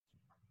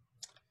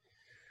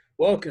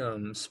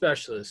Welcome,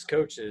 specialists,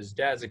 coaches,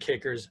 dads of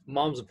kickers,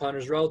 moms of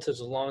punters,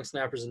 relatives of long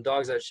snappers, and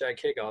dogs that shag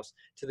kickoffs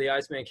to the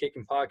Iceman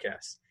Kicking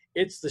Podcast.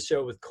 It's the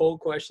show with cold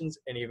questions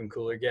and even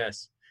cooler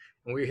guests.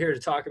 And we're here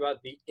to talk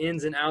about the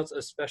ins and outs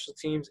of special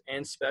teams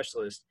and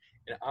specialists.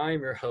 And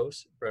I'm your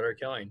host, Brett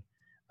Arkelling.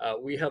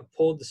 We have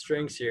pulled the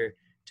strings here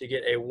to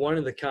get a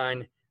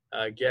one-of-the-kind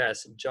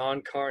guest.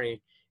 John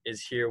Carney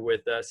is here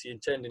with us. He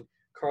attended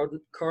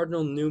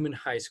Cardinal Newman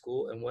High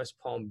School in West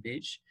Palm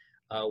Beach,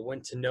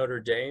 went to Notre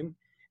Dame,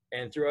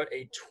 and throughout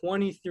a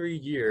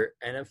 23-year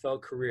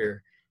NFL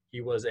career,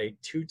 he was a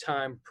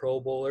two-time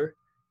Pro Bowler,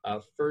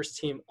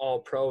 first-team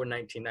All-Pro in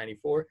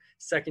 1994,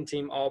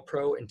 second-team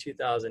All-Pro in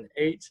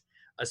 2008,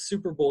 a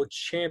Super Bowl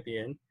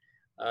champion,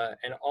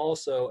 and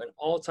also an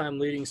all-time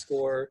leading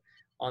scorer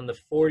on the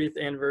 40th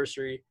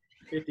anniversary,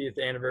 50th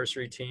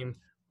anniversary team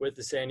with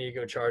the San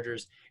Diego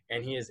Chargers,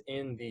 and he is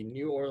in the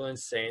New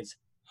Orleans Saints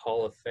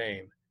Hall of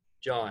Fame.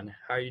 John,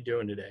 how are you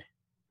doing today?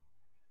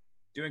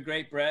 Doing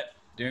great, Brett.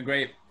 Doing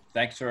great.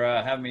 Thanks for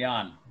having me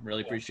on.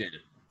 Really appreciate it.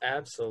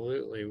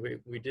 Absolutely.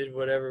 We did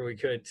whatever we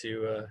could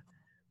to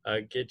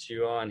get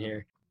you on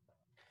here.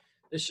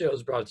 This show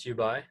is brought to you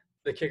by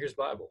The Kicker's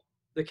Bible.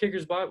 The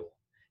Kicker's Bible.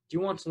 Do you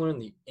want to learn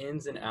the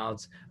ins and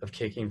outs of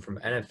kicking from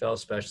NFL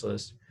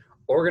specialists,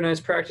 organize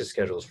practice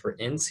schedules for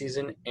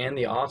in-season and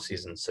the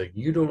off-season so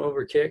you don't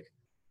overkick,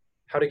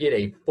 how to get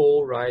a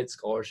full ride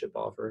scholarship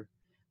offer,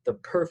 the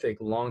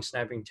perfect long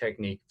snapping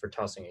technique for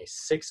tossing a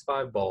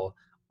 6'5" ball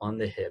on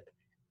the hip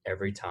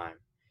every time?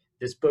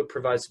 This book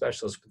provides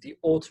specialists with the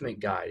ultimate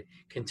guide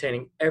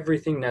containing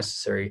everything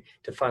necessary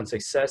to find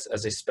success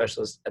as a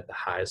specialist at the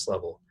highest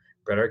level.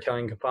 Brett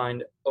Arkelling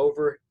combined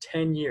over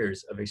 10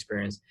 years of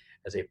experience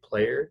as a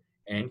player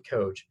and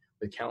coach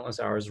with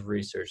countless hours of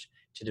research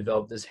to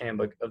develop this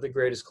handbook of the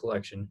greatest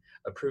collection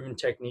of proven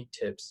technique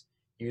tips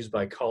used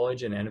by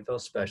college and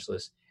NFL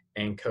specialists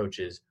and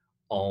coaches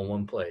all in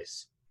one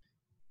place.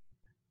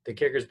 The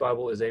Kicker's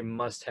Bible is a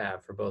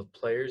must-have for both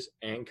players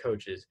and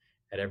coaches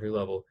at every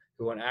level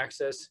who want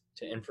access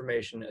to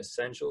information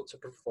essential to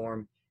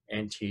perform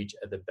and teach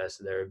at the best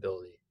of their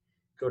ability.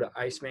 Go to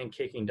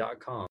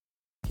icemankicking.com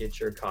to get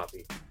your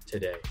copy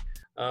today.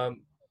 I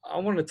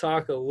want to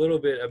talk a little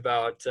bit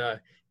about,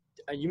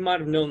 you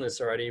might have known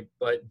this already,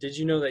 but did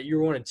you know that you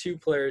were one of two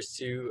players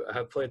to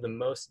have played the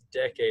most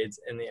decades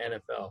in the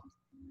NFL?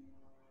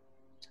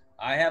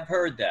 I have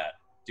heard that.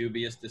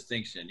 Dubious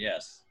distinction,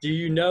 yes. Do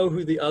you know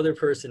who the other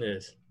person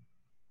is?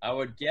 I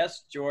would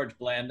guess George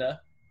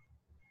Blanda.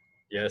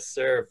 Yes,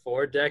 sir.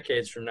 4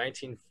 decades from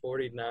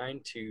 1949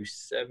 to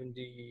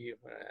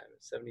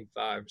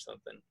 75 or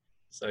something.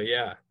 So,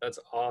 yeah, that's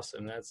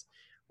awesome. That's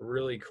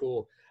really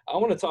cool. I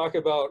want to talk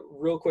about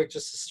real quick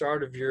just the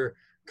start of your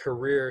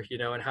career,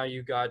 and how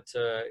you got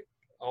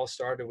all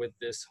started with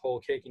this whole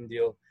kicking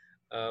deal.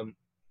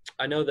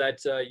 I know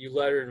that you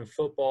lettered in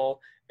football,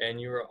 and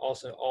you were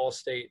also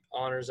all-state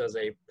honors as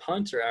a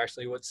punter,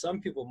 actually. What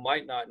some people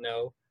might not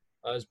know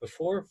is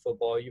before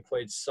football, you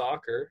played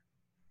soccer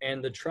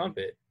and the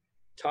trumpet.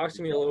 Talk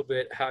to me a little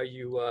bit how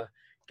you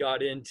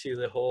got into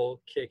the whole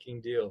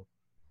kicking deal.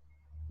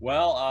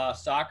 Well,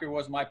 soccer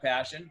was my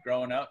passion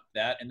growing up.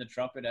 That and the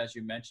trumpet, as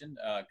you mentioned.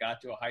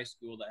 Got to a high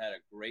school that had a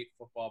great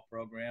football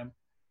program.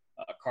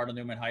 Cardinal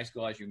Newman High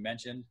School, as you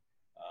mentioned.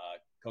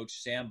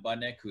 Coach Sam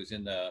Budnick, who's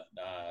in the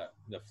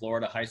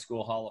Florida High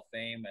School Hall of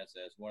Fame as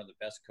one of the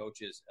best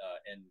coaches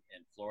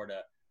in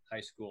Florida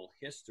high school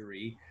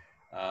history,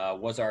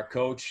 was our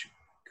coach.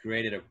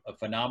 Created a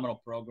phenomenal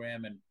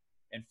program,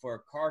 and for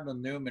Cardinal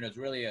Newman, it was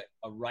really a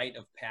rite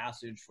of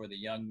passage for the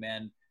young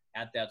men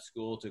at that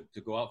school to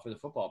go out for the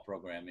football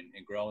program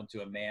and grow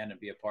into a man and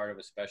be a part of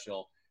a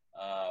special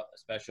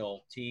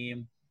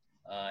team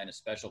and a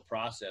special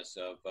process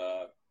of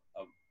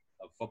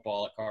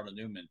football at Cardinal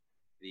Newman,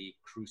 the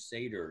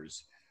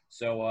Crusaders.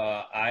 So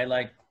I,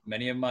 like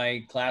many of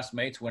my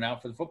classmates, went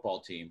out for the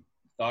football team.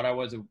 Thought I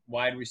was a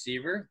wide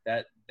receiver.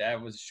 That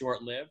was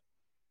short-lived.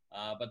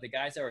 But the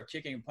guys that were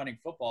kicking and punting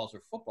footballs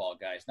were football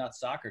guys, not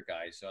soccer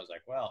guys. So I was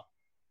like, well,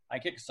 I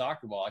kick a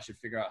soccer ball. I should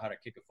figure out how to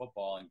kick a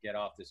football and get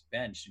off this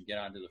bench and get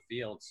onto the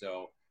field.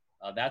 So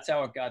that's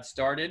how it got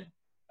started.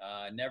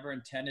 Never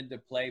intended to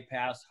play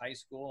past high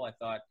school. I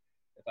thought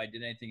if I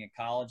did anything in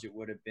college, it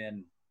would have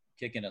been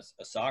kicking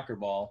a soccer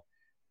ball.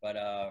 But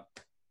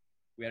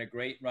we had a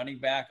great running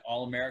back,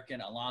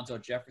 All-American, Alonzo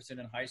Jefferson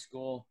in high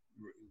school.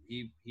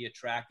 He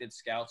attracted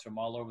scouts from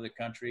all over the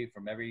country,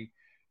 from every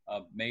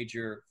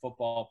major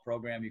football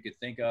program you could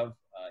think of.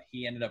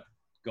 He ended up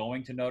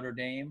going to Notre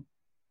Dame.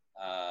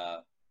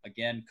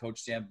 Again,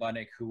 Coach Sam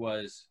Budnick, who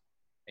was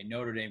a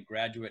Notre Dame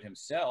graduate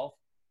himself,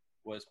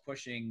 was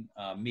pushing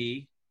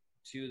me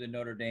to the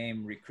Notre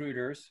Dame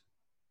recruiters.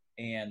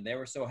 And they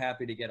were so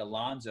happy to get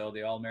Alonzo,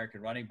 the All-American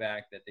running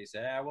back, that they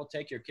said, we'll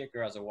take your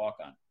kicker as a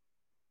walk-on.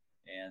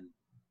 And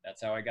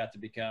that's how I got to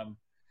become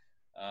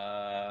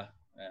or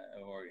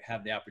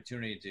have the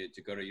opportunity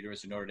to go to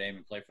University of Notre Dame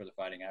and play for the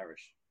Fighting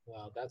Irish.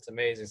 Wow, that's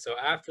amazing. So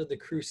after the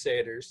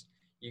Crusaders,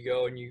 you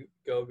go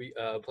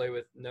play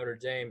with Notre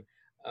Dame.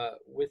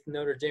 With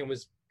Notre Dame,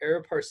 was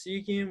Ara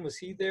Parsegian, was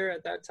he there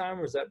at that time,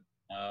 or was that?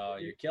 Oh,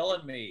 you're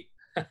killing me.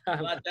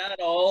 I'm not that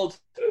old.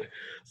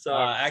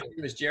 Sorry. Actually,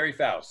 it was Jerry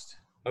Faust.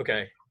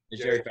 Okay.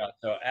 It's Jerry Faust.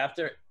 So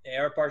after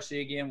Ara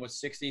Parsegian was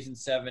 60s and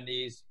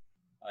 70s,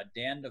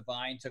 Dan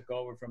Devine took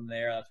over from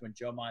there. That's when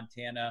Joe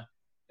Montana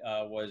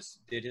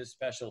did his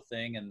special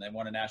thing, and they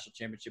won a national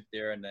championship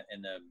there in the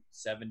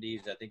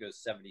 70s. I think it was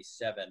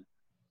 77.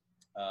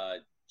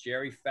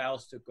 Jerry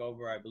Faust took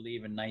over, I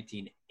believe, in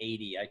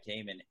 1980. I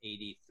came in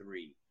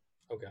 83.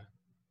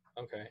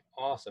 Okay,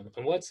 awesome.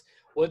 And what's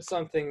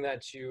something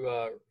that you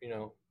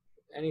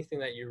anything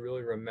that you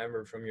really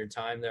remember from your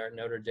time there at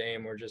Notre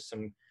Dame, or just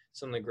some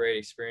of the great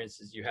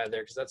experiences you had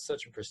there, because that's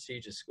such a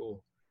prestigious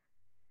school?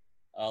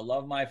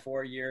 Love my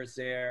 4 years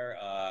there.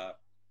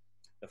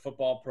 The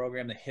football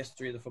program, the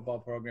history of the football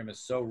program is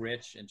so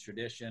rich in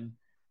tradition.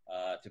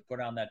 To put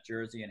on that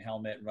jersey and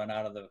helmet, run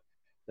out of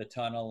the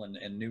tunnel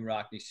and New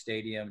Rockne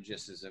Stadium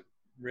just is a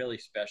really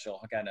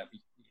special kind of.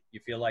 You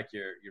feel like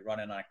you're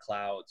running on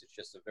clouds. It's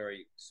just a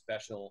very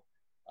special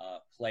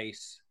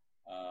place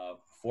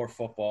for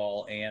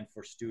football and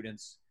for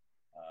students.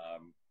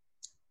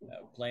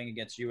 Playing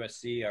against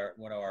USC,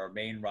 one of our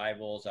main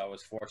rivals, I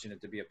was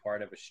fortunate to be a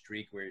part of a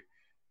streak where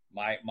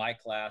my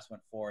class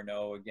went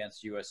 4-0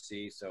 against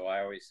USC. So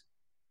I always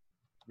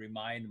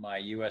remind my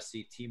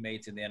USC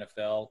teammates in the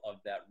NFL of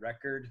that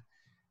record.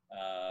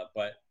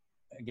 But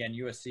again,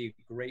 USC,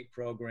 great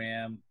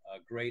program,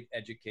 great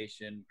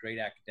education, great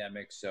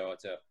academics. So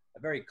it's a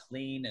very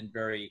clean and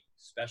very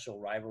special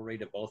rivalry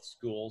to both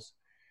schools.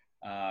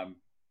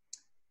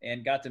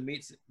 And got to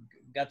meet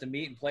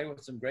and play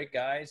with some great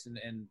guys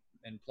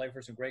and play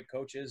for some great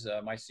coaches.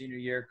 My senior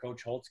year,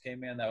 Coach Holtz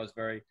came in. That was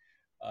very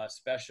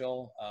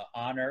special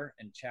honor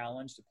and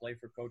challenge to play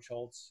for Coach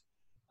Holtz.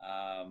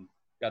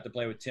 Got to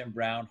play with Tim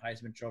Brown,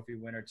 Heisman Trophy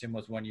winner. Tim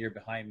was 1 year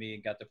behind me,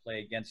 and got to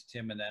play against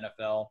Tim in the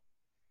NFL.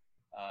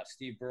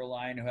 Steve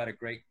Berline, who had a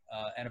great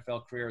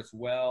NFL career as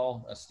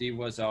well. Steve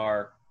was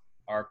our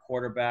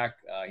quarterback.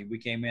 We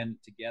came in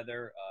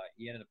together.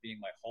 He ended up being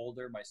my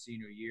holder my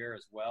senior year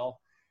as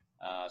well.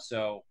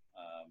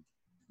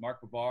 Mark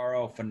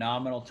Barbaro,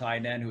 phenomenal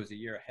tight end who was a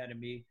year ahead of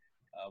me,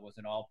 was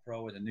an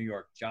All-Pro with the New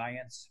York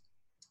Giants.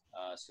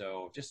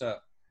 So just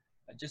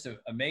an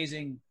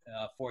amazing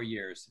 4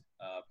 years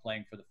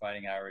playing for the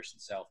Fighting Irish in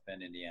South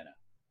Bend, Indiana.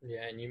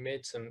 Yeah, and you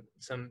made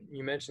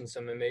you mentioned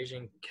some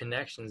amazing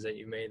connections that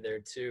you made there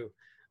too.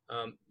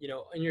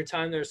 In your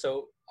time there,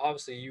 so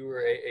obviously you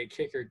were a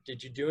kicker.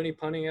 Did you do any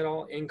punting at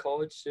all in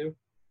college too?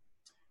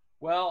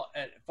 Well,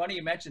 funny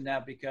you mentioned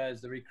that,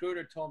 because the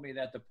recruiter told me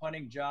that the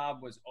punting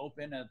job was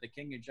open and the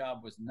kicking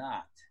job was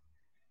not.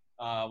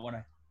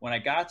 When I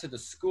got to the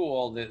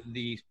school,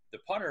 the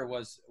punter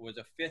was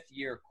a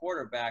fifth-year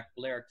quarterback,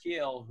 Blair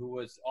Keel, who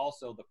was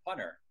also the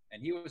punter,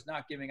 and he was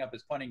not giving up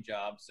his punting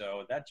job,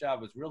 so that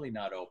job was really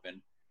not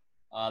open.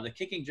 The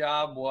kicking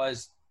job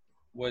was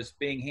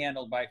being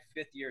handled by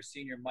fifth-year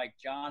senior Mike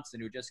Johnson,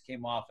 who just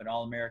came off an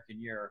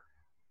All-American year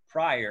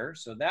prior,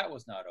 so that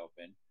was not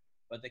open.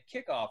 But the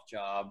kickoff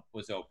job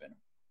was open.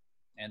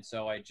 And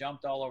so I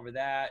jumped all over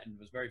that and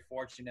was very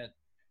fortunate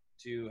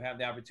to have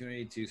the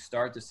opportunity to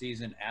start the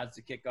season as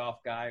the kickoff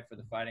guy for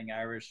the Fighting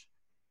Irish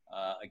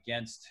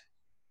against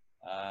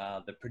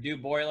the Purdue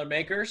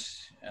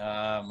Boilermakers.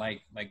 My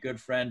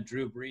good friend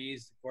Drew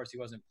Brees, of course, he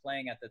wasn't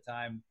playing at the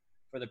time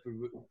for the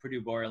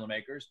Purdue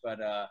Boilermakers, but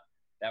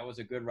that was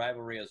a good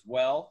rivalry as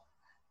well.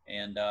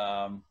 And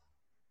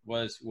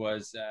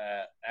was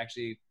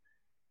actually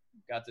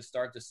got to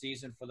start the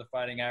season for the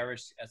Fighting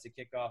Irish as the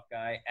kickoff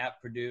guy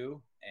at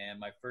Purdue, and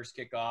my first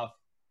kickoff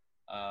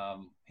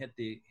hit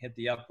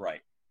the upright.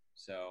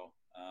 So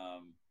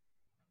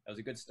that was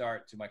a good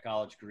start to my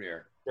college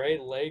career.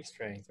 Great leg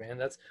strength,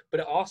 man. But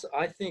also,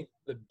 I think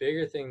the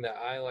bigger thing that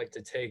I like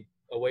to take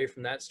away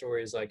from that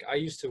story is, like, I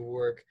used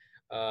to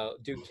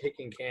do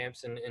kicking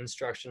camps and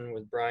instruction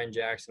with Brian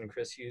Jackson and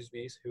Chris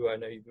Hughesby, who I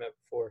know you've met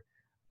before.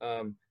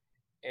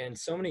 And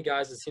so many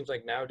guys, it seems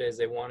like nowadays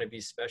they want to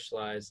be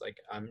specialized, like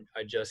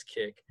I just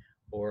kick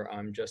or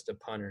I'm just a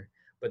punter.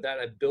 But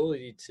that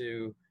ability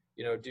to,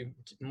 do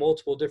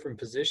multiple different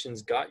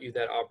positions got you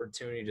that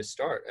opportunity to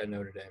start at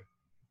Notre Dame.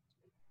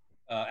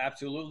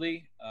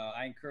 Absolutely.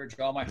 I encourage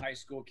all my high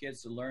school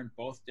kids to learn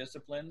both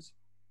disciplines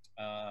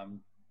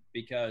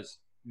because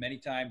many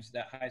times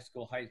the high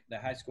school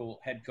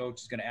head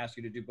coach is going to ask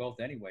you to do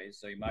both anyways.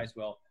 So you might as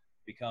well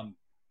become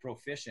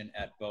proficient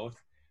at both.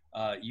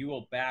 You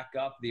will back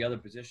up the other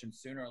position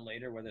sooner or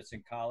later, whether it's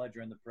in college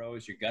or in the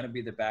pros. You're going to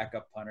be the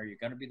backup punter. You're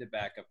going to be the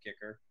backup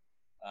kicker.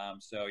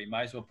 So you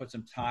might as well put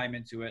some time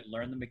into it,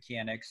 learn the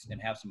mechanics, and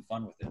have some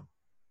fun with it.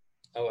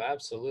 Oh,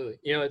 absolutely.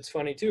 It's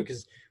funny too,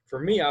 because for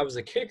me, I was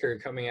a kicker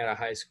coming out of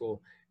high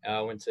school.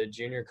 I went to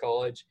junior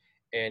college,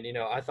 and,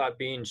 I thought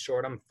being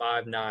short, I'm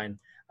 5'9".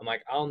 I'm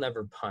like, I'll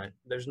never punt.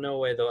 There's no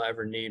way they'll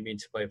ever need me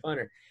to play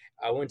punter.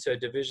 I went to a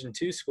Division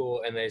II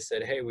school, and they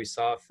said, hey, we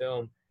saw a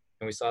film,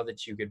 and we saw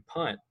that you could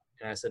punt.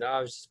 And I said, I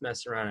was just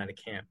messing around at a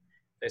camp.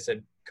 They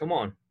said, come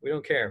on, we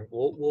don't care.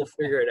 We'll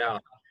figure it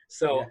out.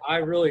 So yeah. I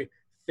really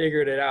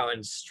figured it out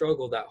and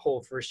struggled that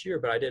whole first year,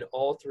 but I did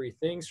all three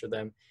things for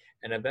them.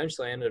 And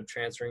eventually I ended up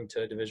transferring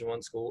to a Division I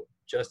school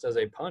just as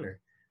a punter.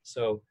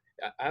 So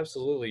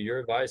absolutely, your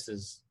advice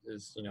is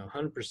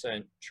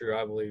 100% true.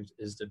 I believe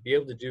is to be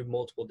able to do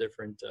multiple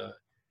different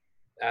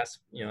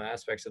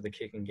aspects of the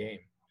kicking game.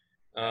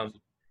 Um,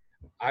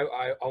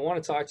 I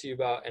want to talk to you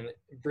about, and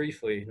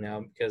briefly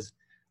now, because,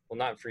 well,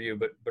 not for you,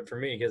 but for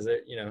me, because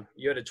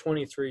you had a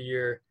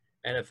 23-year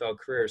NFL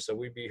career, so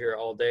we'd be here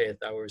all day if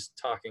I was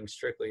talking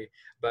strictly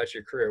about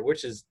your career,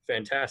 which is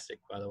fantastic,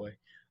 by the way.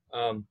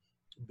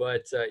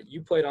 But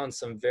you played on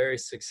some very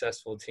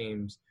successful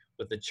teams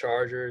with the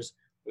Chargers,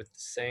 with the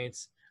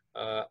Saints.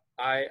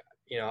 I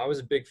was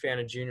a big fan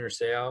of Junior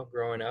Seau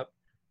growing up,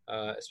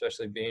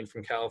 especially being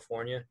from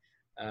California.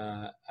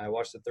 I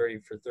watched the 30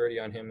 for 30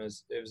 on him.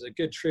 It was a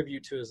good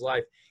tribute to his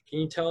life. Can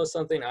you tell us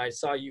something? I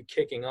saw you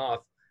kicking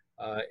off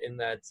in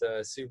that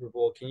Super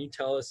Bowl. Can you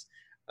tell us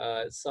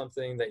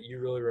something that you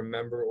really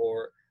remember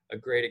or a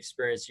great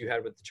experience you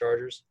had with the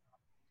Chargers?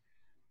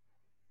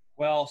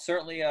 Well,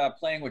 certainly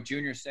playing with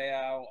Junior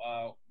Seau,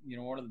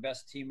 one of the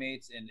best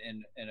teammates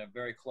and a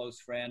very close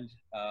friend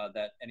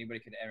that anybody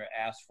could ever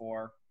ask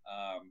for.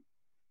 A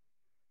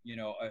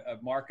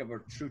mark of a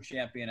true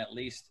champion, at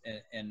least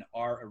in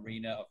our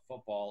arena of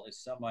football, is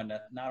someone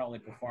that not only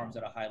performs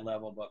at a high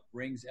level, but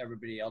brings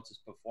everybody else's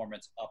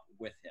performance up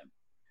with him.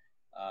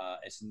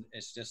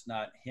 It's just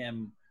not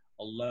him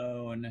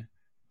alone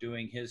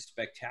doing his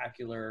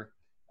spectacular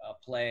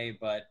play,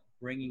 but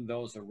bringing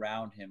those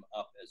around him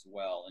up as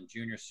well. And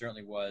Junior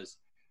certainly was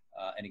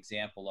an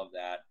example of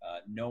that.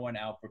 No one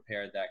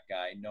out-prepared that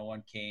guy. No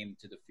one came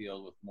to the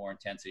field with more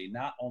intensity,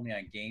 not only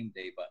on game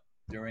day, but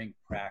during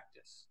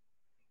practice.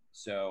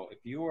 So if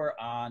you were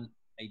on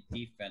a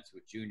defense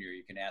with Junior,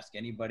 you can ask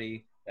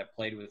anybody that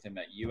played with him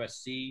at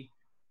USC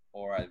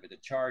or at the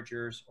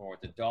Chargers or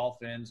the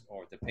Dolphins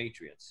or the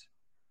Patriots.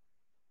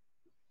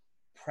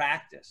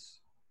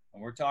 Practice,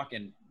 and we're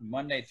talking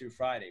Monday through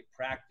Friday,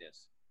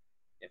 practice.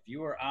 If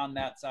you were on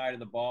that side of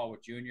the ball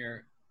with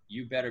Junior,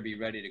 you better be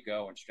ready to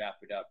go and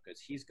strap it up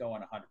because he's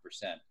going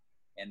 100%.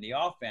 And the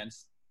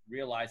offense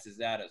realizes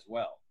that as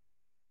well.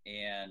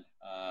 And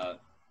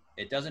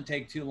it doesn't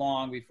take too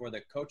long before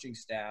the coaching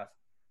staff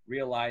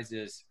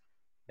realizes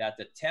that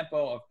the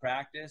tempo of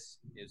practice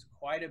is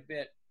quite a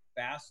bit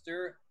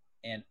faster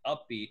and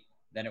upbeat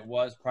than it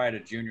was prior to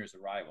Junior's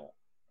arrival.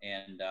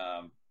 And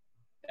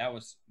that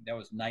was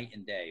night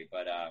and day.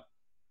 But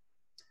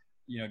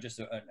just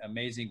an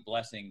amazing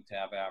blessing to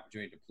have an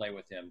opportunity to play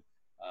with him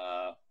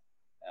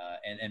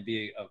and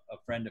be a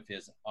friend of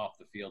his off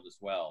the field as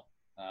well.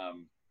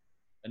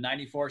 The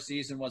 94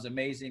 season was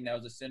amazing. That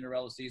was a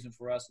Cinderella season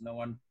for us. No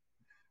one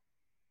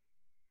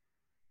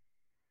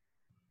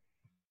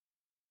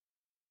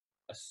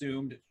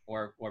assumed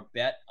or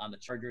bet on the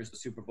Chargers, the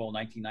Super Bowl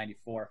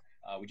 1994.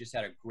 We just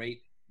had a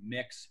great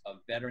mix of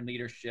veteran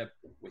leadership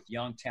with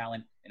young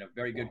talent and a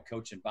very good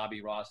coach in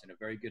Bobby Ross and a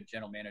very good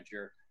general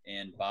manager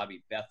in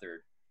Bobby Beathard,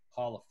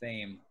 Hall of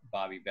Fame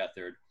Bobby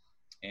Beathard.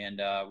 And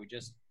we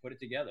just put it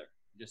together.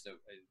 Just a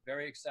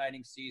very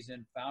exciting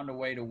season, found a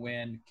way to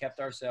win, kept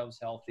ourselves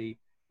healthy,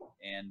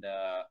 and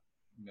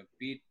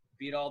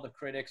beat all the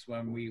critics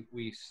when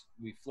we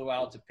flew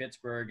out to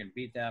Pittsburgh and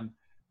beat them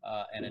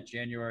on a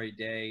January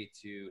day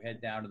to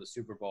head down to the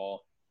Super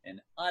Bowl and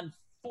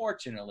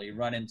unfortunately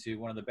run into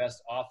one of the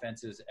best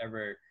offenses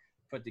ever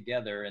put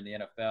together in the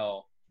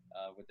NFL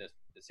with the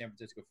San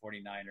Francisco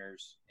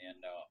 49ers and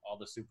all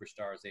the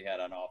superstars they had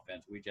on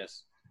offense. We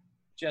just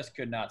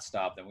could not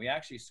stop them. We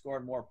actually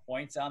scored more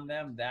points on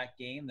them that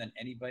game than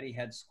anybody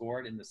had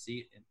scored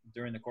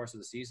during the course of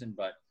the season,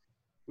 but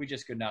we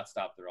just could not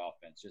stop their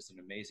offense. Just an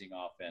amazing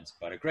offense,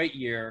 but a great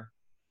year.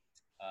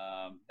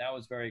 That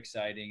was very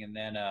exciting. And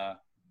then, of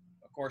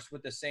course,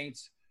 with the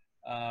Saints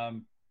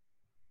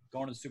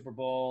going to the Super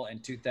Bowl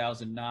in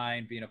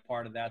 2009, being a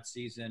part of that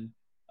season,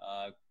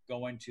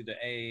 going to the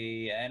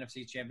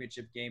NFC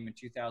Championship game in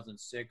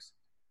 2006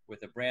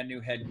 with a brand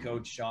new head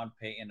coach, Sean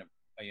Payton,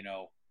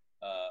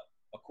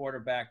 a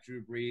quarterback,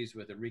 Drew Brees,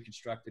 with a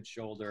reconstructed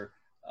shoulder,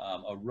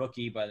 a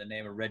rookie by the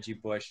name of Reggie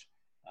Bush.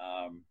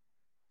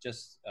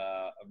 Just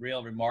a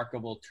real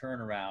remarkable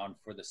turnaround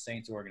for the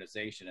Saints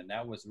organization. And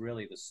that was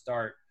really the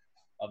start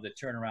of the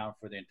turnaround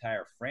for the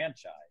entire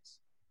franchise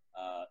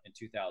in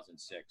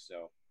 2006.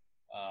 So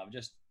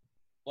just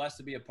blessed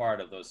to be a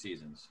part of those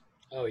seasons.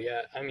 Oh,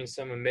 yeah. I mean,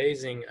 some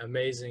amazing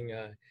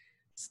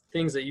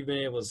things that you've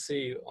been able to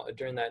see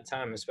during that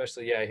time,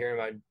 especially, hearing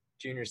about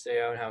Junior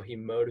Seau and how he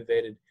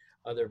motivated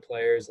other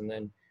players. And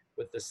then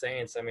with the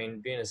Saints, I mean,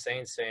 being a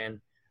Saints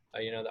fan,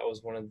 that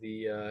was one of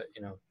the,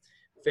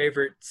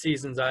 favorite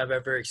seasons I've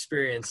ever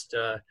experienced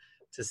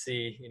to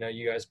see,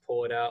 you guys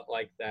pull it out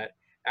like that.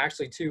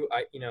 Actually, too,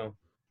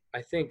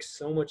 I think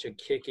so much of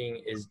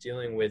kicking is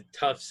dealing with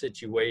tough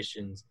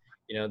situations,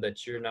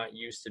 that you're not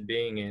used to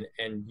being in.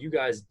 And you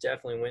guys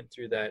definitely went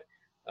through that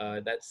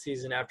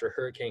season after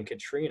Hurricane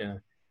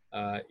Katrina.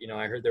 I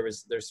heard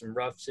there's some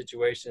rough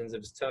situations. It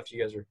was tough.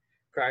 You guys were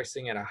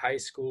practicing at a high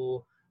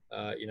school,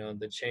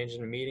 the change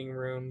in meeting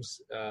rooms,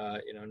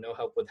 no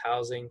help with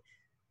housing.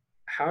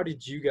 how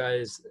did you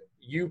guys,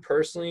 you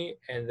personally,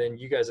 and then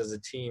you guys as a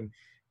team,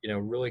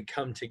 really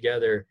come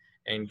together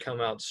and come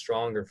out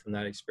stronger from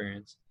that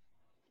experience?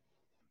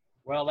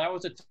 Well, that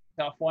was a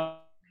tough one.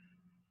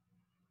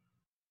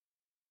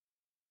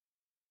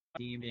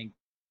 Team being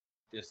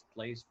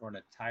displaced for an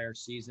entire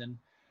season,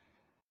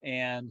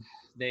 and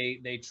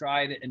they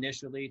tried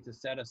initially to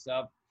set us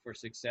up for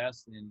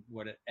success, and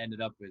what it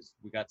ended up is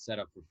we got set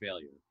up for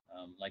failure.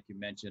 Like you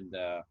mentioned,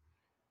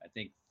 I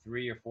think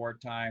 3 or 4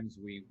 times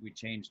we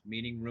changed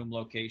meeting room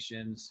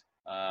locations.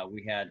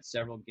 We had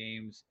several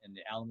games in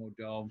the Alamo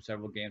Dome,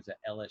 several games at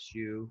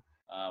LSU.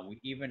 We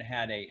even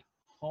had a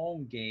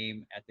home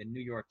game at the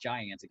New York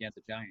Giants against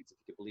the Giants, if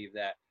you could believe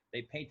that.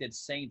 They painted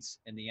Saints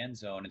in the end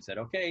zone and said,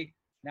 "Okay,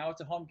 now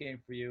it's a home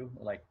game for you."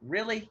 We're like,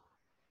 really?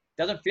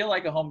 Doesn't feel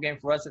like a home game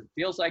for us. It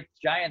feels like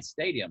Giants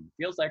Stadium.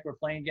 It feels like we're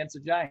playing against the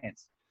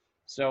Giants.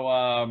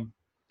 So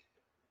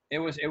it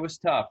was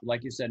tough.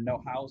 Like you said,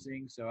 no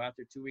housing. So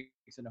after 2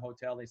 weeks in the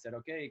hotel, they said,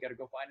 "Okay, you got to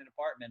go find an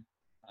apartment.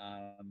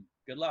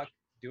 Good luck.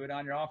 Do it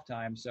on your off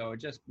time." So it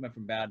just went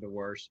from bad to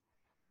worse.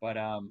 But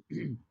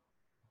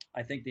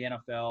I think the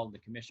NFL, the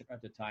commissioner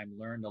at the time,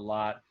 learned a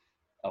lot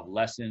of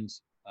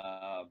lessons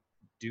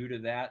due to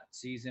that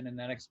season and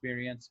that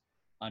experience.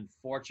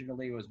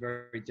 Unfortunately, it was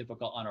very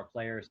difficult on our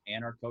players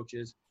and our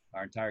coaches.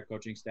 Our entire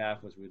coaching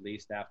staff was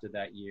released after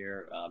that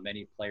year.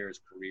 Many players'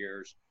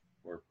 careers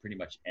were pretty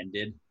much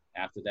ended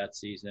after that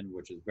season,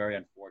 which was very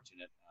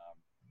unfortunate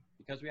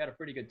because we had a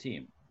pretty good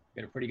team.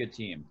 We had a pretty good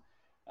team.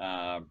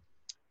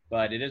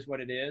 But it is what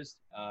it is.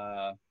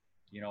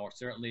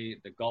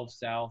 Certainly the Gulf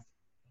South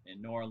in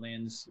New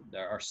Orleans,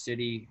 our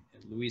city,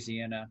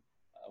 Louisiana,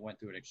 went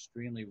through an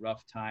extremely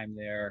rough time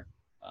there,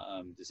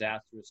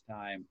 disastrous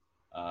time.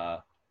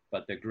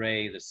 But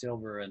the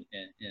silver, and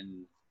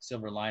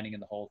silver lining in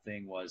the whole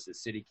thing was the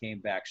city came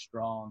back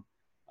strong,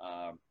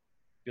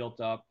 built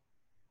up.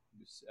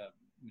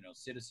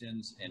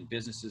 Citizens and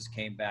businesses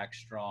came back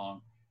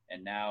strong,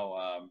 and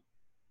now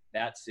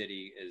that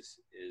city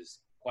is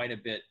quite a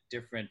bit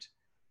different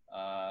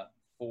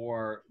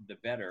for the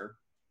better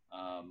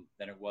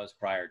than it was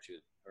prior to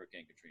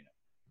Hurricane Katrina.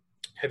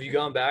 Have you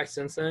gone back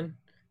since then?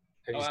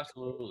 Oh,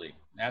 absolutely,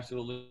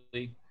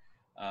 absolutely.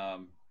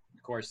 Of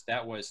course,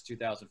 that was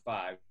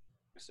 2005.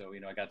 So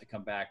I got to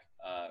come back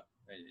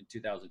in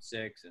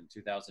 2006 and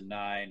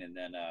 2009, and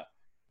then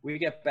we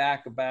get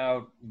back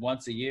about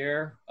once a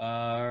year,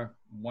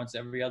 once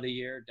every other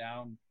year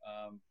down.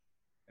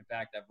 In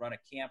fact, I've run a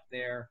camp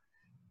there.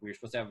 We were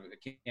supposed to have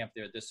a camp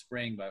there this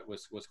spring, but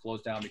was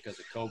closed down because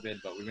of COVID.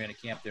 But we ran a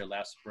camp there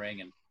last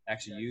spring and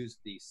actually used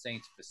the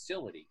Saints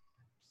facility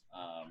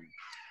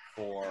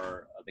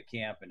for the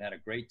camp and had a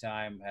great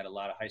time. Had a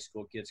lot of high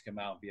school kids come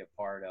out and be a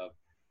part of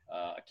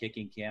a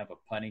kicking camp, a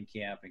punting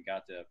camp, and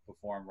got to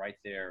perform right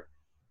there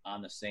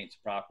on the Saints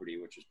property,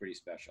 which was pretty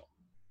special.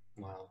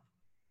 Wow.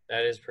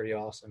 That is pretty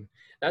awesome.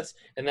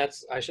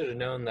 I should have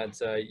known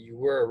that you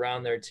were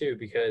around there too,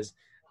 because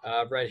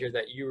I've read here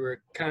that you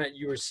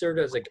were served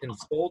as a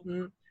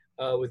consultant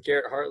with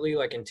Garrett Hartley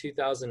like in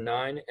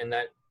 2009, and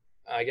that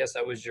I guess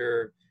that was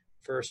your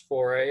first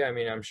foray. I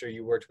mean, I'm sure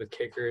you worked with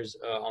kickers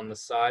on the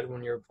side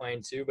when you were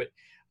playing too, but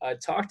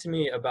talk to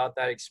me about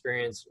that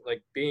experience,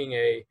 like being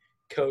a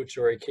coach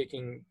or a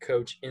kicking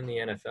coach in the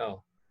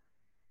NFL.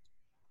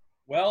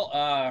 Well,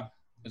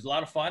 it was a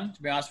lot of fun,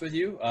 to be honest with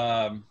you.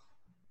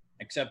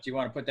 Except you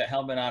want to put that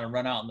helmet on and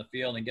run out in the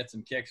field and get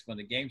some kicks when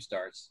the game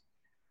starts.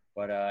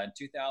 But in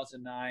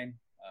 2009,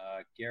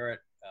 Garrett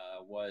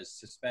was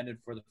suspended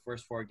for the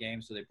first 4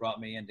 games, so they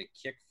brought me in to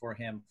kick for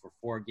him for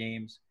 4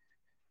 games.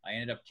 I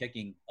ended up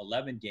kicking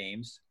 11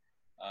 games.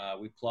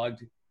 We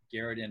plugged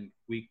Garrett in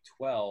week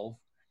 12.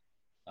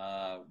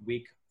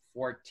 Week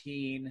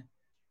 14,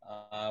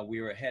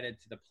 we were headed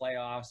to the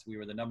playoffs. We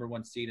were the number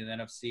 1 seed in the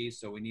NFC,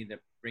 so we needed to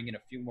bring in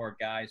a few more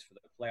guys for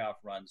the playoff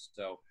runs.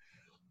 So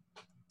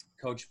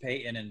Coach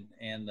Payton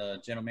and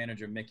the general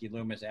manager, Mickey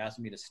Loomis, asked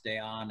me to stay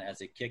on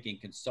as a kicking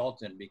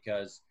consultant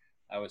because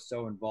I was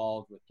so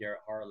involved with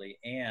Garrett Hartley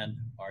and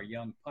our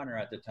young punter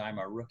at the time,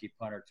 our rookie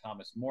punter,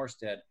 Thomas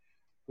Morstead,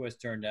 who has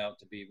turned out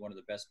to be one of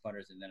the best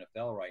punters in the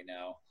NFL right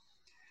now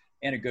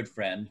and a good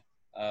friend.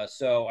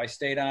 So I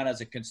stayed on as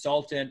a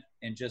consultant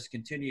and just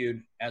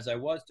continued as I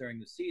was during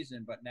the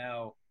season, but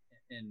now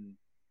in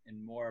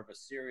more of a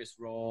serious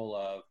role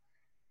of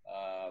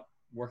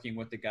working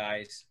with the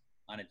guys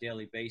on a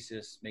daily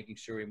basis, making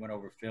sure we went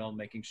over film,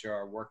 making sure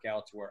our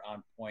workouts were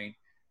on point,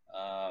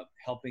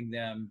 helping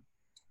them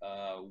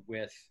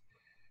with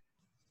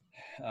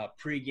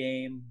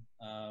pregame,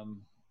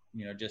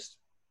 just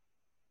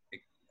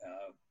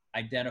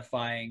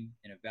identifying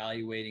and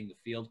evaluating the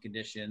field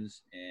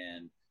conditions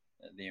and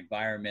the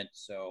environment.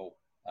 So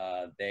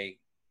they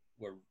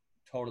were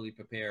totally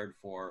prepared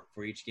for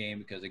each game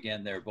because,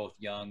 again, they're both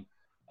young.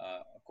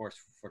 Of course,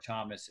 for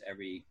Thomas,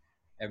 every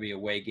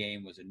away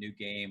game was a new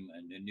game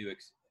and a new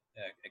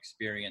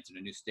experience and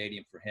a new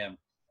stadium for him.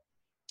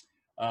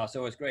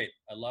 So it was great.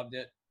 I loved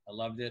it.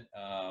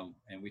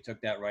 And we took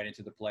that right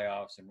into the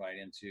playoffs and right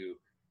into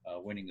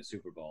winning the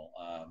Super Bowl.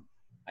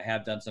 I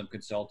have done some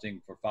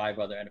consulting for 5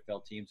 other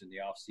NFL teams in the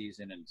off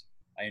season, and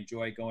I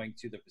enjoy going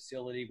to the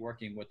facility,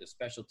 working with the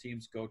special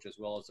teams coach as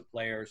well as the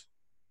players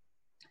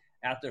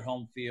at their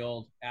home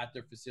field, at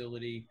their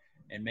facility,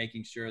 and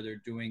making sure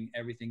they're doing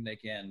everything they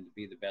can to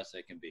be the best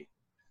they can be.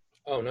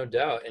 Oh, no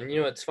doubt. And,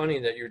 it's funny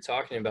that you're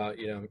talking about,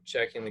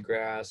 checking the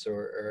grass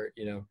or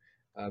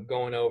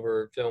going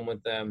over film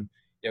with them,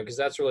 because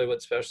that's really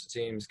what special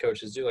teams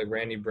coaches do, like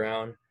Randy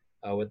Brown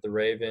with the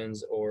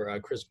Ravens or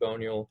Chris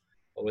Bonial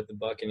with the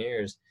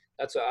Buccaneers.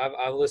 That's what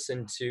I've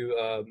listened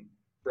to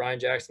Brian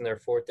Jackson, their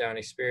fourth down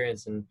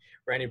experience. And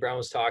Randy Brown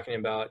was talking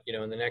about,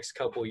 in the next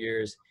couple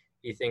years,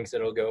 he thinks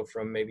it'll go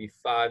from maybe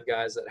 5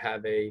 guys that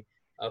have a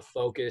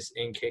focus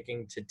in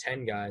kicking to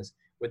 10 guys.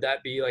 Would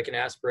that be like an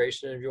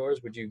aspiration of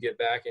yours? Would you get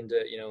back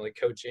into, like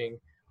coaching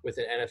with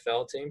an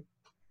NFL team?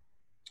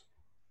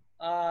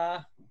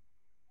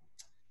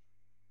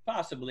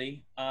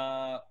 Possibly.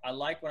 I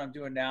like what I'm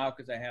doing now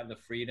because I have the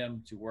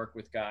freedom to work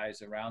with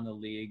guys around the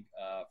league,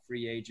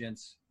 free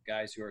agents,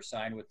 guys who are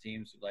signed with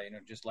teams. Like,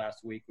 just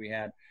last week we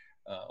had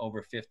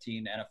over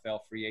 15 NFL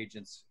free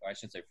agents, or I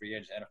shouldn't say free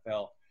agents,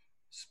 NFL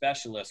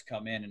specialists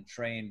come in and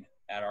train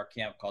at our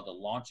camp called the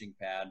Launching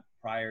Pad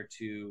prior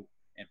to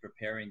and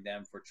preparing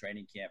them for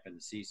training camp in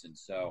the season.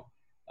 So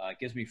it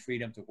gives me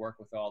freedom to work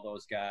with all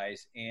those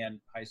guys and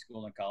high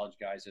school and college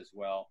guys as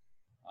well.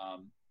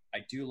 I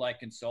do like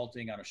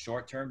consulting on a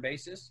short-term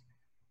basis,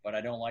 but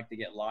I don't like to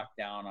get locked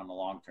down on a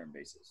long-term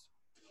basis.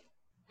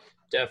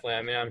 Definitely.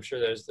 I mean, I'm sure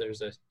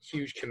there's a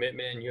huge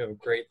commitment, and you have a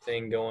great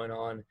thing going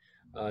on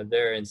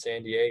there in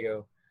San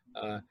Diego.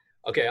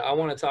 Okay, I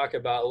want to talk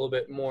about a little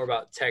bit more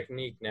about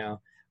technique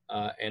now.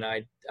 And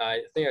I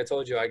think I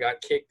told you I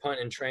got kick, punt,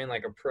 and train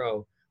like a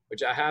pro,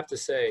 which I have to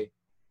say,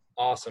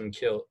 awesome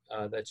kilt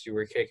that you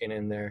were kicking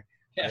in there.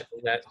 Yeah.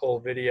 That whole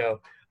video.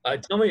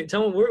 Tell me,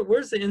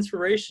 where's the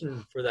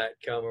inspiration for that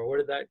come, or where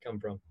did that come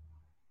from?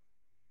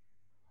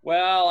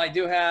 Well, I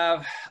do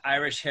have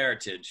Irish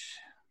heritage,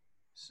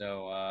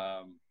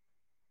 so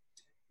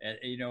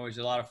it was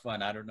a lot of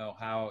fun. I don't know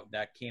how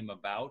that came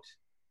about.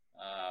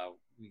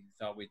 We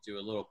thought we'd do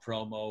a little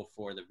promo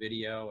for the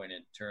video, and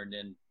it turned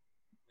in.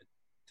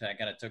 It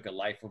kind of took a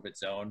life of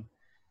its own.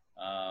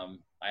 I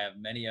have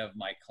many of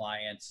my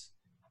clients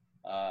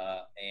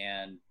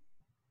and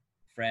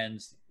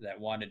friends that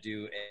want to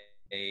do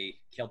a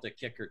Celtic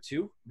Kicker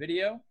 2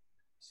 video.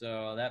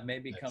 So that may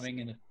be coming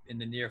in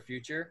the near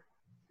future.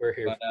 We're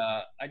here. But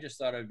I just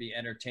thought it would be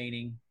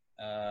entertaining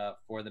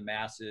for the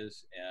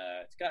masses.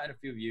 It's gotten a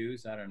few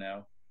views. I don't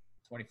know,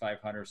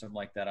 2,500 or something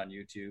like that on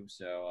YouTube.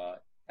 So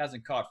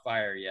hasn't caught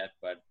fire yet,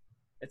 but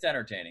it's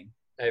entertaining.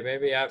 Hey,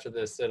 maybe after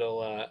this,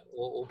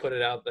 we'll put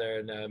it out there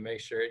and make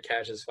sure it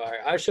catches fire.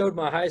 I showed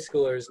my high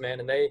schoolers,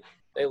 man, and they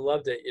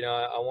loved it.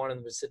 I wanted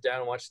them to sit down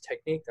and watch the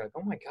technique. They're like,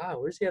 oh my God,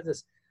 where does he have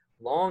this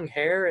long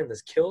hair and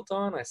this kilt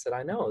on? I said,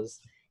 I know.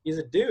 He's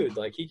a dude.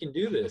 Like, he can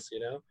do this,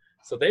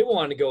 So they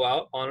wanted to go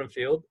out on a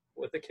field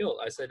with a kilt.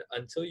 I said,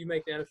 until you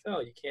make the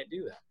NFL, you can't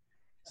do that.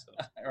 So.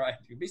 All right,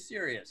 you be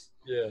serious.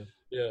 Yeah,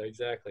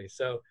 exactly.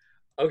 So,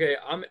 okay,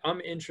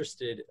 I'm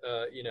interested.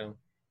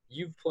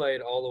 You've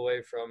played all the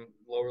way from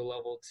lower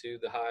level to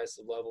the highest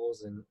of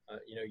levels, and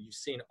you've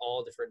seen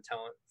all different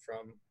talent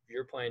from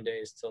your playing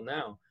days till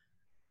now.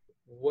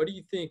 What do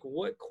you think?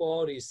 What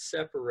qualities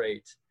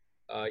separate,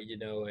 a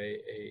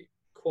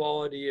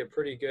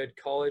pretty good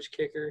college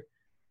kicker,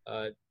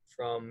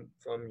 from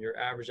your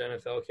average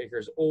NFL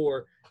kickers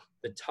or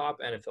the top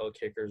NFL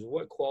kickers?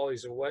 What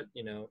qualities or what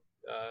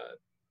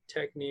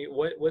technique?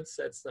 What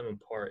sets them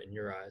apart in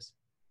your eyes?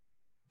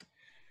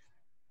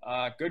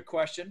 Good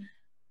question.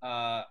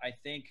 I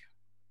think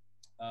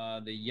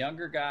the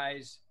younger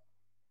guys,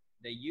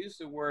 they use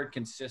the word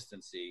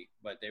consistency,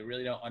 but they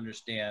really don't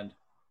understand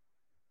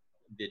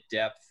the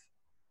depth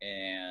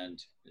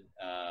and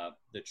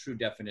the true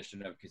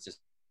definition of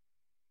consistency.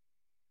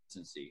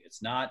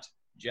 It's not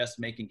just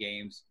making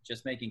games,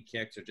 just making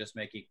kicks, or just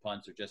making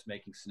punts, or just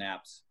making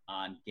snaps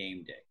on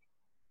game day.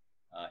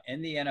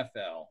 In the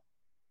NFL,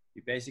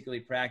 you basically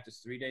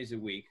practice 3 days a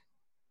week,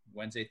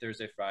 Wednesday,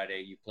 Thursday,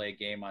 Friday. You play a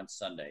game on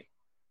Sunday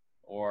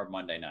or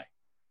Monday night,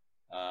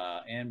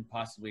 and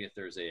possibly a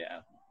Thursday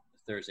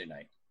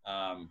night.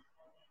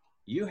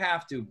 You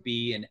have to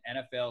be an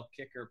NFL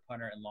kicker,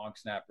 punter, and long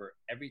snapper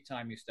every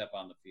time you step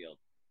on the field.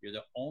 You're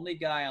the only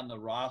guy on the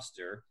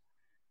roster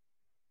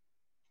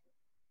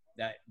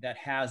that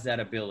has that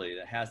ability,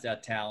 that has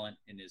that talent,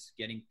 and is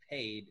getting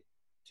paid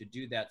to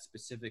do that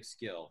specific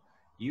skill.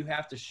 You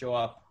have to show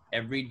up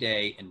every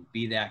day and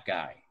be that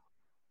guy.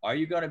 Are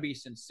you going to be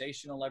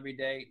sensational every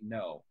day?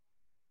 No.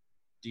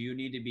 Do you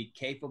need to be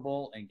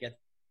capable and get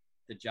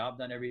the job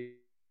done every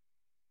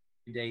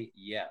day?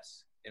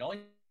 Yes. It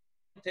only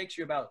takes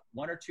you about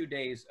 1 or 2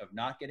 days of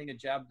not getting a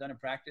job done in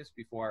practice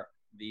before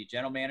the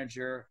general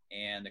manager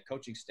and the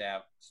coaching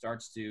staff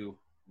starts to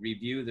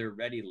review their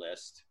ready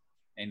list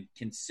and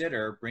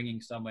consider bringing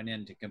someone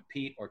in to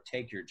compete or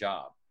take your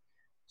job.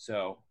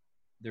 So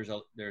there's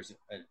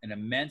an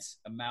immense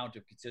amount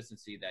of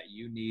consistency that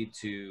you need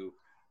to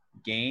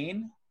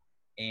gain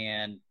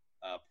and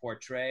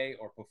portray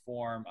or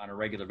perform on a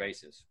regular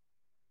basis.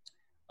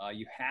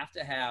 You have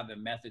to have a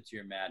method to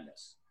your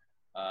madness.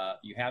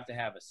 You have to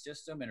have a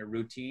system and a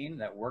routine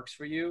that works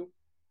for you,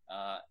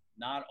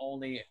 not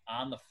only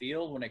on the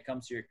field when it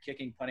comes to your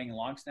kicking, punting, and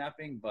long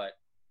snapping, but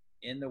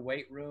in the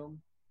weight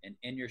room and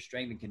in your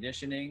strength and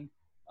conditioning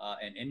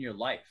and in your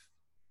life.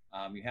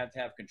 You have to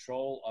have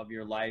control of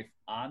your life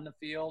on the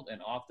field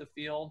and off the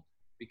field,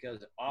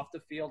 because off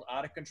the field,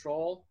 out of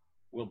control,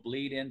 will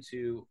bleed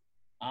into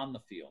on the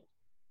field.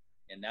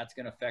 And that's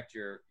going to affect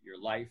your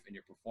life and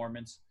your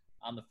performance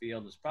on the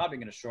field. It's probably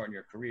going to shorten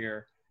your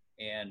career.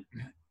 And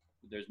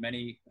there's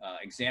many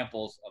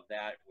examples of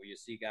that where you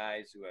see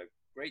guys who have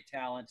great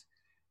talent,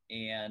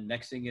 and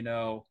next thing you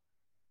know,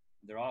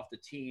 they're off the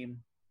team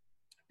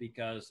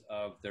because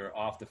of their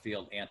off the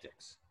field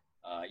antics.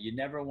 You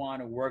never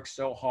want to work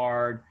so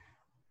hard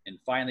and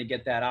finally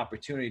get that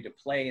opportunity to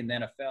play in the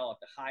NFL at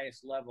the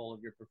highest level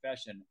of your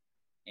profession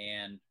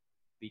and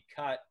be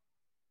cut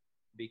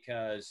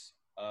because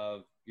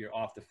of your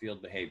off the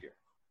field behavior.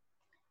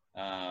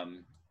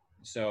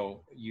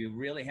 So you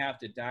really have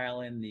to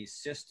dial in these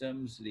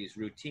systems, these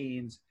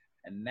routines,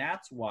 and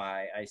that's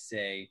why I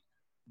say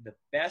the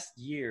best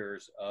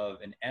years of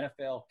an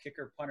NFL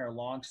kicker, punter,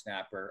 long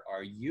snapper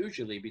are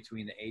usually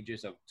between the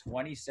ages of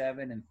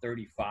 27 and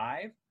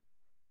 35,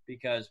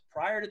 because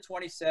prior to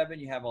 27,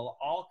 you have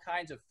all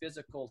kinds of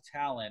physical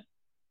talent,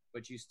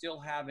 but you still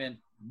haven't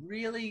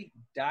really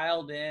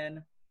dialed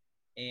in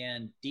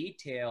and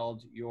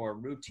detailed your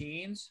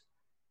routines,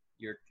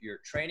 your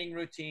training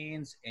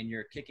routines, and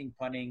your kicking,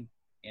 punting,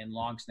 and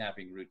long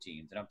snapping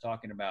routines. And I'm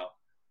talking about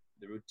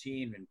the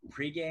routine in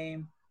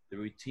pregame, the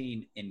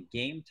routine in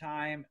game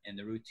time, and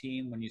the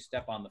routine when you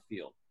step on the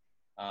field.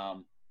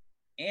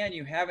 And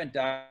you haven't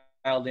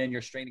dialed in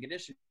your strength and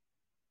conditioning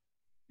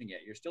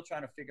yet. You're still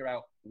trying to figure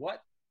out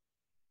what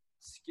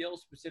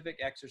skill-specific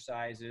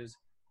exercises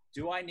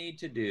do I need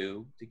to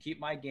do to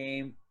keep my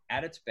game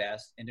at its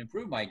best and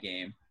improve my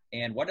game,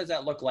 and what does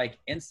that look like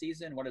in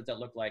season? What does that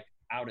look like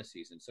out of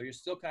season? So you're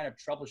still kind of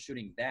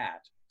troubleshooting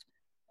that.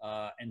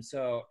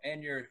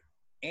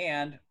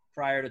 And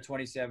prior to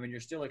 27, you're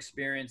still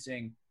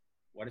experiencing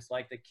what it's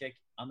like to kick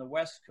on the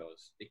West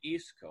Coast, the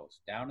East Coast,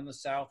 down in the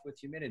South with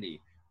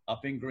humidity,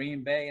 up in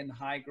Green Bay in the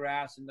high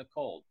grass and the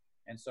cold.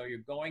 And so you're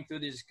going through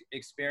these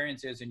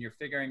experiences and you're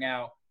figuring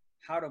out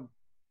how to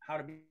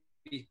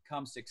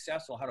become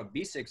successful, how to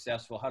be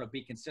successful, how to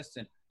be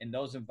consistent in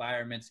those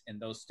environments, in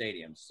those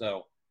stadiums.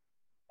 So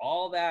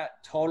all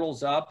that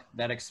totals up,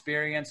 that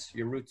experience,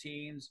 your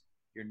routines,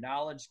 your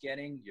knowledge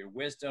getting, your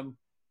wisdom.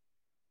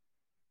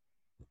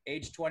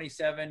 Age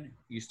 27,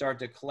 you start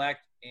to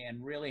collect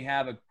and really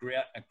have a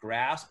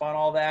grasp on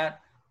all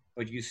that,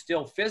 but you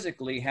still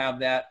physically have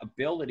that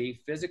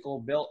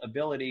physical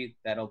ability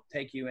that'll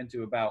take you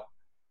into about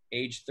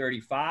age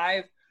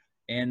 35.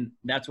 And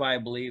that's why I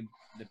believe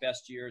the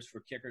best years for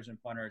kickers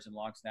and punters and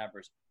long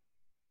snappers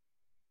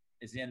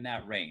is in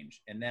that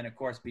range. And then, of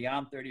course,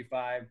 beyond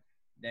 35,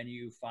 then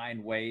you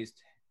find ways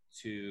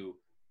to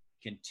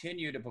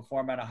continue to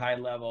perform at a high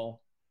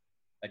level,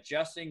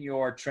 adjusting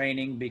your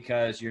training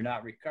because you're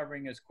not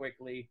recovering as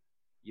quickly.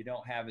 You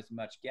don't have as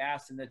much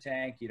gas in the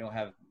tank. You don't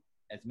have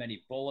as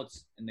many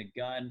bullets in the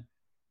gun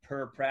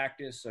per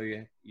practice. So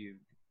you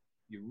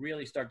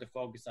really start to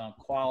focus on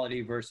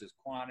quality versus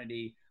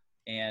quantity,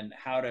 and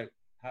how to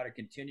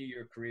continue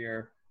your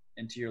career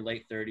into your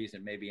late 30s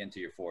and maybe into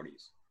your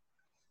 40s.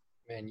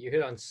 Man, you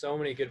hit on so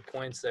many good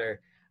points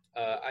there.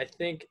 I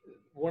think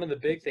one of the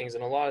big things,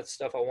 and a lot of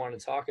stuff I want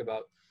to talk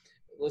about,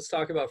 let's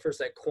talk about first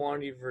that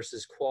quantity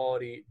versus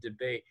quality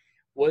debate.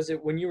 Was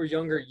it when you were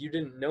younger you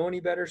didn't know any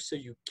better, so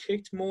you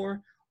kicked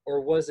more,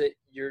 or was it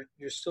you're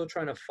still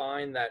trying to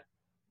find that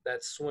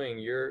swing,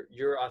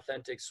 your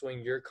authentic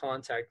swing, your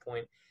contact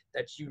point,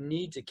 that you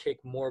need to kick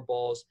more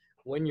balls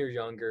when you're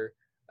younger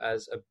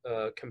as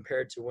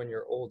compared to when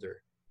you're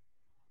older?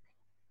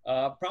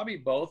 Probably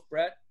both,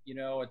 Brett. You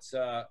know, it's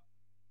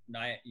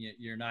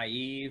you're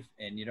naive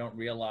and you don't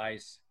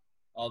realize,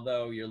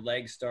 although your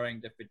leg's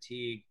starting to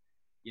fatigue,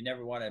 you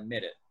never want to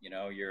admit it. You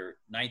know, you're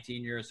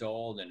 19 years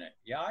old and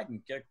I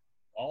can kick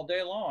all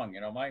day long.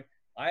 You know,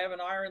 I have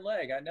an iron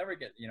leg. I never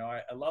get,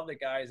 I love the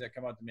guys that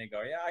come up to me and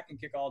go, yeah, I can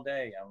kick all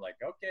day. I'm like,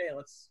 okay,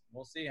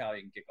 we'll see how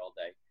you can kick all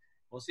day.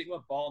 We'll see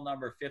what ball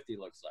number 50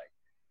 looks like.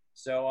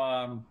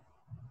 So,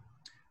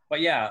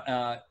 but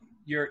yeah,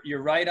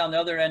 you're right on the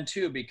other end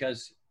too,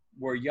 because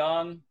we're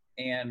young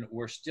and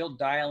we're still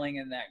dialing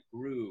in that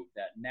groove,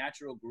 that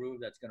natural groove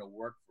that's going to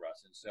work for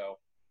us. And so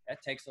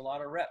that takes a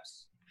lot of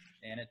reps,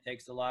 and it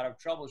takes a lot of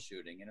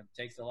troubleshooting, and it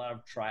takes a lot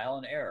of trial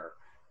and error.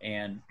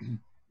 And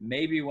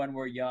maybe when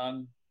we're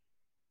young,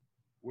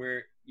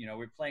 we're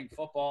playing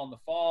football in the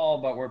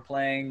fall, but we're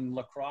playing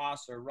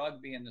lacrosse or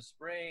rugby in the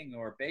spring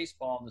or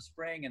baseball in the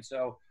spring. And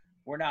so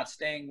we're not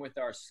staying with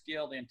our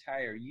skill the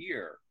entire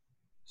year.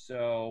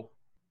 So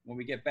when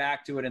we get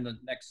back to it in the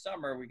next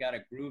summer, we got to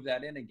groove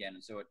that in again.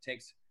 And so it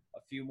takes a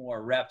few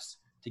more reps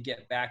to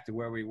get back to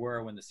where we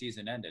were when the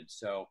season ended.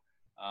 So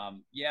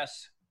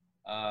yes,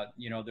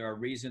 There are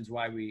reasons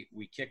why we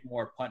kick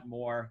more, punt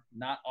more,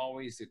 not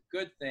always a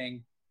good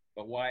thing,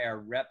 but why our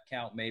rep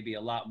count may be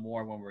a lot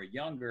more when we're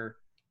younger.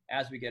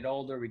 As we get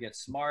older, we get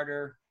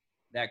smarter.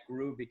 That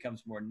groove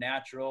becomes more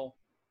natural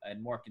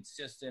and more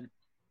consistent.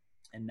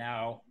 And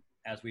now,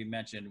 as we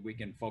mentioned, we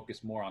can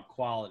focus more on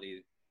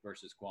quality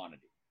versus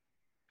quantity.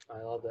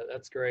 I love that.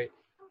 That's great.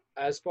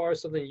 As far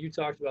as something you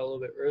talked about a little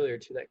bit earlier,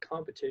 to that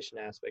competition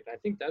aspect, I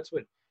think that's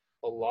what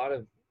a lot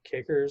of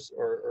kickers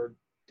or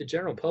the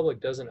general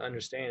public doesn't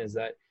understand, is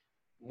that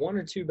 1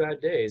 or 2 bad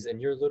days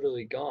and you're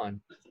literally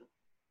gone.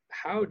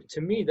 How,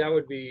 to me, that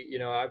would be,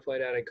 I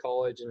played out of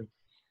college, and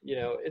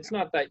it's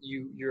not that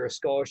you're a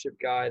scholarship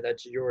guy,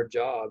 that's your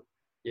job.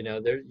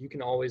 There, you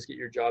can always get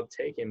your job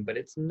taken, but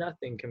it's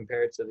nothing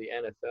compared to the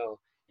NFL,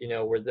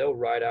 where they'll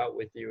ride out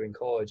with you in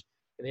college.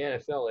 In the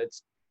NFL,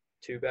 it's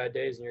 2 bad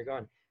days and you're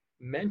gone.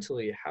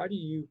 Mentally, how do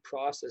you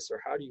process,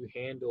 or how do you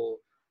handle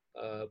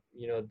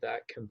that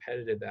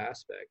competitive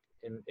aspect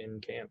in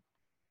camp?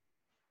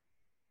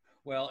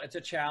 Well, it's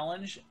a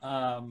challenge,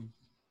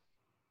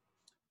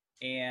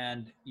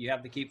 and you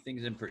have to keep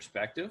things in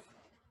perspective.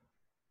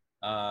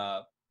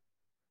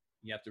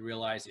 You have to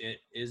realize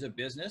it is a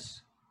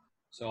business.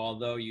 So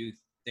although you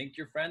think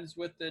you're friends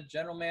with the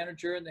general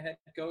manager and the head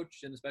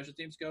coach and the special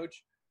teams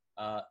coach,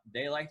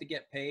 they like to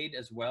get paid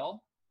as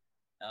well.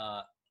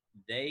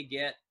 They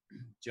get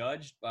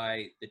judged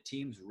by the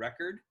team's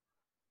record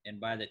and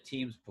by the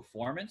team's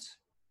performance,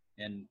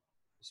 and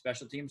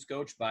special teams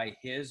coach by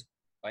his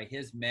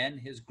men,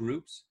 his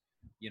groups,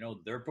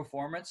 their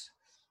performance.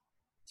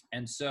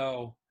 And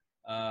so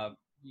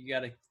you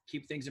got to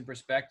keep things in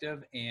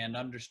perspective and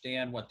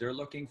understand what they're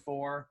looking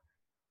for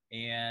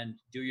and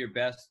do your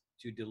best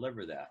to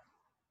deliver that.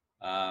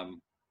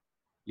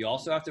 You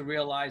also have to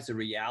realize the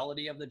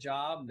reality of the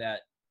job,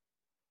 that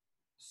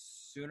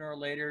sooner or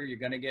later you're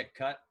going to get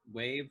cut,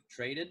 waived,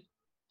 traded.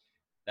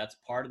 That's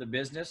part of the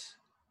business.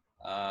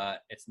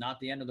 It's not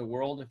the end of the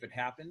world if it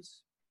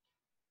happens.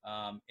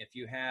 If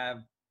you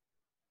have,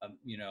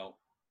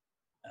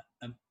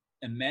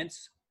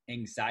 immense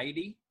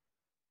anxiety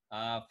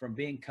from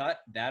being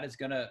cut, that is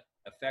going to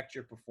affect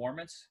your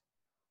performance,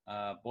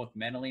 both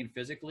mentally and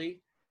physically.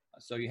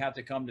 So you have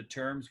to come to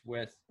terms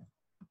with,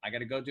 I got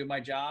to go do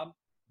my job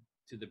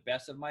to the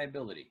best of my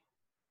ability.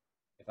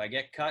 If I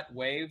get cut,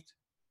 waived,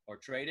 or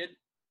traded,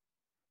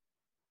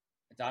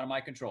 it's out of my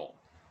control.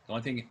 The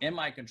only thing in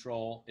my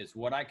control is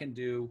what I can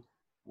do.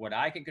 What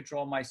I can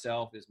control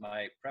myself is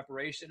my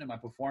preparation and my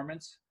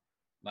performance,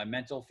 my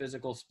mental,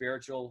 physical,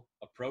 spiritual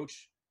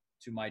approach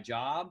to my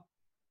job.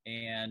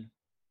 And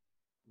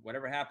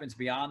whatever happens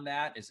beyond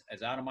that is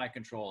out of my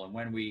control. And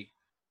when we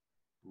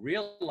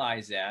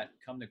realize that,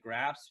 come to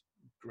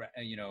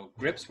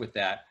grips with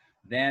that,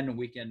 then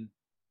we can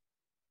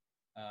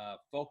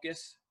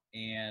focus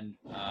and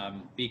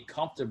be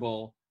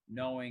comfortable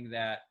knowing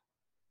that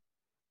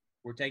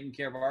we're taking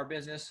care of our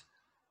business,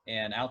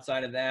 and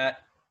outside of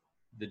that,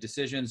 the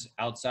decisions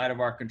outside of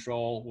our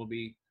control will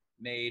be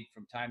made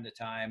from time to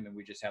time, and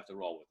we just have to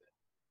roll with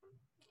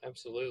it.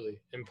 Absolutely.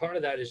 And part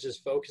of that is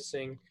just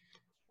focusing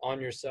on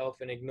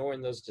yourself and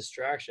ignoring those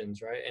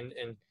distractions, right?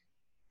 And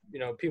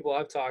people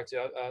I've talked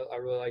to, I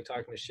really like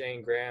talking to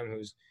Shane Graham,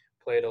 who's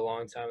played a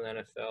long time in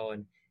the NFL,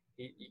 and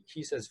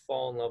he says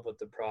fall in love with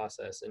the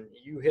process. And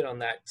you hit on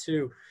that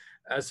too.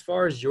 As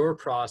far as your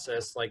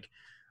process, like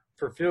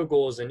for field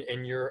goals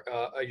and your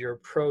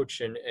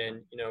approach, and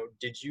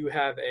did you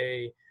have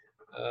a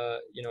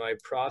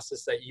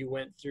process that you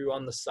went through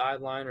on the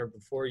sideline or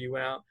before you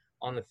went out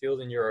on the field,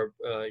 and your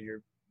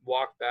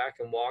walk back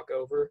and walk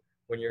over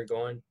when you're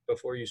going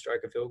before you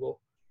strike a field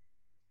goal?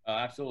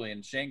 Absolutely.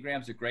 And Shane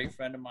Graham's a great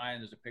friend of mine.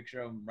 There's a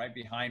picture of him right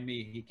behind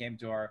me. He came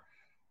to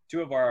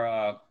two of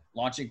our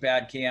launching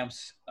pad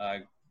camps.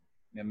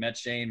 Met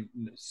Shane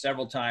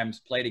several times,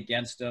 played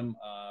against him,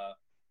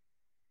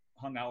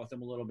 hung out with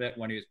him a little bit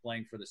when he was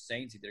playing for the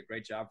Saints. He did a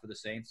great job for the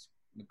Saints,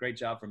 a great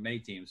job for many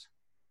teams,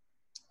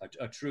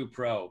 a true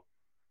pro.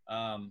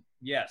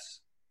 Yes.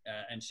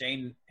 And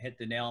Shane hit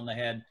the nail on the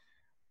head.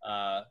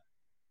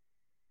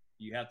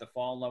 You have to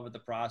fall in love with the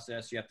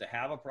process. You have to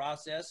have a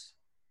process.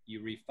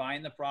 You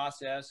refine the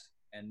process,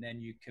 and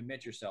then you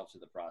commit yourself to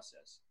the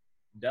process.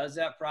 Does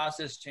that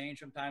process change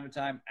from time to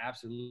time?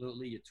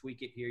 Absolutely. You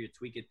tweak it here, you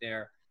tweak it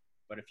there.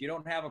 But if you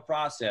don't have a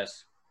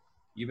process,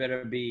 you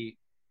better be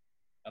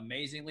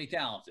amazingly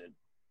talented,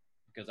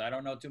 because I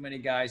don't know too many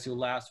guys who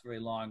last very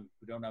long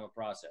who don't have a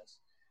process.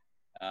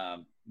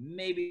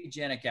 Maybe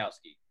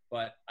Janikowski,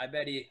 but I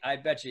bet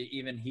you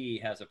even he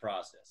has a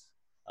process.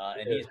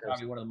 And he's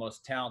probably one of the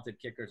most talented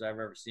kickers I've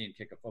ever seen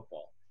kick a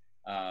football.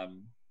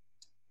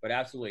 But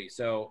absolutely.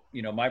 So,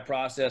 my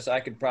process, I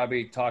could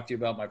probably talk to you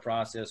about my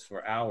process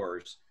for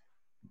hours,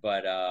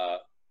 but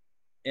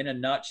in a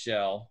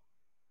nutshell,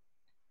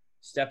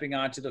 stepping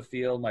onto the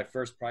field, my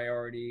first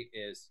priority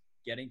is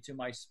getting to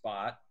my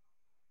spot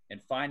and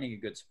finding a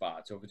good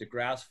spot. So if it's a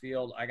grass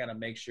field, I got to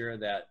make sure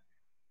that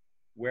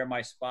where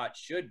my spot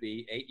should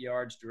be, 8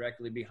 yards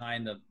directly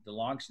behind the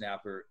long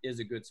snapper, is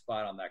a good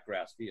spot on that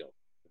grass field.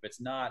 If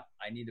it's not,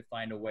 I need to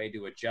find a way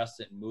to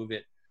adjust it and move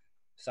it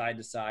side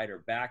to side or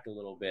back a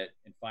little bit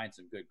and find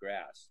some good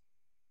grass.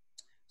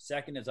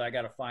 Second is I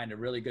got to find a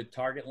really good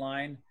target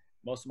line.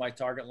 Most of my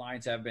target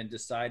lines have been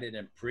decided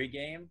in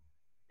pregame.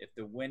 If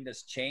the wind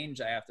has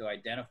changed, I have to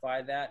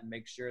identify that and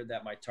make sure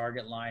that my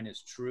target line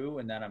is true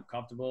and that I'm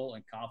comfortable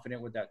and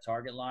confident with that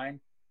target line.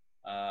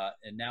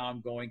 And now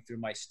I'm going through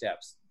my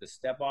steps. The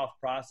step-off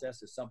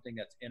process is something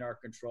that's in our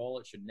control.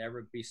 It should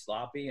never be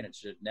sloppy, and it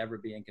should never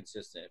be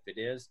inconsistent. If it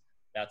is,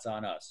 that's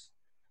on us.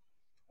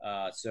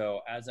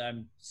 So as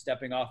I'm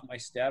stepping off my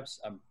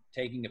steps, I'm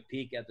taking a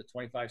peek at the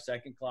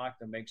 25-second clock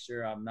to make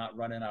sure I'm not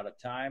running out of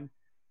time.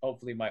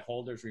 Hopefully my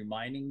holder's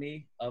reminding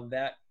me of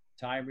that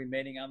time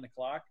remaining on the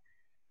clock.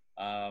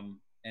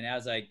 And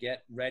as I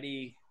get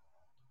ready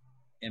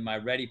in my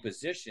ready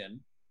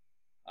position,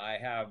 I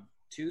have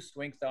 2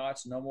 swing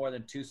thoughts, no more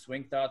than 2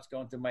 swing thoughts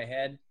going through my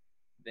head.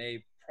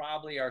 They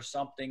probably are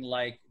something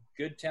like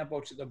good tempo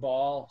to the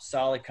ball,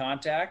 solid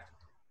contact,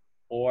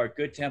 or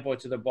good tempo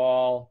to the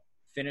ball,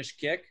 finish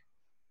kick,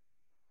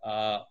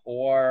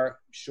 or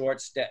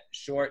short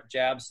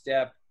jab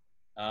step,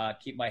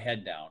 keep my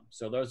head down.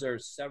 So those are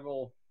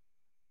several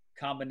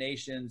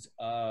combinations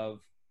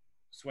of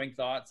swing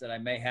thoughts that I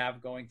may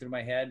have going through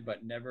my head,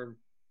 but never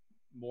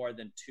more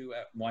than 2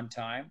 at one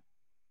time.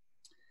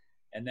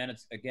 And then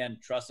it's, again,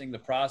 trusting the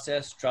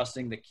process,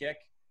 trusting the kick,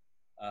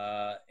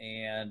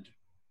 and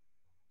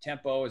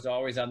tempo is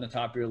always on the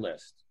top of your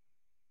list.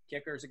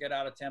 Kickers get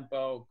out of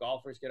tempo,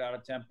 golfers get out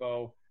of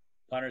tempo,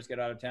 punters get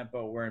out of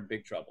tempo, we're in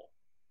big trouble.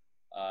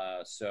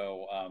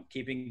 So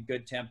keeping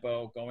good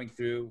tempo, going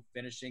through,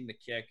 finishing the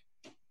kick,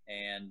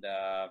 and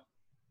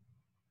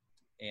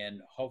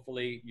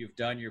hopefully you've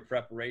done your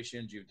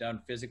preparations, you've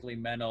done physically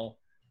mental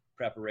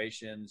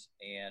preparations,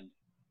 and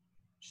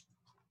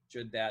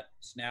should that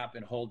snap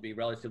and hold be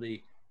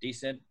relatively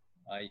decent,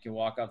 you can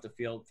walk off the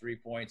field 3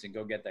 points and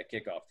go get that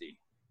kickoff tee.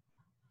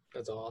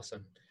 That's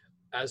awesome.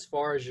 As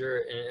far as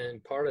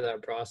and part of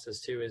that process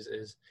too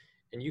is,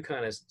 and you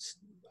kind of,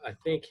 I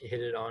think,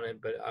 hit it on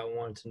it, but I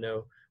wanted to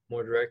know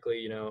more directly,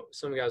 you know,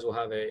 some guys will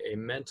have a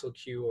mental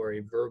cue or a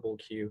verbal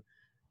cue,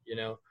 you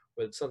know,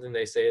 with something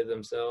they say to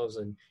themselves.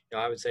 And, you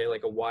know, I would say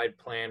like a wide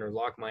plan or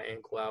lock my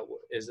ankle out.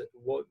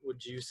 What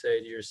would you say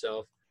to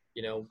yourself,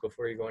 you know,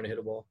 before you're going to hit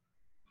a ball?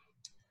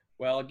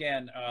 Well,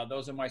 again,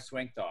 those are my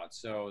swing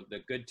thoughts. So the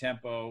good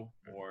tempo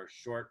or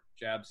short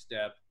jab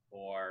step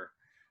or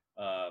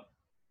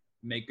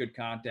make good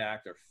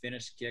contact or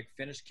finish kick.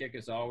 Finish kick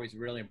is always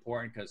really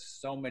important because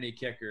so many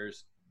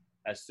kickers,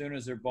 as soon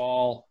as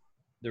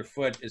their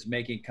foot is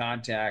making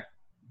contact,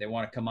 they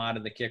want to come out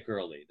of the kick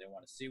early. They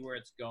want to see where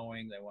it's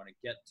going. They want to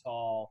get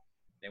tall.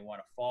 They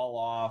want to fall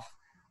off,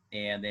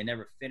 and they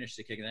never finish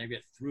the kick, and they never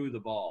get through the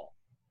ball.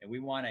 And we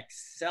want to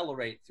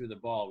accelerate through the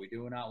ball. We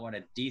do not want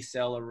to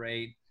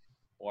decelerate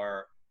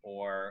or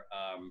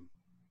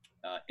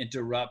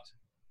interrupt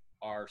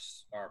our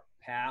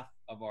path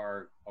of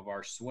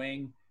our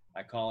swing.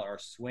 I call it our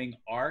swing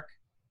arc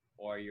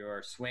or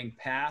your swing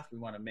path. We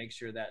want to make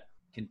sure that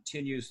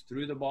continues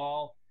through the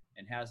ball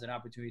and has an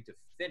opportunity to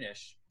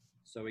finish,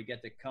 so we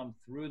get to come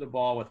through the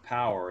ball with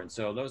power. And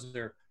so those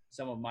are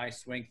some of my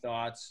swing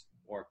thoughts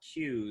or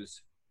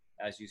cues,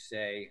 as you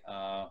say,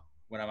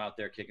 when I'm out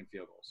there kicking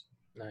field goals.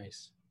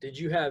 Nice. Did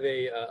you have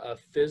a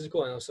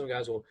physical? I know some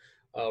guys will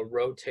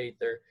rotate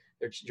their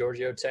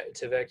Giorgio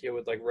Tavecchio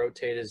would like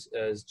rotate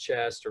his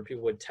chest, or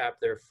people would tap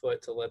their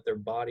foot to let their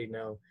body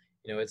know,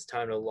 you know, it's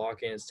time to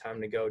lock in, it's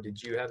time to go.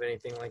 Did you have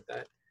anything like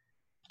that?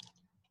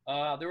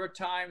 There were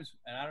times,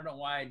 and I don't know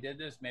why I did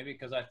this, maybe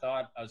because I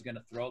thought I was going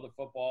to throw the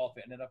football if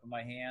it ended up in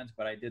my hands,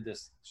 but I did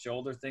this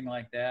shoulder thing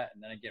like that,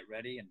 and then I get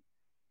ready, and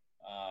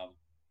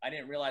I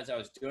didn't realize I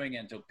was doing it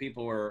until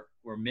people were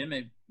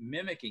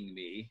mimicking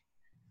me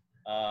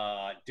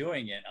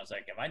doing it. I was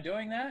like, am I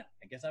doing that?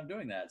 I guess I'm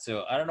doing that.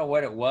 So I don't know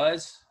what it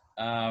was,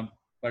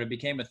 but it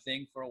became a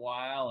thing for a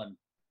while, and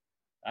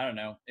I don't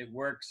know, it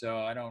worked. So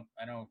I don't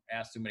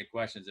ask too many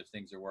questions if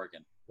things are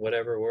working.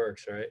 Whatever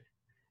works, right?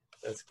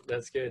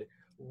 That's good.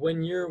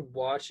 When you're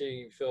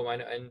watching film,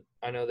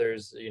 I know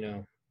there's, you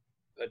know,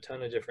 a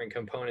ton of different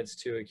components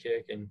to a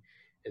kick, and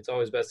it's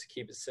always best to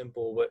keep it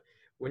simple. But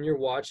when you're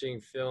watching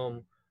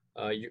film,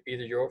 either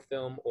your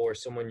film or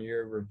someone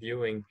you're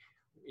reviewing,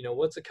 you know,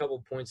 what's a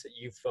couple points that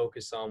you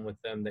focus on with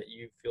them that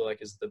you feel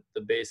like is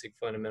the basic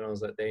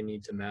fundamentals that they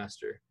need to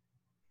master?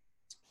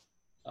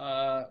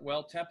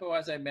 Well, tempo,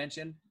 as I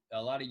mentioned,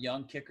 a lot of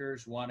young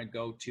kickers want to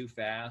go too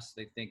fast.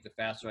 They think the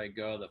faster I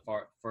go, the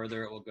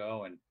further it will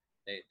go, and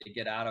they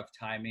get out of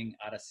timing,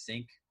 out of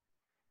sync.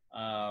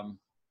 I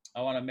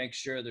want to make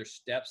sure their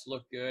steps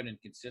look good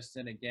and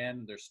consistent.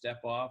 Again, their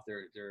step off,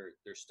 their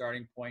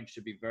starting point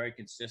should be very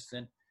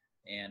consistent.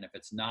 And if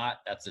it's not,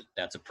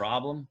 that's a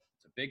problem.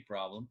 It's a big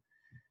problem.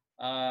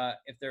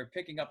 If they're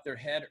picking up their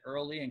head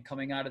early and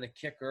coming out of the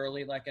kick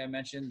early, like I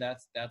mentioned,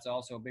 that's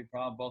also a big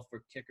problem, both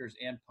for kickers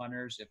and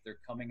punters. If they're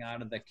coming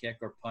out of the kick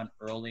or punt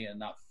early and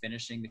not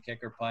finishing the kick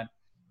or punt,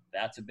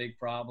 that's a big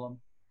problem.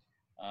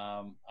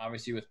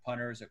 Obviously with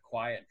punters, a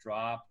quiet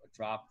drop, a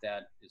drop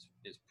that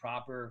is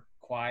proper,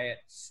 quiet,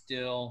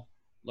 still,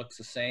 looks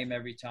the same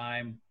every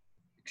time,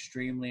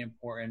 extremely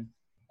important.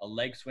 A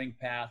leg swing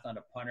path on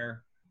a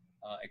punter,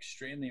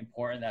 extremely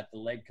important that the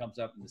leg comes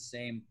up in the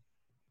same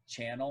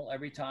channel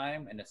every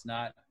time, and it's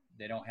not,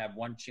 they don't have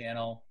one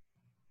channel,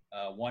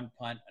 one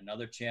punt,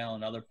 another channel,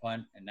 another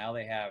punt, and now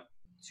they have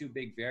two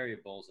big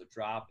variables, a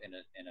drop and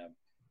a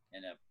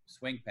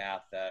swing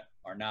path that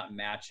are not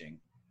matching.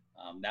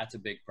 That's a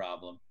big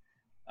problem.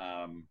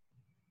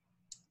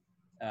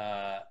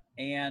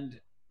 And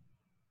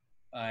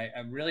I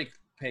really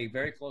pay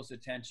very close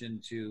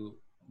attention to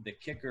the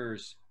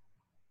kicker's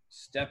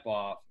step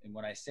off. And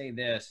when I say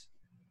this,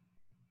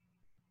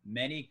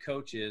 many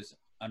coaches,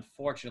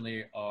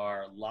 unfortunately,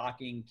 are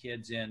locking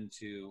kids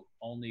into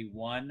only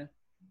one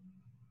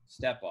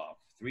step off,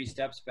 3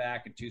 steps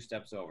back and 2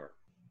 steps over.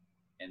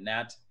 And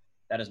that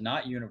is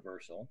not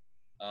universal.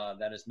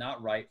 That is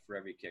not right for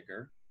every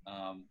kicker.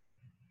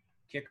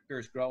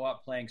 Kickers grow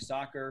up playing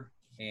soccer,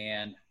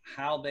 and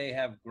how they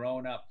have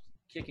grown up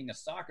kicking a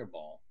soccer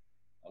ball,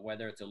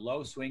 whether it's a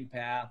low swing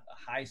path,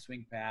 a high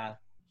swing path,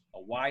 a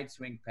wide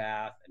swing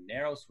path, a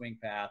narrow swing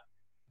path,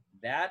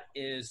 that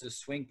is the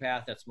swing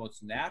path that's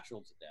most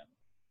natural to them.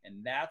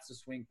 And that's the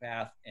swing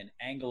path and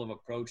angle of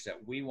approach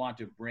that we want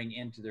to bring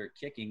into their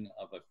kicking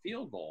of a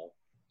field goal.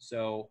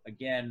 So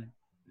again,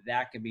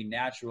 that can be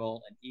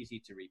natural and easy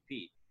to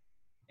repeat.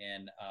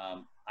 And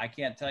I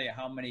can't tell you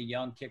how many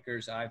young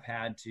kickers I've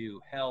had to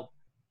help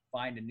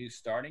find a new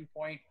starting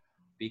point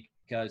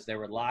because they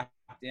were locked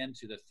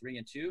into the 3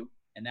 and 2,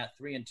 and that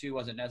 3 and 2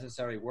 wasn't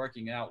necessarily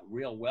working out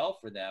real well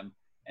for them,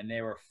 and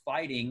they were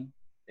fighting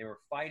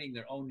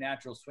their own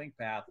natural swing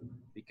path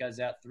because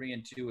that 3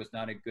 and 2 was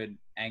not a good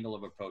angle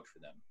of approach for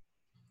them.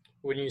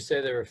 When you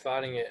say they were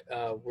fighting it,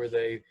 were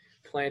they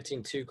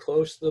planting too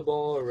close to the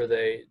ball, or were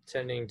they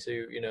tending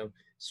to,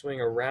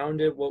 swing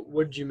around it?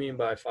 What did you mean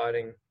by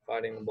fighting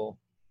the ball?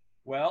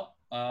 Well,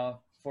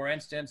 for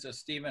instance, a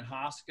Stephen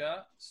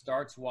Hoska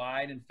starts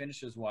wide and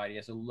finishes wide. He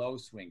has a low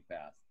swing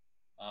path.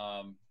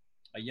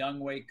 A Young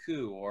Wei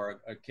Koo,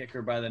 or a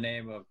kicker by the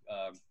name of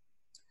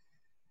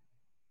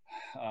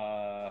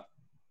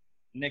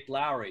Nick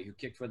Lowry, who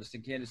kicked for the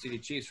Kansas City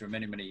Chiefs for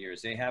many, many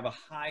years. They have a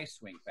high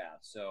swing path.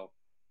 So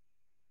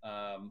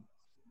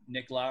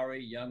Nick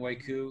Lowry, Young Wei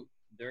Koo,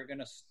 they're going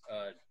to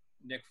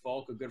Nick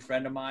Folk, a good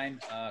friend of mine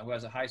who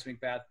has a high swing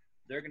path,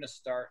 they're going to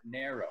start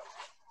narrow.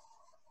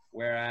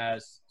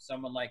 Whereas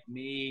someone like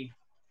me,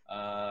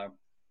 Martin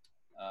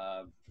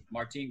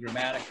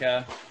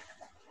Gramatica,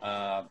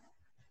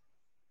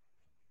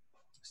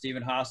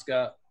 Stephen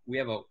Hoska, we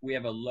have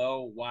a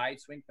low, wide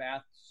swing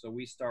path, so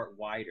we start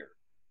wider.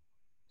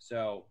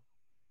 So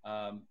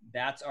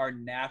that's our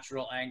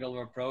natural angle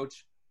of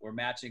approach. We're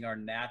matching our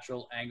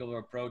natural angle of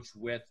approach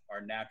with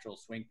our natural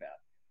swing path.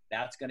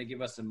 That's going to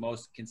give us the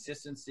most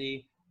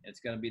consistency. It's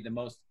going to be the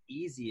most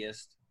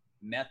easiest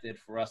method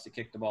for us to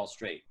kick the ball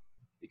straight,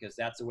 because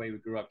that's the way we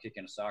grew up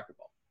kicking a soccer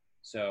ball.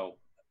 So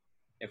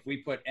if we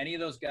put any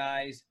of those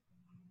guys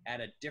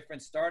at a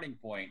different starting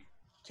point,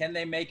 can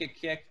they make a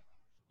kick?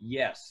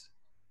 Yes.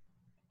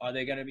 Are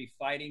they going to be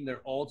fighting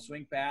their old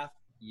swing path?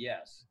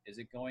 Yes. Is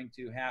it going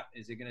to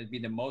be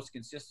the most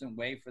consistent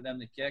way for them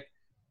to kick?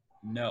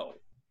 No.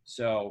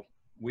 So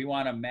we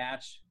want to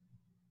match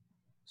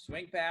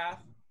swing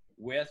path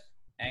with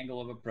angle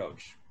of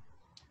approach.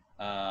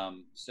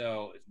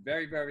 So it's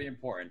very, very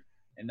important.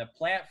 And the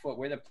plant foot,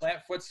 where the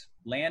plant foot's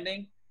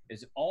landing,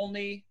 is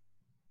only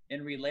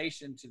in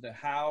relation to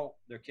how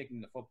they're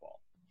kicking the football.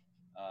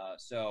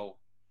 So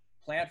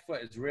plant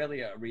foot is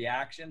really a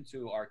reaction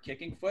to our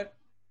kicking foot.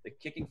 The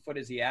kicking foot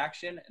is the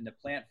action, and the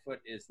plant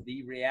foot is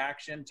the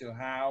reaction to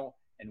how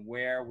and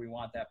where we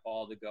want that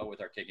ball to go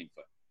with our kicking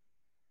foot.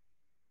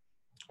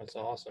 That's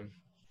awesome.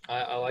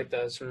 I like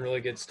that. It's some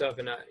really good stuff.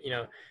 And,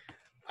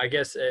 I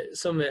guess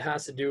some of it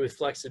has to do with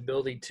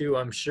flexibility too,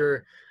 I'm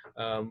sure,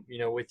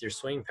 with your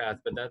swing path,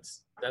 but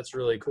that's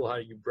really cool how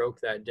you broke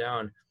that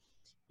down.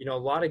 A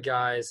lot of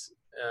guys,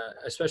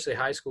 especially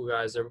high school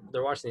guys,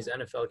 they're watching these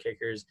NFL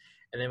kickers,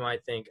 and they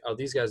might think, oh,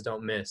 these guys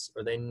don't miss,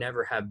 or they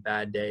never have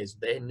bad days.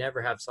 They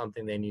never have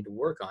something they need to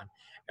work on.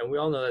 And we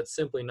all know that's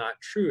simply not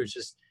true. It's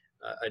just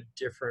a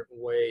different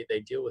way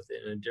they deal with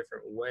it in a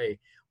different way.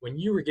 When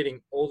you were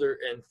getting older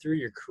and through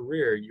your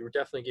career, you were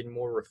definitely getting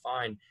more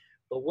refined.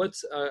 But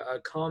what's a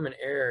common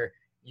error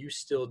you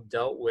still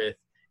dealt with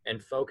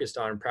and focused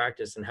on in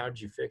practice, and how did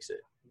you fix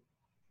it?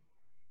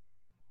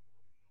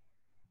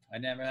 I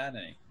never had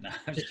any. No,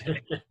 I'm just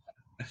kidding.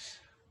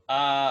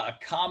 A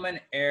common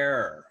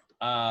error.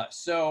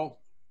 So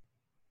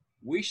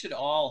we should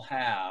all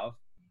have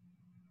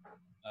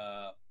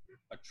a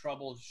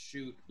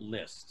troubleshoot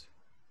list.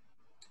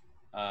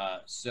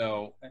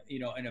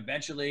 And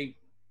eventually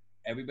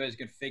everybody's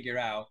going to figure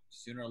out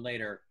sooner or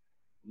later,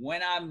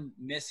 when I'm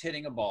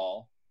mishitting a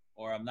ball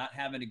or I'm not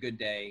having a good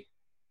day,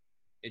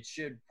 it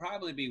should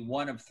probably be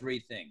one of 3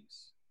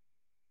 things.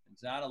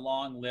 It's not a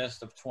long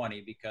list of 20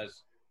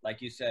 because,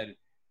 like you said,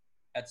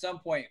 at some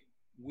point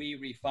we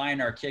refine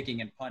our kicking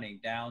and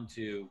punting down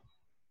to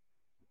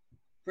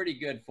pretty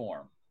good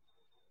form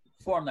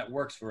that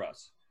works for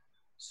us.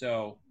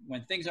 So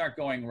when things aren't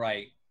going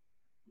right,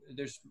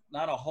 there's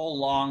not a whole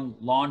long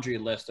laundry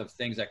list of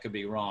things that could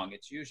be wrong.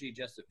 It's usually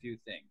just a few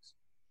things.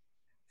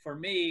 For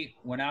me,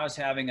 when I was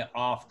having an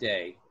off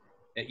day,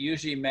 it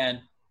usually meant,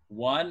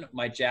 one,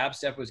 my jab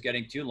step was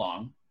getting too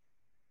long.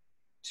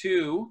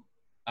 Two,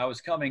 I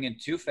was coming in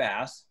too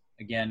fast,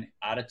 again,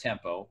 out of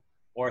tempo.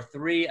 Or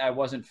three, I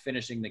wasn't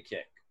finishing the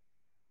kick.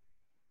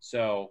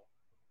 So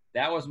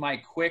that was my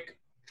quick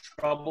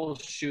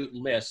troubleshoot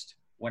list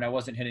when I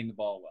wasn't hitting the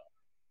ball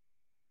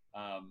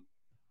well.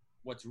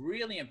 What's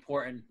really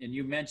important, and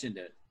you mentioned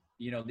it,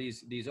 you know,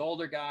 these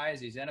older guys,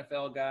 these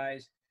NFL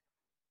guys,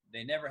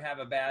 they never have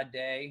a bad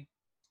day.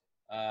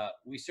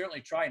 We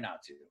certainly try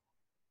not to.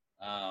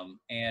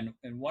 And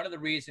one of the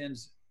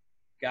reasons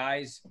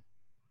guys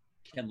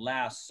can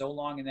last so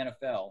long in the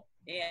NFL,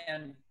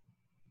 and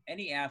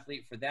any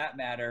athlete for that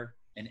matter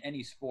in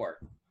any sport,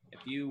 if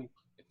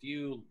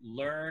you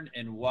learn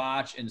and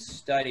watch and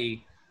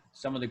study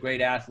some of the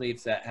great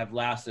athletes that have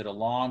lasted a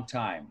long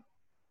time,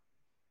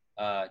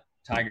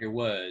 Tiger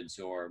Woods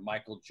or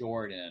Michael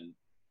Jordan,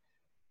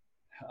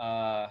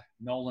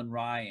 Nolan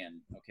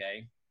Ryan,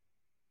 okay,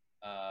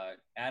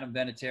 Adam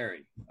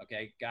Vinatieri,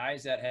 okay,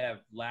 guys that have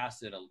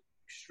lasted an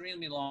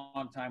extremely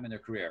long time in their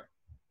career.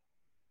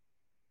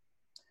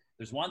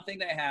 There's one thing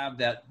they have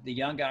that the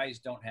young guys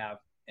don't have,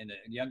 and the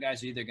young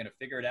guys are either going to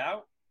figure it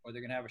out or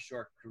they're going to have a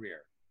short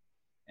career.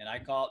 And I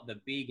call it the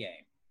B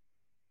game.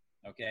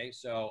 Okay,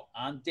 so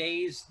on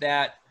days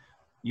that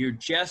you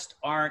just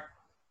aren't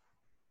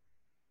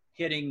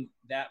hitting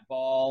that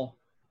ball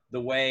the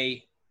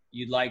way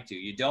you'd like to,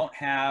 you don't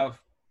have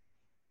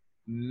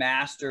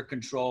master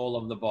control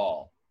of the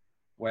ball,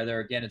 whether,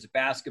 again, it's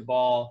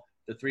basketball,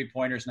 the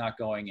three-pointer's not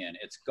going in.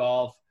 It's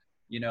golf,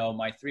 you know,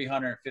 my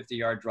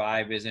 350-yard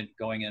drive isn't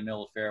going in the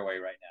middle of the fairway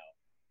right now.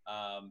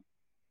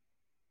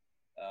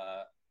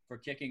 For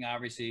kicking,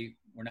 obviously,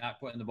 we're not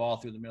putting the ball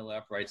through the middle of the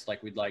uprights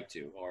like we'd like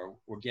to, or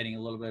we're getting a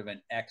little bit of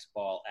an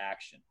X-ball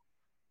action.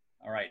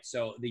 All right,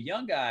 so the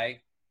young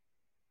guy,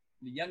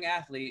 the young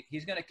athlete,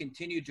 he's going to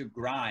continue to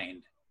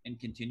grind and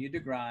continue to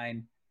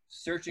grind,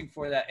 searching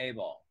for that A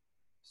ball,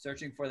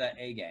 searching for that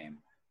A game.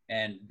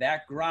 And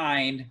that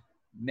grind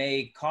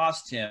may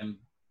cost him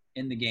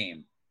in the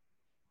game.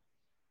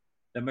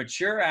 The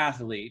mature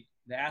athlete,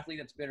 the athlete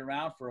that's been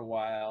around for a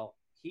while,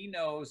 he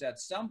knows at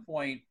some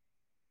point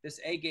this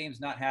A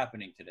game's not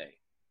happening today.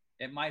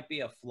 It might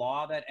be a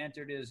flaw that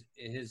entered his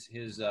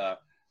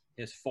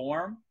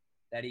form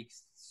that he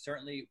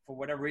certainly, for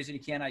whatever reason, he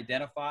can't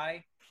identify.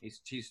 He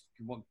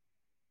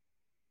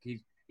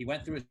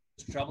went through his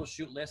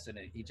troubleshoot list and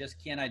he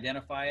just can't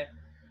identify it.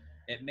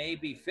 It may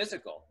be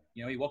physical.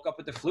 You know, he woke up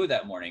with the flu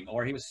that morning,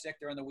 or he was sick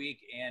during the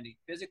week and he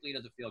physically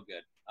doesn't feel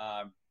good.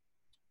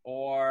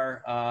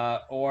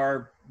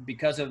 Or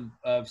because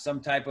of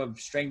some type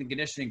of strength and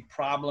conditioning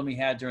problem he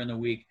had during the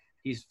week,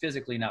 he's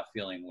physically not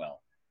feeling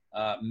well.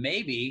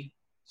 Maybe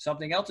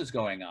something else is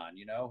going on.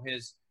 You know,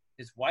 his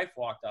wife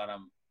walked out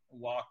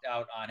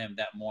on him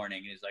that morning,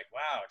 and he's like,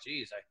 "Wow,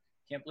 geez, I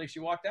can't believe she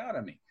walked out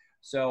on me."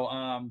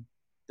 So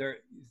there are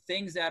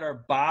things that are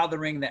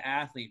bothering the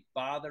athlete,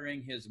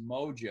 bothering his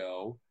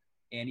mojo,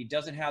 and he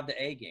doesn't have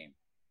the A game.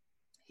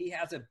 He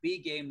has a B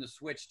game to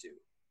switch to.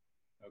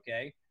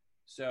 Okay,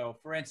 so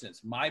for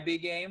instance, my B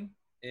game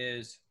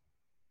is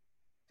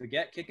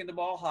forget kicking the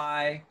ball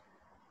high.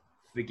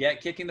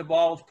 Forget kicking the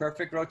ball with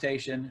perfect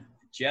rotation.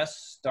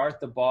 Just start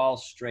the ball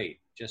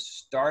straight. Just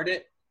start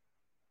it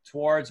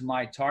towards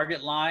my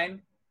target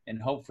line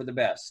and hope for the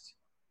best.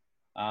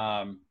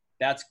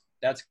 That's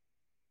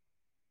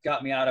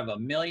got me out of a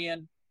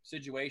million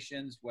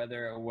situations,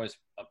 whether it was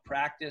a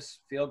practice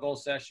field goal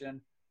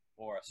session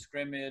or a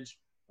scrimmage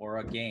or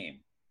a game,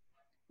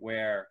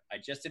 where I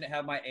just didn't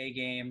have my A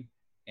game,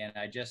 and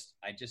I just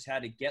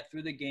had to get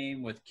through the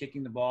game with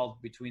kicking the ball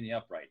between the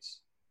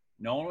uprights.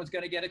 No one was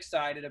going to get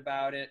excited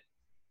about it.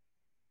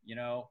 You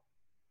know,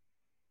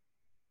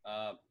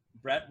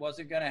 Brett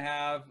wasn't going to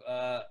have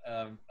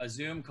a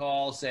Zoom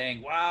call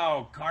saying,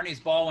 wow, Carney's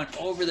ball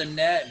went over the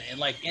net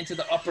and like into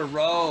the upper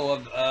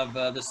row of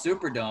the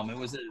Superdome. It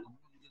was the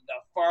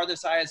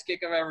farthest, highest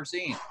kick I've ever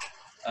seen.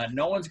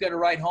 No one's going to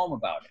write home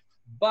about it.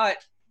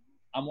 But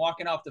I'm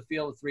walking off the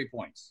field with 3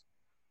 points.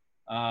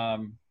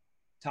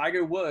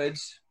 Tiger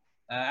Woods,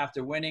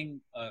 after winning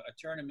a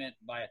tournament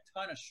by a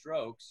ton of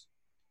strokes,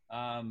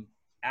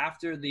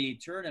 after the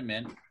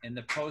tournament, in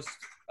the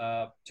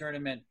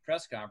post-tournament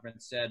press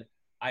conference, said,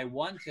 I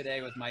won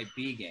today with my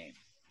B game.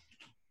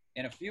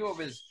 And a few of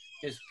his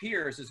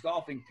peers, his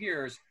golfing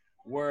peers,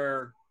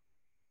 were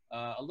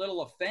a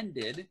little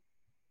offended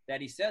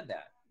that he said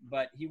that.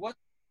 But he wasn't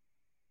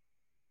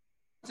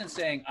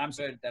saying, I'm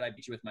sorry that I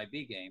beat you with my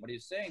B game. What he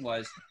was saying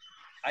was,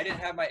 I didn't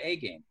have my A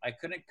game. I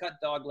couldn't cut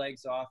dog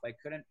legs off. I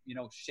couldn't,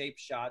 shape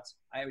shots.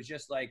 I was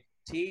just like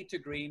tee to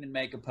green and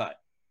make a putt.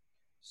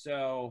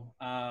 So,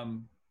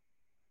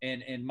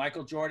 and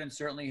Michael Jordan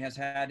certainly has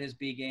had his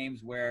B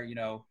games where,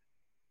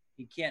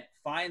 he can't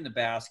find the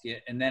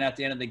basket. And then at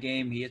the end of the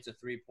game, he hits a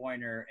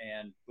 3-pointer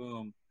and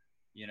boom,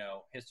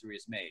 history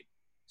is made.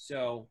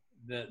 So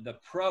the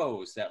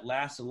pros that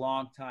last a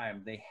long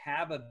time, they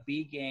have a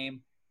B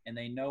game and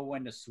they know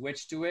when to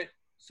switch to it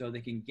so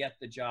they can get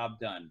the job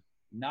done.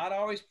 Not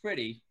always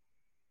pretty,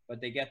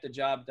 but they get the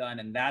job done,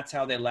 and that's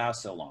how they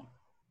last so long.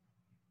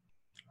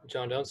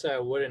 John, don't say I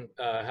wouldn't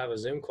have a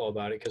Zoom call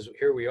about it, because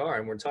here we are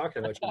and we're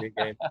talking about your big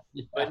game.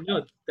 Yeah. But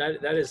no,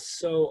 that is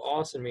so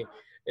awesome to me.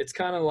 It's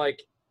kind of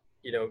like,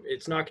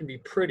 it's not going to be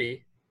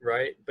pretty,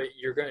 right? But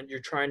you're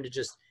trying to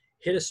just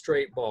hit a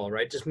straight ball,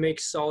 right? Just make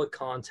solid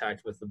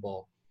contact with the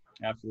ball.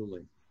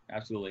 Absolutely.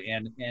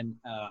 And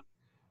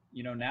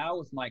now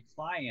with my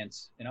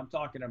clients, and I'm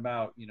talking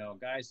about,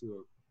 guys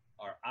who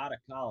are out of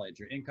college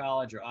or in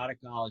college or out of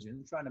college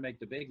and trying to make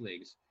the big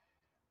leagues.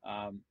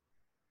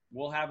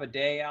 We'll have a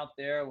day out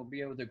there. We'll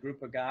be with a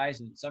group of guys,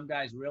 and some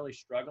guys really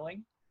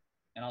struggling.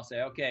 And I'll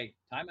say, okay,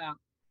 time out.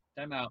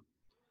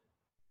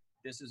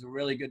 This is a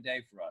really good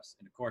day for us.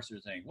 And of course, they're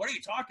saying, what are you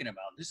talking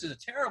about? This is a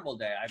terrible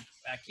day.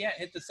 I can't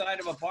hit the side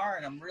of a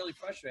barn. I'm really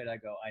frustrated. I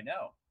go, I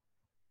know.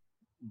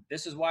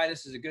 This is why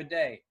this is a good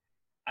day.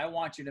 I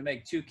want you to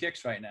make 2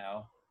 kicks right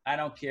now. I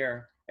don't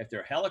care if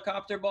they're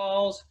helicopter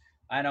balls.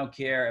 I don't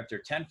care if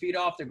they're 10 feet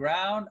off the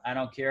ground. I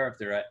don't care if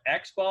they're an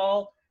X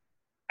ball.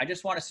 I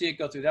just want to see it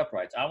go through the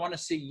uprights. I want to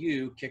see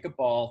you kick a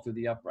ball through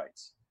the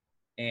uprights.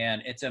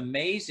 And it's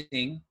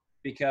amazing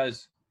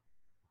because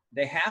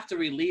they have to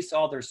release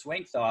all their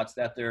swing thoughts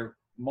that they're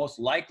most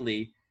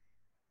likely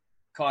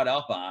caught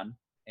up on.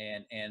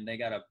 And they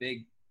got a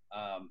big,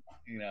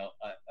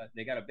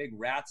 they got a big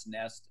rat's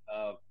nest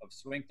of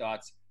swing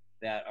thoughts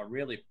that are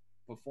really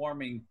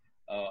performing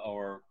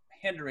or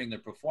hindering their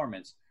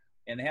performance.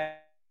 And they have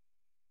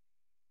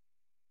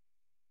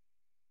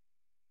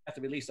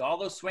to release all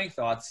those swing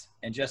thoughts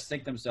and just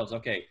think to themselves,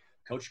 okay,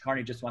 Coach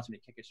Carney just wants me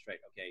to kick it straight.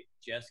 Okay,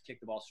 just kick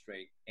the ball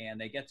straight. And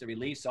they get to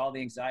release all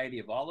the anxiety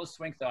of all those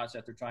swing thoughts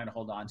that they're trying to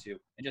hold on to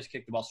and just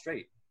kick the ball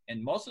straight.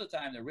 And most of the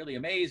time, they're really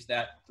amazed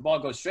that the ball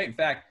goes straight. In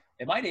fact,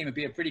 it might even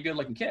be a pretty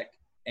good-looking kick.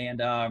 And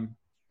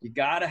you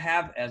got to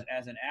have,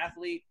 as an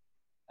athlete,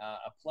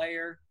 a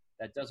player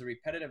that does a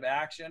repetitive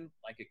action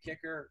like a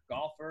kicker,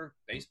 golfer,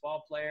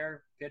 baseball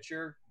player,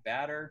 pitcher,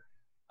 batter,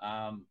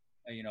 a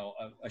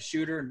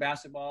shooter in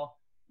basketball.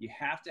 You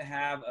have to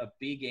have a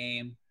B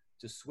game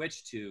to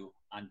switch to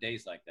on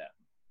days like that.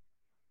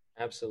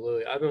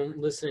 Absolutely. I've been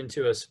listening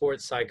to a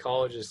sports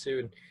psychologist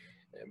too,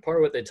 and part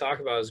of what they talk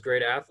about is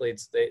great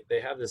athletes,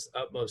 they have this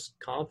utmost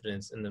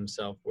confidence in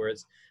themselves, where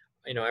it's,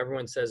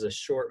 everyone says a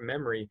short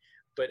memory,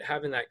 but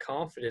having that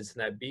confidence in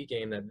that B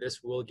game that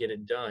this will get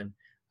it done.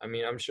 I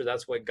mean, I'm sure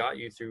that's what got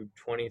you through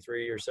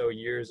 23 or so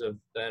years of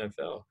the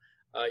NFL.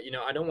 I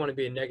don't want to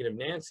be a negative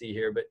Nancy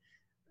here, but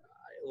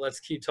let's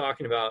keep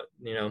talking about,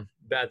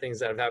 bad things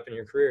that have happened in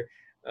your career.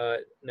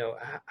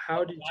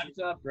 How did Time's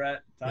up,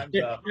 Brett.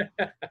 Time's up.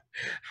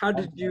 How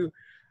did you?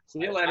 See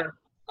you later.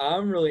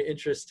 I'm really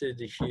interested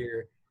to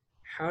hear,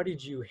 how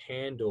did you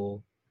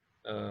handle,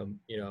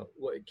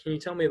 what can you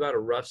tell me about a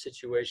rough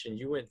situation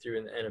you went through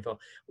in the NFL,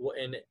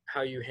 and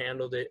how you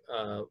handled it?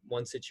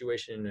 One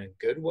situation in a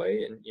good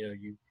way, and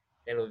you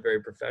handled it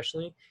very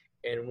professionally,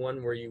 and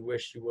one where you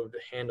wish you would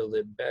have handled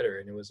it better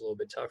and it was a little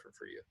bit tougher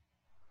for you.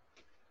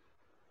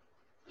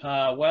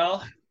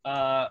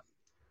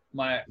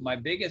 My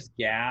biggest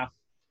gaffe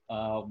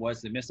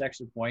was the missed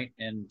extra point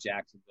in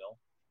Jacksonville.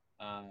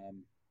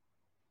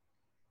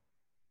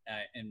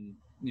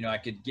 I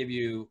could give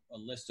you a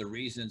list of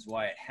reasons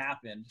why it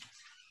happened,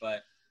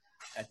 but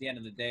at the end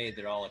of the day,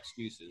 they're all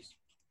excuses.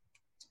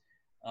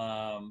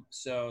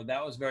 So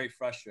that was very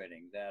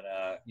frustrating that,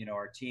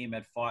 our team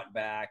had fought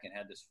back and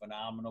had this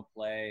phenomenal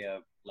play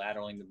of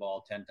lateraling the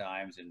ball 10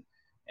 times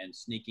and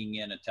sneaking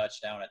in a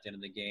touchdown at the end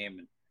of the game,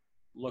 and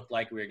looked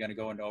like we were going to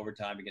go into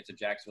overtime against the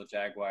Jacksonville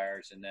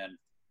Jaguars. And then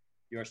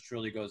yours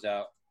truly goes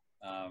out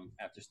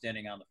after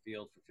standing on the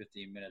field for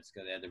 15 minutes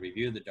because they had to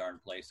review the darn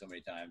play so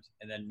many times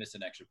and then miss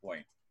an extra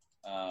point.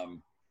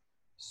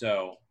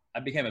 So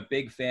I became a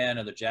big fan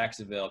of the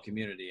Jacksonville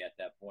community at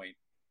that point,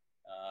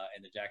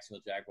 and the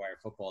Jacksonville Jaguar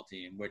football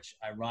team, which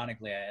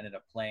ironically I ended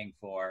up playing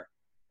for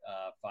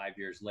 5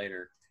 years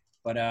later.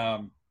 But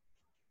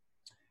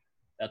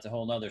that's a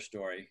whole nother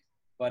story.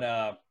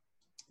 But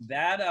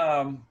that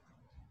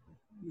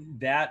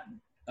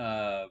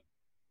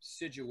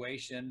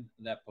situation,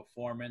 that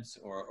performance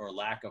or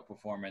lack of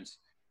performance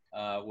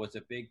was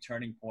a big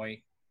turning point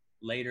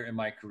later in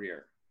my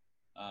career.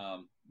 I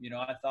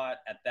thought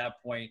at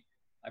that point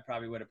I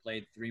probably would have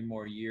played 3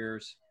 more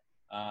years.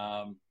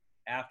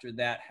 After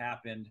that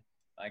happened,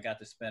 I got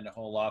to spend a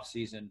whole off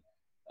season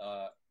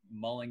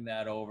mulling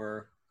that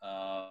over,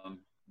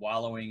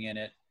 wallowing in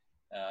it,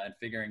 and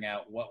figuring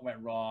out what went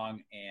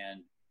wrong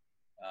and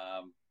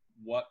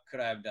what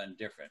could I have done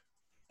different.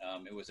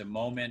 It was a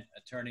moment,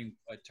 a turning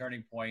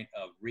point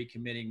of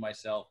recommitting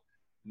myself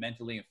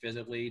mentally and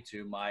physically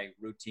to my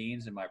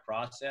routines and my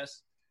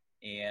process,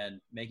 and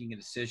making a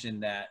decision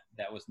that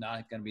was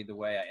not going to be the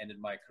way I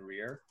ended my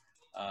career.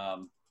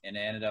 And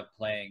I ended up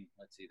playing,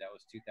 that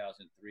was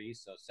 2003.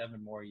 So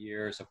 7 more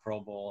years, a Pro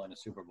Bowl and a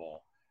Super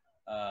Bowl.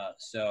 And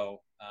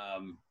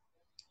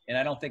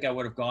I don't think I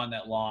would have gone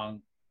that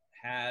long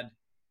had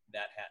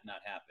that not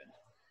happened.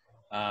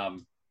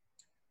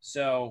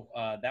 So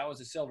that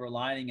was a silver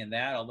lining in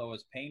that, although it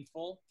was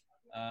painful.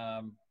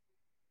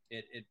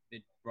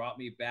 It brought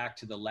me back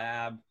to the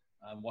lab.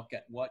 What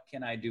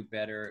can I do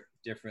better,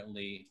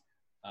 differently,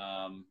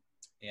 and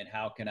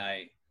how can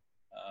I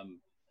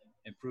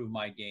improve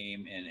my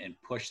game and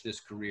push this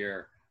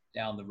career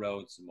down the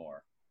road some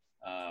more.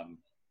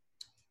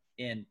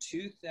 In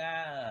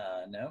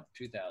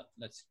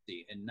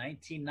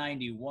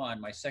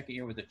 1991, my second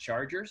year with the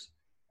Chargers,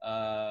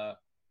 I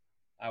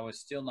was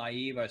still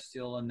naive. I was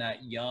still in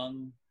that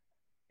young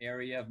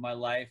area of my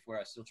life where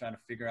I was still trying to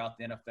figure out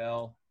the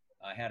NFL.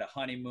 I had a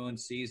honeymoon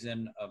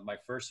season of my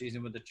first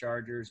season with the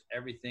Chargers.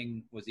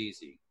 Everything was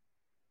easy.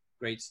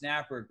 Great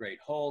snapper, great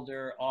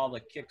holder. All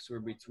the kicks were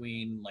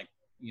between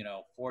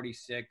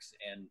 46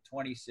 and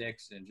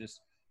 26. And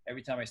just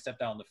every time I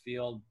stepped out on the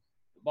field,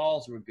 the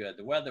balls were good.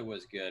 The weather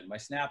was good. My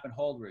snap and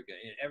hold were good.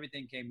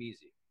 Everything came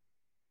easy.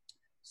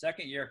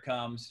 Second year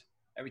comes.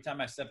 Every time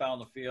I step out on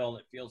the field,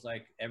 it feels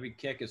like every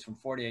kick is from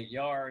 48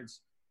 yards.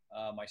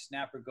 My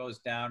snapper goes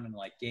down in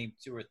like game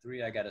 2 or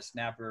 3. I got a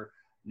snapper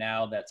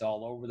now that's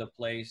all over the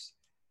place.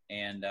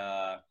 And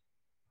I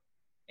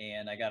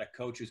got a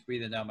coach who's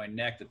breathing down my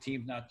neck. The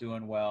team's not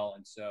doing well.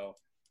 And so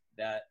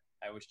that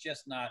I was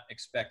just not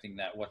expecting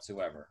that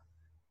whatsoever.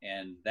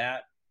 And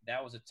that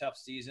was a tough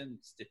season.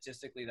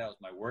 Statistically, that was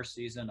my worst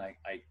season. I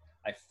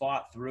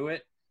fought through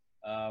it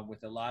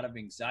with a lot of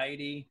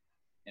anxiety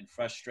and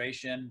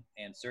frustration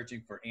and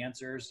searching for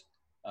answers.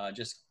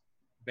 Just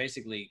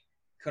basically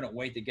couldn't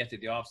wait to get to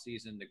the off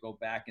season to go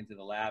back into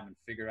the lab and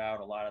figure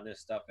out a lot of this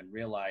stuff and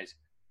realize,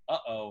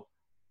 a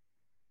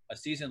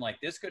season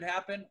like this could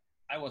happen.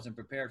 I wasn't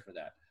prepared for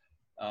that.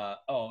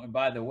 And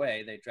by the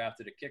way, they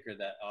drafted a kicker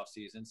that off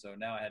season, so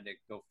now I had to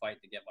go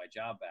fight to get my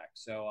job back.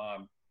 So I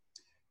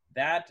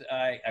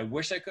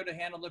wish I could have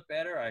handled it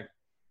better.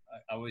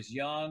 I was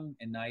young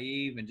and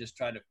naive and just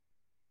tried to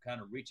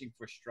kind of reaching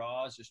for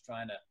straws, just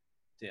trying to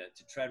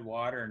tread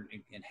water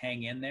and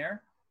hang in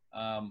there.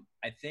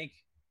 I think,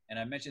 and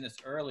I mentioned this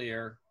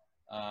earlier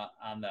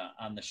on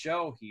the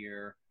show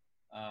here,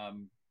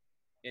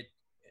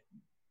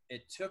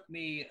 it took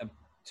me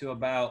to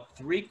about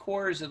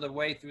 3/4 of the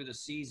way through the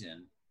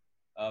season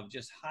of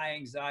just high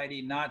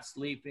anxiety, not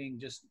sleeping,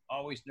 just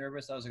always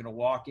nervous. I was going to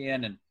walk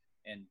in and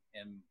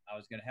I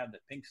was going to have the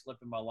pink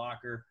slip in my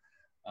locker.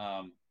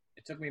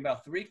 It took me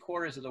about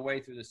 3/4 of the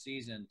way through the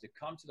season to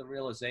come to the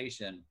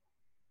realization,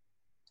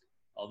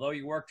 although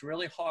you worked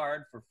really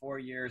hard for 4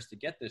 years to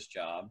get this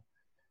job,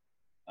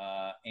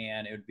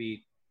 and it would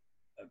be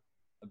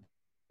a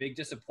big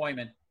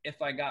disappointment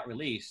if I got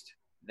released,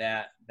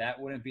 that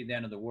wouldn't be the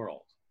end of the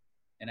world.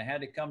 And I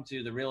had to come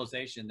to the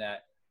realization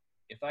that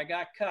if I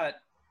got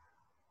cut,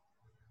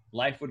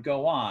 life would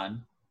go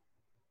on.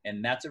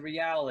 And that's a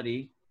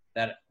reality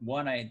that,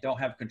 one, I don't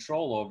have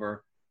control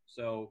over.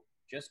 So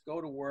just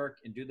go to work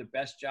and do the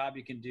best job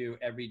you can do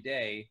every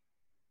day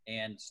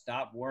and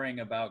stop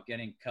worrying about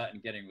getting cut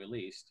and getting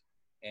released.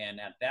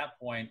 And at that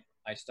point,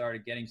 I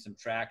started getting some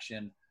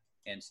traction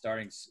and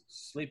starting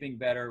sleeping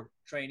better,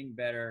 training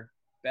better,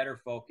 better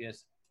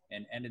focus,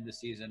 and ended the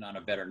season on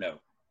a better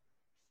note.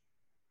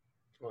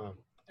 Wow.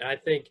 And I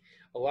think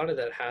a lot of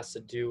that has to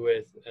do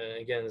with,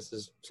 again, this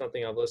is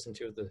something I've listened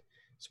to with the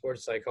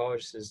sports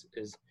psychologist,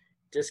 is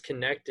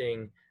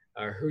disconnecting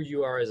who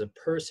you are as a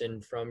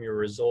person from your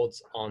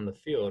results on the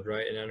field,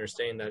 right? And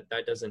understanding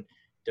that doesn't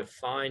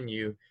define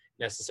you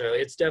necessarily.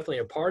 It's definitely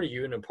a part of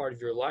you and a part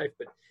of your life,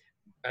 but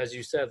as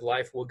you said,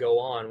 life will go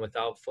on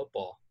without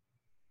football.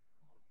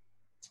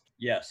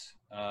 Yes.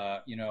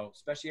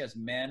 Especially as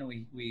men,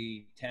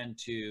 we tend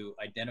to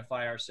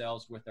identify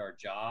ourselves with our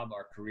job,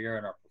 our career,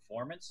 and our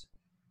performance.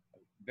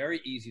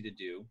 Very easy to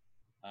do.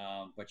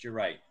 But you're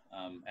right.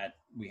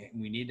 We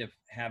need to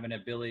have an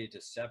ability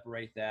to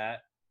separate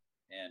that.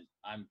 And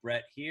I'm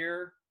Brett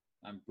here.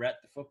 I'm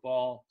Brett, the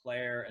football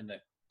player and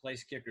the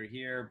place kicker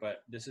here,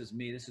 but this is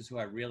me. This is who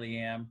I really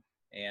am.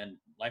 And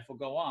life will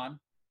go on.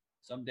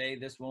 Someday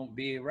this won't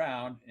be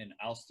around and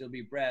I'll still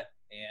be Brett.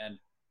 And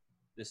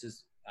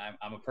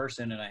I'm a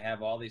person and I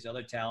have all these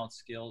other talents,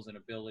 skills, and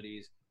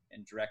abilities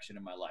and direction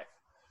in my life.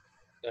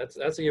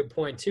 That's a good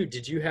point too.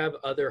 Did you have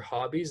other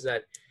hobbies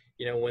that,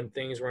 when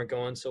things weren't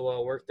going so well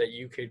at work, that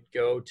you could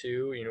go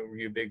to? Were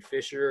you a big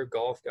fisher,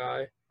 golf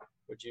guy?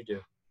 What'd you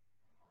do?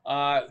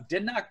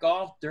 Did not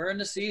golf during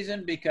the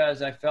season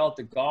because I felt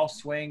the golf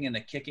swing and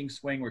the kicking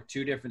swing were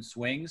two different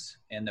swings.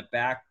 And the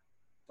back,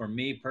 for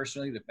me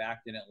personally, the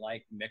back didn't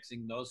like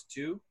mixing those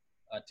two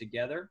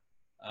together,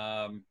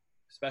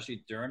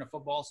 especially during a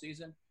football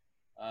season.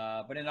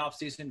 But in off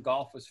season,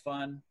 golf was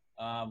fun.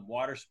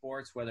 Water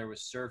sports, whether it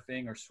was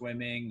surfing or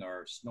swimming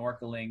or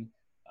snorkeling,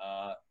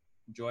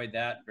 enjoyed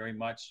that very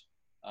much.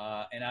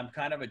 And I'm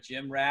kind of a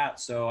gym rat,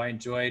 so I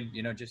enjoyed,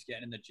 just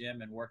getting in the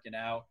gym and working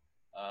out.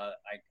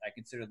 I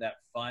consider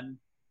that fun.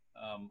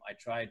 I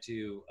try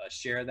to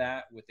share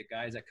that with the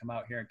guys that come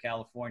out here in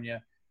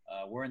California.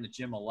 We're in the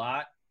gym a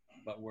lot,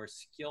 but we're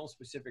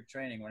skill-specific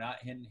training. We're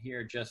not in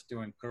here just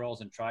doing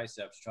curls and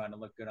triceps, trying to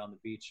look good on the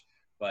beach,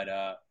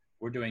 but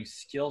we're doing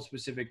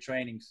skill-specific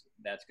trainings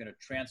that's going to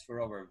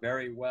transfer over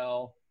very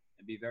well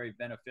and be very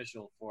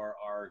beneficial for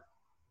our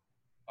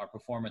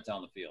performance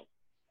on the field.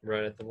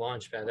 Right at the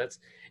launch pad.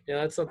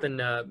 That's something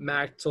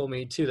Mac told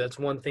me too. That's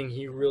one thing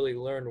he really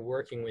learned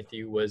working with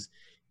you was,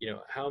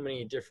 how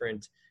many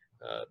different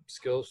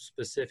skill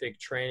specific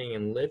training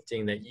and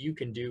lifting that you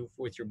can do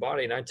with your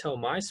body. And I tell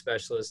my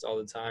specialist all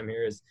the time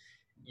here is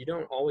you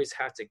don't always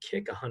have to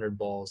kick 100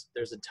 balls.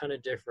 There's a ton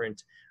of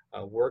different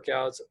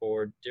workouts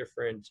or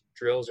different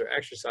drills or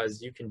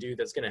exercises you can do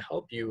that's going to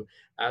help you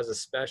as a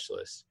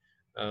specialist.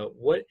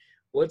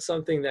 What's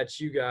something that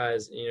you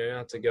guys,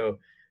 not to go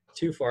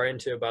too far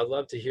into it, but I'd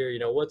love to hear,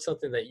 what's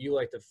something that you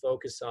like to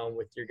focus on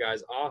with your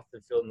guys off the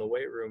field in the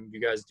weight room?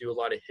 You guys do a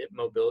lot of hip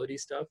mobility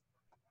stuff?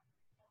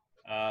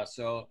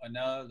 So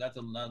that's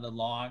another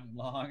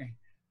long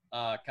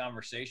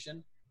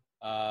conversation.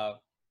 A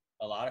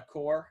lot of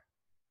core.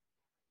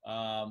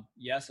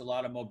 Yes, a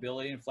lot of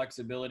mobility and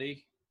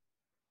flexibility.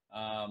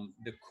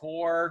 The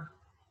core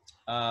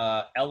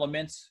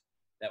elements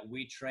that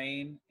we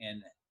train,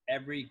 and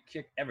every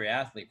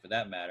athlete for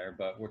that matter,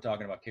 but we're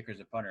talking about kickers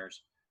and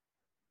punters,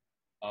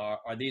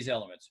 are these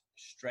elements.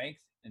 Strength,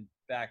 in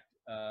fact,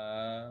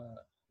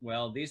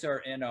 these are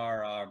in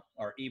our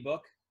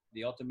ebook,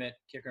 the Ultimate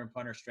Kicker and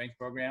Punter Strength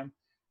Program.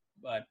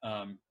 But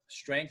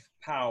strength,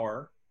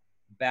 power,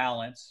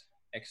 balance,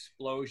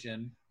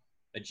 explosion,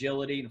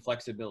 agility, and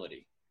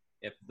flexibility.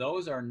 If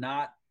those are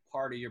not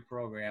part of your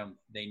program,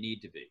 they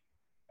need to be.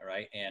 All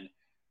right. And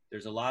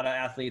there's a lot of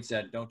athletes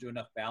that don't do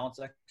enough balance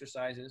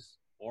exercises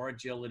or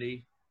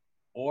agility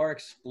or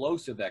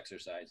explosive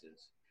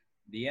exercises.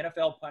 The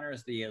NFL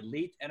punters, the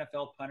elite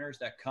NFL punters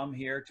that come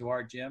here to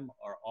our gym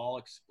are all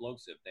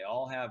explosive. They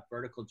all have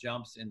vertical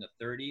jumps in the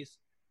 30s.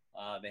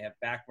 They have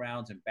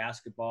backgrounds in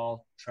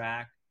basketball,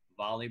 track,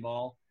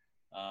 volleyball,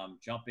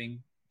 jumping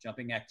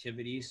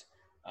activities.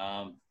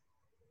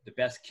 The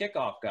best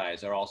kickoff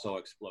guys are also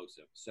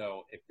explosive.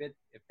 So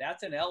if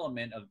that's an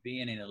element of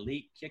being an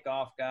elite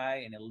kickoff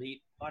guy, an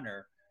elite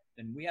punter,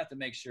 then we have to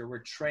make sure we're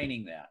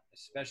training that,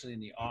 especially in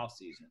the off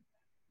season.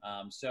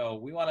 So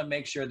we want to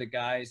make sure the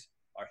guys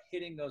are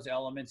hitting those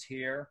elements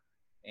here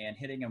and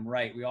hitting them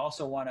right. We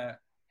also want to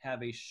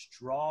have a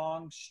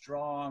strong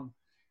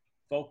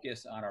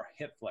focus on our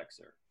hip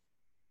flexor.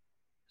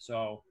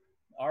 So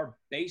our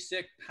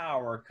basic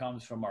power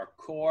comes from our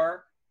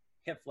core,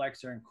 hip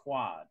flexor, and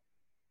quad.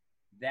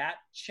 That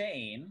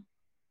chain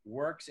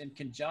works in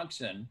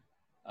conjunction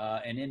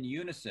and in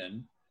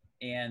unison,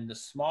 and the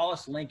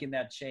smallest link in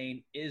that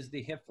chain is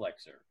the hip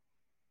flexor.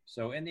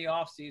 So in the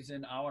off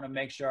season, I want to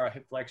make sure our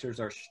hip flexors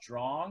are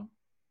strong,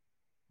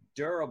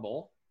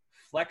 durable,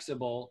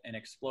 flexible, and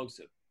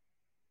explosive.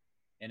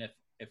 And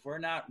if we're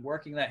not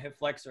working that hip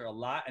flexor a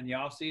lot in the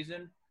off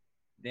season,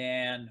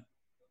 then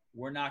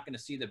we're not going to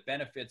see the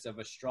benefits of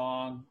a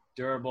strong,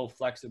 durable,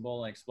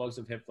 flexible, and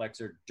explosive hip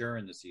flexor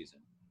during the season.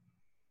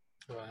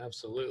 Oh,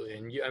 absolutely.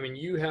 And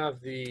you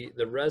have the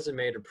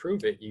resume to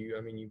prove it.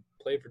 You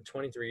played for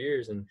 23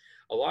 years, and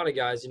a lot of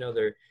guys,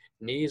 their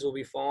knees will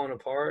be falling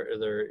apart, or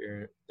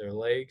their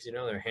legs,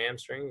 their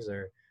hamstrings,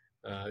 their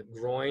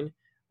groin.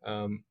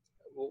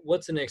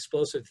 What's an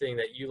explosive thing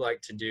that you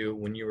like to do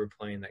when you were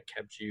playing that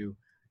kept you,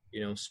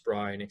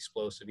 spry and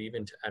explosive,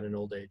 even at an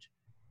old age?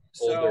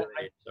 So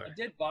I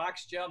did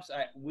box jumps.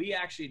 We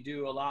actually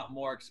do a lot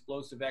more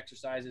explosive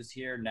exercises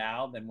here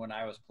now than when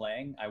I was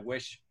playing. I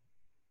wish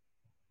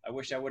I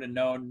would have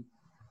known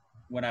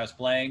when I was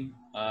playing,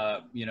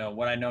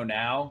 what I know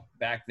now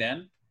back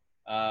then,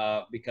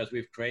 because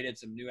we've created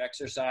some new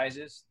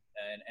exercises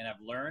and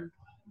I've learned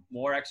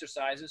more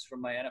exercises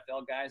from my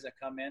NFL guys that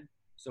come in.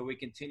 So we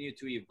continue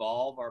to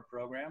evolve our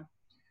program.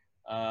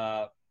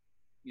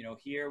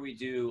 Here we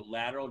do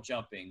lateral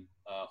jumping,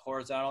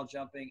 horizontal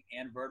jumping,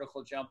 and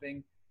vertical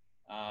jumping.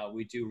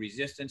 We do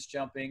resistance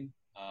jumping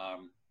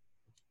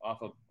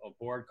off of a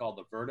board called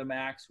the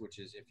Vertimax, which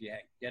is if you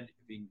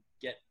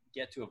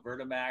get to a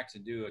Vertimax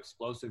and do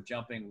explosive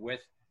jumping with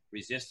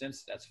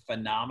resistance, that's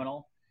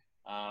phenomenal.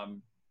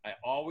 I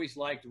always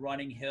liked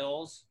running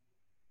hills,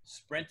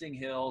 sprinting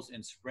hills,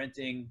 and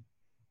sprinting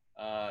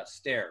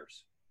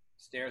stairs.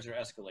 Stairs or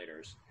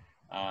escalators.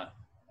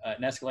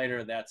 An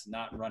escalator that's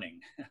not running,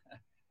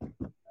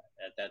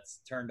 that's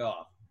turned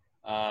off.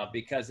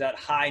 Because that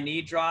high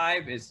knee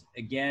drive is,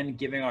 again,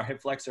 giving our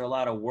hip flexor a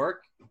lot of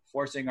work,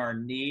 forcing our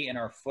knee and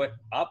our foot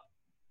up,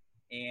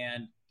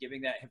 and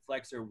giving that hip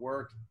flexor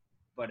work,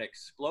 but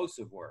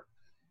explosive work.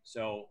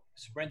 So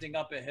sprinting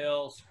up a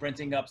hill,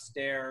 sprinting up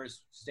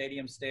stairs,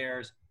 stadium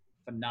stairs,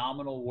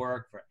 phenomenal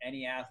work for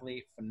any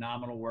athlete,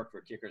 phenomenal work for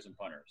kickers and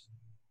punters.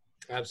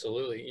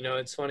 Absolutely.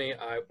 It's funny.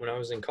 When I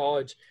was in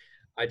college,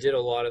 I did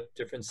a lot of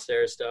different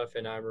stair stuff,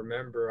 and I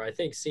remember, I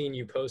think, seeing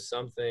you post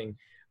something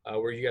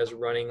where you guys were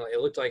running,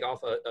 it looked like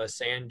off a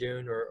sand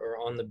dune or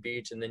on the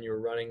beach, and then you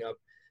were running up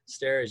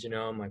stairs.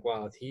 I'm like,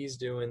 wow, if he's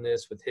doing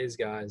this with his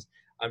guys,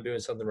 I'm doing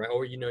something right.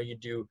 Or, you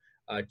do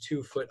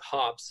 2-foot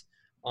hops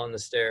on the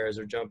stairs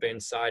or jump in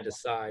side to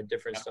side,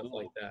 different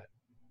Absolutely. Stuff like that.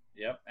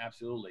 Yep,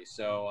 absolutely.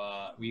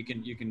 So you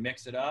can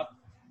mix it up,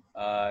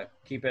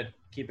 keep it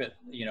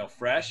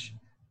fresh,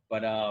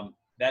 but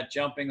that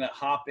jumping, that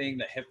hopping,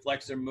 the hip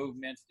flexor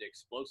movements, the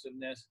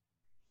explosiveness,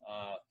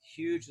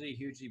 hugely,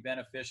 hugely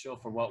beneficial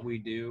for what we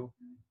do.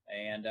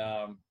 And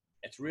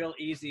it's real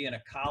easy in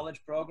a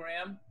college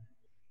program.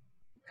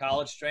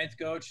 College strength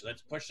coach,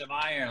 let's push some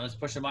iron, let's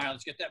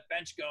get that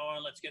bench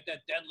going, let's get that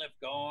deadlift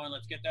going,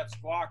 let's get that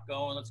squat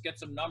going, let's get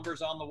some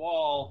numbers on the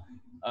wall.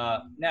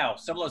 Now,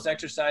 some of those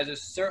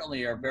exercises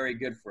certainly are very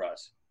good for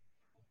us,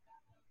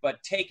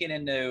 but taken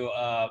into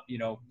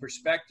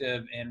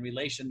perspective in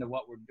relation to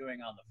what we're doing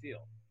on the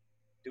field.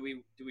 Do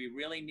we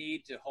really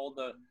need to hold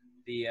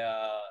the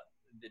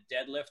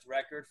deadlift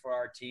record for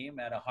our team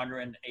at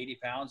 180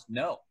 pounds?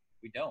 No,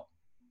 we don't.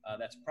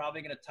 That's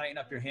probably going to tighten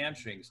up your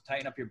hamstrings,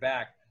 tighten up your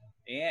back,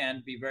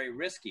 and be very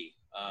risky,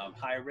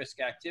 high risk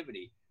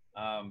activity.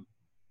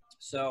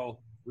 So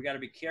we got to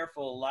be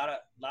careful. A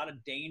lot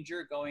of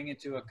danger going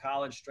into a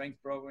college strength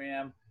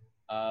program,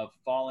 of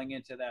falling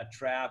into that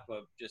trap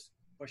of just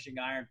pushing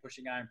iron.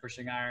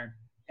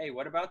 Hey,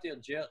 what about the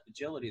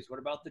agilities? What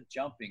about the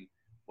jumping?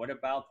 What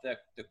about the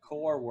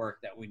core work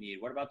that we need?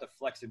 What about the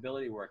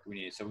flexibility work we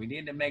need? So we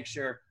need to make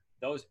sure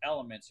those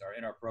elements are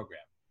in our program.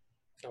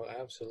 Oh,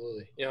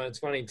 absolutely. It's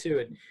funny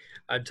too.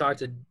 I talked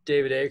to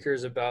David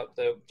Akers about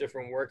the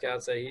different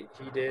workouts that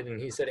he did,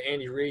 and he said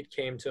Andy Reid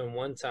came to him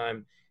one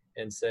time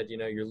and said,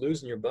 you're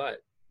losing your butt.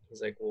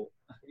 He's like, well,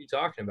 what are you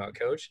talking about,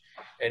 coach?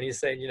 And he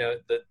said,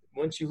 that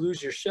once you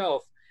lose your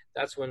shelf,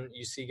 that's when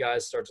you see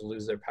guys start to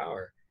lose their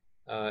power.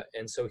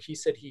 And so he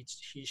said he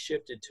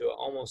shifted to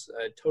almost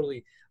a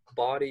totally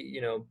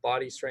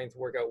body strength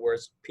workout where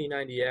it's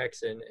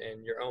P90X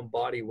and your own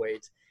body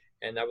weight.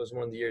 And that was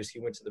one of the years he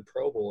went to the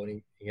Pro Bowl,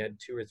 and he had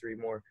 2 or 3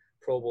 more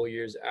Pro Bowl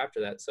years after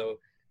that. So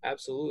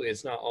absolutely,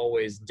 it's not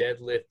always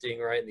deadlifting,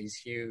 right? These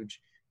huge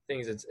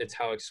things. It's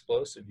how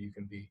explosive you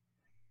can be.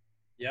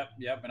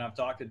 Yep. And I've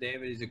talked to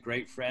David. He's a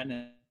great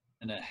friend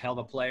and a hell of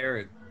a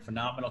player, a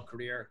phenomenal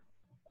career.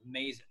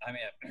 Amazing. I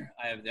mean,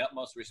 I have the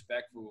utmost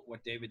respect for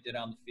what David did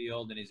on the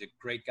field, and he's a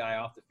great guy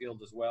off the field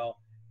as well.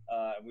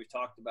 We've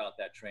talked about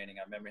that training.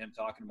 I remember him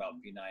talking about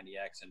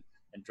P90X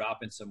and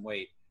dropping some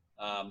weight.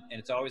 And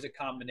it's always a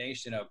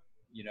combination of,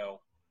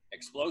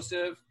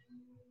 explosive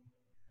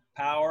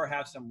power,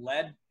 have some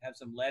lead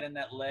in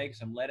that leg,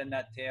 some lead in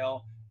that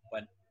tail,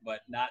 but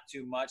not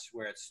too much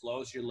where it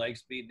slows your leg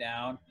speed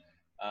down.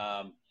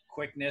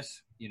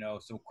 Quickness,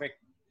 some quick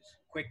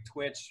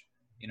twitch,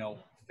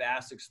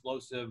 fast,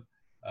 explosive,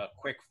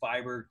 quick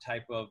fiber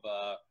type of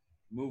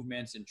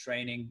movements and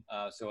training.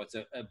 So it's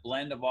a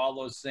blend of all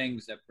those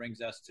things that brings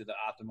us to the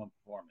optimum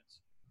performance.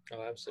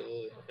 Oh,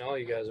 absolutely. And all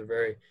you guys are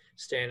very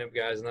stand-up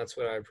guys, and that's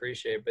what I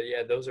appreciate. But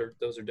yeah, those are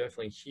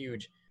definitely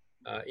huge.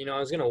 I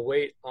was going to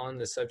wait on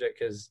the subject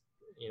because,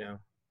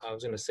 I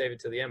was going to save it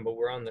to the end, but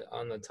we're on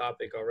the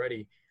topic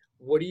already.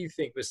 What do you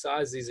think,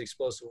 besides these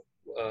explosive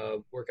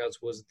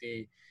workouts, was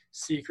the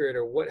secret,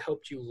 or what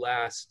helped you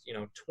last,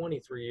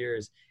 23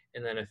 years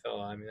in the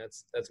NFL? I mean,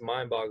 that's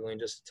mind-boggling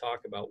just to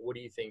talk about. What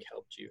do you think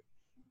helped you?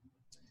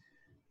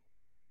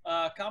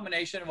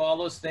 Combination of all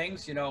those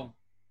things,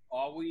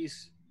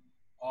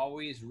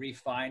 always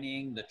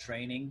refining the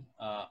training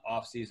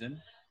off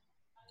season.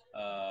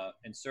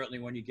 And certainly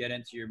when you get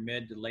into your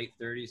mid to late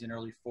 30s and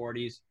early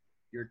 40s,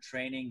 your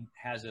training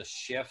has a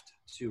shift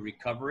to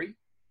recovery.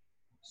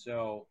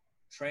 So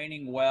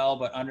training well,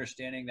 but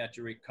understanding that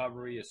your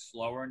recovery is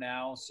slower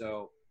now.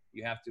 So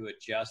you have to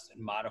adjust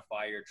and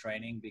modify your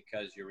training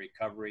because your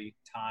recovery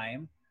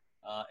time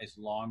is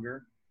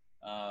longer.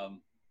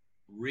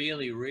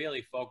 Really,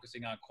 really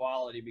focusing on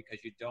quality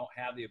because you don't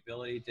have the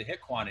ability to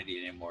hit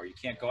quantity anymore. You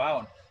can't go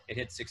out and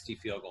hit 60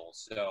 field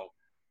goals. So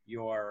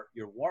your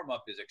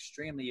warm-up is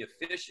extremely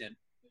efficient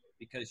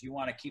because you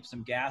want to keep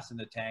some gas in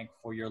the tank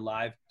for your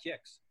live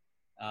kicks.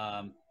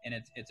 And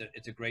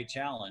it's a great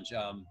challenge.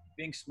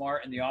 Being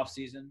smart in the off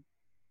season,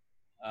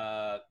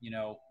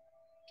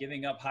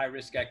 giving up high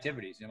risk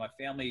activities. My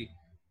family,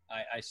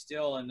 I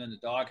still am in the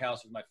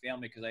doghouse with my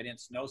family because I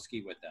didn't snow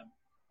ski with them.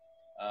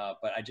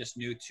 But I just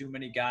knew too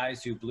many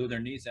guys who blew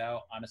their knees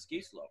out on a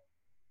ski slope.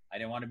 I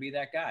didn't want to be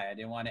that guy. I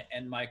didn't want to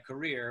end my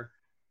career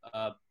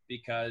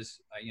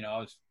because, I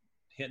was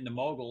hitting the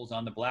moguls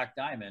on the Black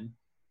Diamond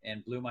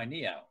and blew my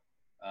knee out.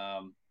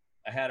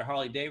 I had a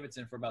Harley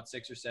Davidson for about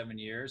 6 or 7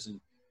 years and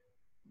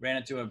ran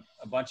into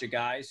a bunch of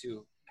guys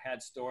who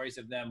had stories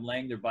of them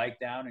laying their bike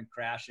down and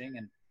crashing.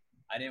 And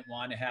I didn't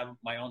want to have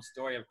my own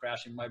story of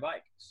crashing my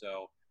bike.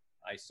 So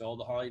I sold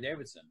the Harley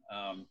Davidson.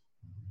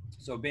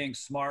 So being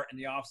smart in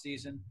the off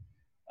season,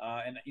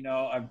 and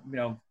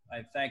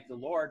I thank the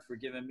Lord for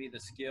giving me the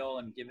skill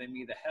and giving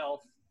me the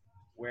health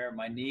where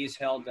my knees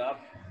held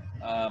up,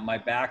 my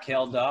back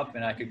held up,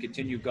 and I could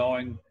continue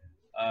going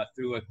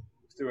through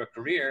a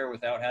career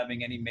without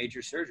having any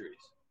major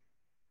surgeries.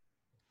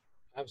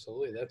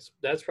 Absolutely,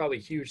 that's probably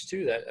huge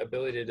too. That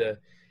ability to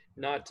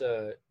not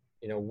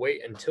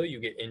wait until you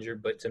get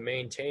injured, but to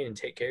maintain and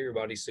take care of your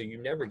body so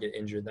you never get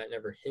injured. That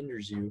never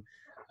hinders you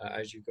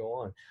as you go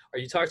on.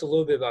 You talked a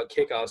little bit about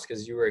kickoffs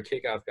because you were a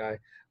kickoff guy.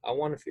 I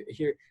want to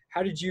hear,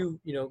 how do you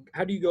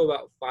go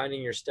about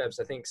finding your steps?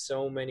 I think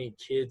so many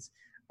kids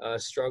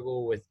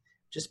struggle with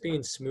just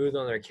being smooth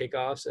on their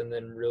kickoffs, and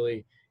then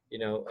really,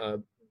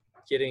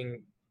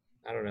 getting,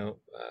 I don't know,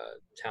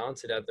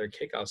 talented at their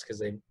kickoffs because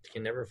they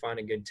can never find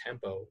a good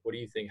tempo. What do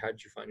you think? How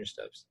did you find your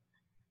steps?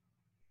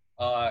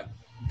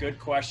 Good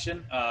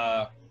question.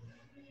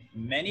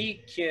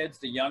 Many kids,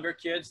 the younger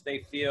kids,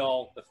 they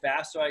feel the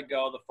faster I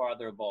go, the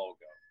farther the ball will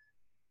go.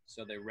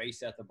 So they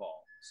race at the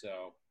ball.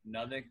 So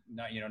nothing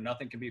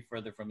can be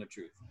further from the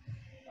truth.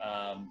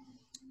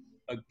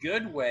 A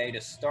good way to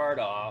start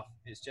off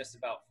is just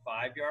about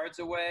 5 yards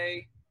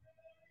away,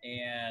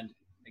 and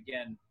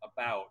again,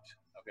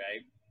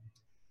 okay?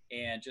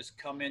 And just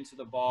come into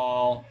the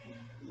ball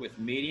with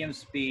medium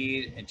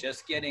speed and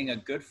just getting a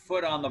good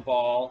foot on the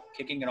ball,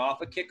 kicking it off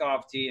a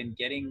kickoff tee and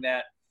getting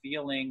that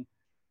feeling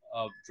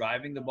of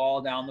driving the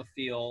ball down the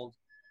field,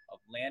 of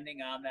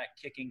landing on that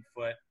kicking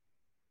foot.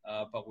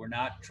 But we're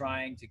not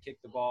trying to kick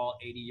the ball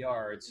 80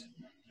 yards,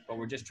 but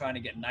we're just trying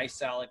to get nice,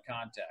 solid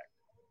contact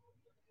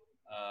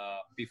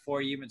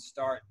before you even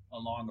start a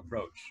long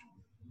approach.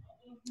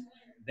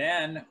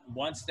 Then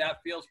once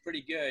that feels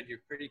pretty good,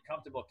 you're pretty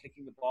comfortable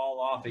kicking the ball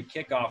off a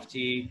kickoff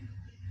tee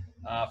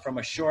from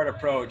a short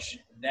approach,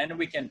 then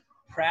we can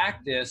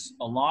practice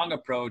a long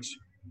approach,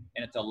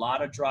 and it's a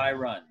lot of dry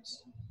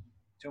runs.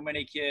 Too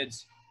many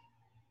kids,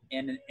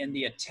 in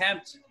the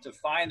attempt to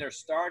find their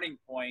starting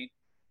point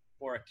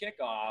for a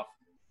kickoff,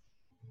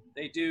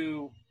 they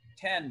do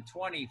 10,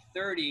 20,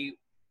 30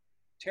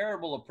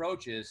 terrible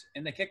approaches,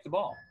 and they kick the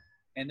ball,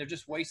 and they're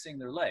just wasting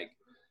their leg.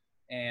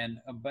 And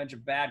a bunch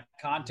of bad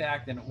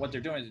contact, and what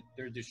they're doing is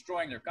they're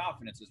destroying their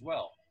confidence as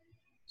well.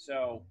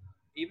 So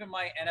even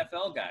my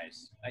NFL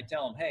guys, I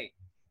tell them, hey,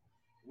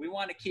 we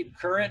want to keep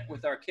current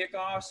with our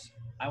kickoffs.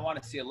 I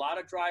want to see a lot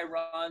of dry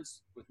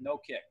runs with no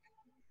kick,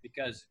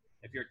 because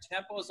if your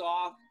tempo's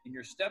off and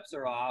your steps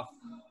are off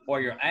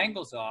or your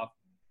angle's off,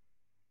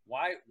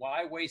 why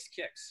waste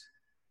kicks?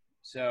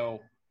 So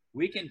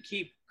we can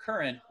keep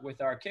current with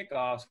our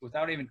kickoffs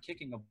without even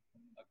kicking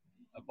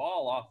a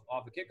ball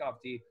off a kickoff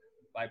tee,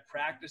 by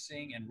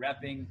practicing and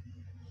repping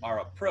our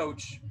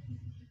approach.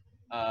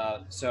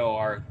 So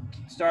our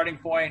starting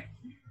point,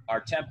 our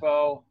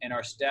tempo, and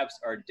our steps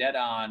are dead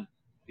on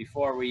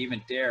before we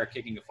even dare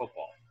kicking a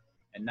football,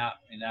 and not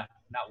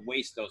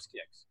waste those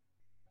kicks.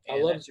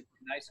 And that's a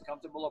nice,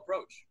 comfortable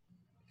approach.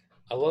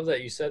 I love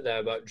that you said that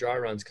about dry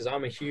runs, because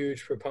I'm a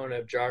huge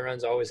proponent of dry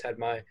runs. I always had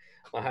my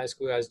high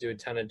school guys do a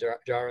ton of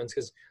dry runs,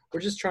 because we're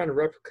just trying to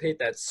replicate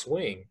that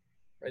swing.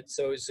 Right.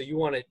 So you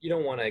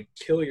don't want to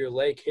kill your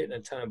leg hitting a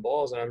ton of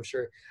balls. And I'm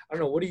sure, I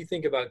don't know, what do you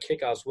think about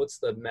kickoffs? What's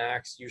the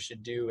max you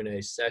should do in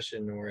a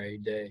session or a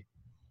day?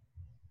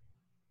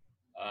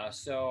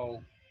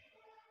 So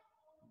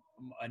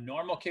a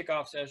normal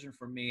kickoff session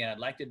for me, and I'd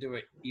like to do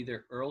it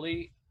either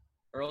early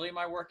in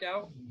my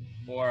workout,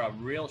 or a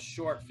real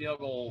short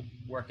field goal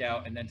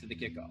workout and then to the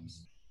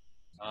kickoffs.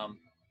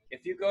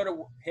 If you go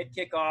to hit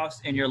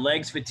kickoffs and your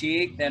legs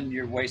fatigue, then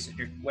you're wasting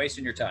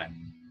your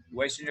time. You're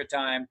wasting your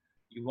time.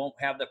 You won't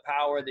have the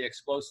power, the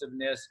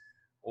explosiveness,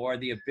 or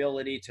the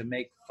ability to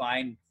make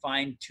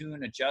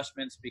fine-tune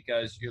adjustments,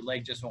 because your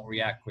leg just won't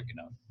react quick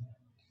enough.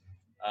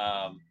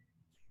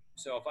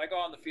 So if I go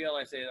on the field,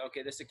 I say,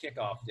 okay, this is a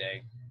kickoff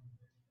day.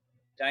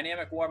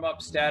 Dynamic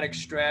warm-up, static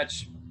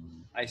stretch.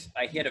 I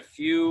hit a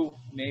few,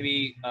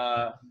 maybe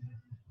 5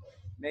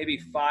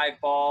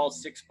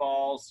 balls, 6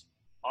 balls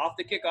off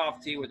the kickoff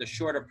tee with a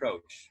short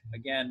approach.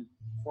 Again,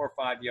 4 or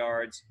 5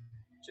 yards,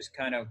 just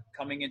kind of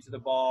coming into the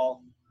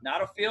ball.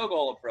 Not a field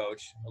goal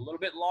approach, a little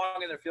bit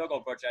longer than a field goal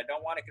approach. I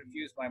don't want to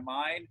confuse my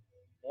mind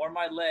or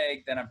my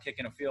leg that I'm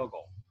kicking a field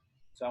goal.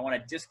 So I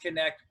want to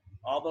disconnect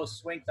all those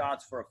swing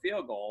thoughts for a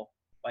field goal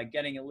by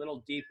getting a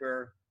little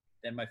deeper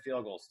than my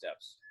field goal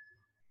steps.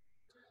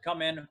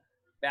 Come in,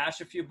 bash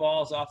a few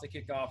balls off the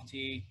kickoff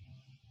tee,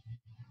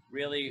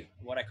 really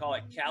what I call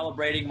it,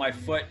 calibrating my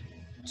foot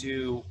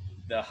to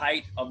the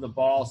height of the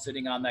ball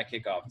sitting on that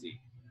kickoff tee,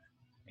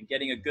 and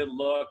getting a good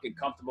look and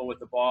comfortable with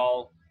the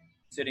ball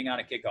sitting on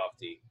a kickoff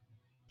tee.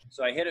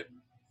 So I hit it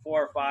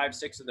 4 or 5,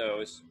 6 of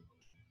those.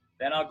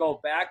 Then I'll go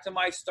back to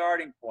my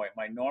starting point,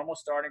 my normal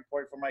starting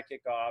point for my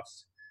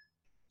kickoffs,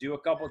 do a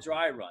couple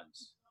dry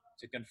runs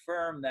to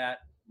confirm that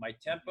my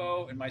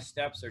tempo and my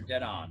steps are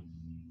dead on.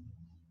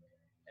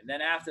 And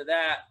then after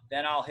that,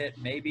 then I'll hit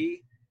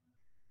maybe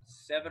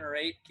 7 or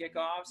 8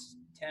 kickoffs,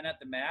 10 at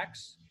the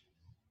max.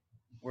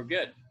 We're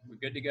good. We're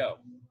good to go.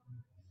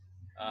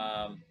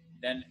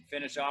 Then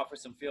finish off with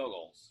some field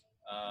goals.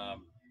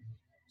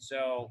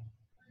 So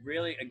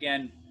really,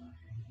 again,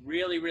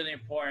 really, really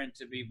important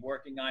to be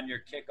working on your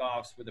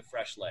kickoffs with a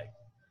fresh leg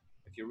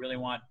if you really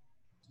want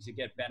to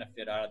get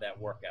benefit out of that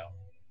workout.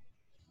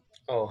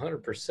 Oh,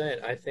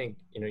 100%. I think,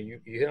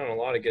 you hit on a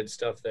lot of good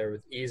stuff there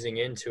with easing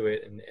into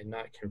it and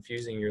not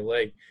confusing your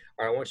leg.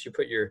 All right, once you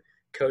put your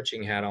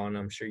coaching hat on,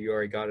 I'm sure you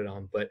already got it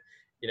on, but,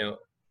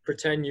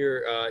 pretend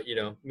you're,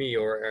 me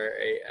or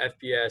a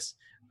FBS,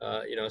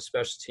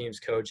 special teams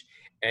coach,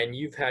 and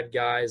you've had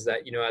guys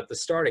that, at the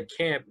start of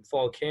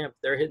fall camp,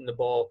 they're hitting the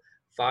ball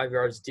 5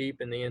 yards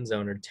deep in the end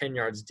zone or 10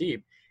 yards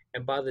deep.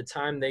 And by the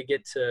time they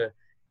get to,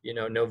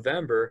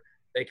 November,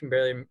 they can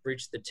barely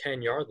reach the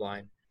 10-yard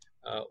line.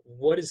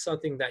 What is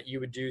something that you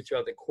would do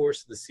throughout the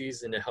course of the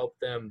season to help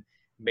them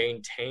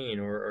maintain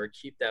or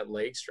keep that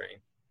leg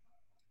strength?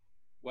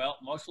 Well,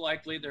 most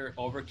likely they're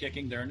over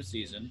kicking during the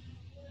season.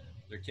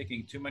 They're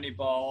kicking too many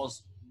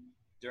balls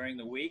during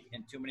the week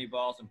and too many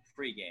balls in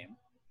pregame.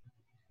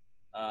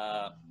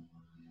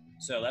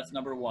 So that's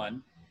number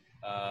one.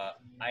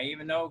 I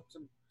even know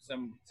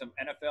some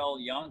NFL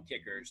young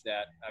kickers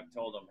that I've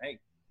told them, hey,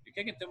 you're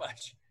kicking too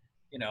much.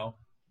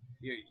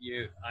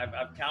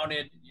 I've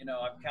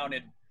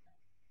counted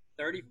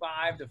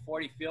 35 to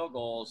 40 field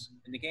goals,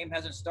 and the game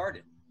hasn't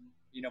started.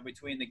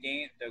 Between the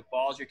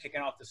balls you're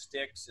kicking off the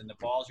sticks and the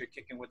balls you're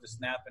kicking with the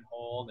snap and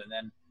hold, and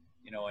then,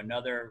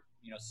 another,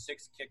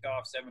 6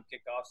 kickoffs, 7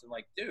 kickoffs. I'm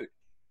like, dude,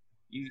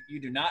 you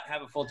do not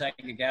have a full tank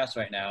of gas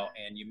right now,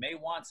 and you may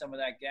want some of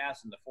that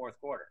gas in the fourth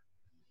quarter.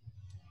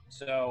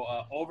 So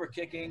over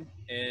kicking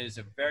is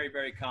a very,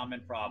 very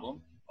common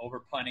problem. Over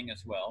punting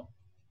as well.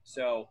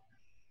 So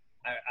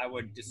I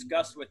would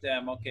discuss with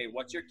them, okay,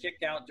 what's your kick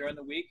count during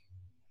the week?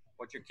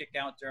 What's your kick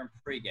count during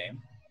pregame?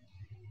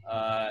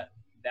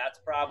 That's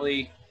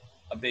probably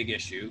a big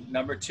issue.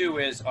 Number 2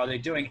 is, are they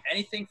doing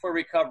anything for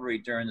recovery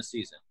during the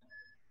season?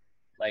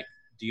 Like,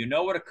 do you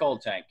know what a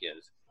cold tank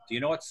is? Do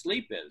you know what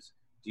sleep is?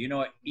 Do you know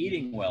what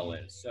eating well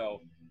is?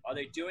 So are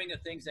they doing the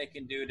things they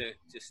can do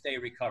to stay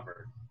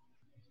recovered?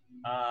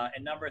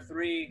 And number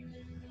 3,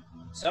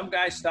 some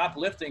guys stop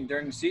lifting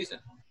during the season.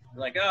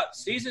 They're like, oh,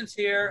 season's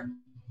here.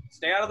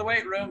 Stay out of the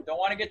weight room. Don't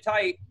want to get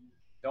tight.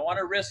 Don't want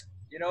to risk,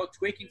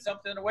 tweaking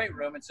something in the weight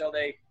room. And so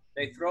they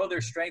throw their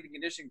strength and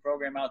conditioning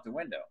program out the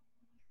window.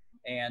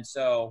 And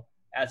so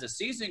as the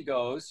season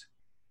goes,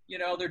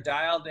 they're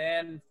dialed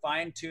in,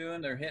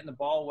 fine-tuned. They're hitting the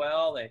ball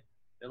well. They're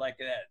like,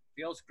 that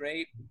feels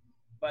great.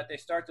 But they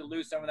start to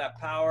lose some of that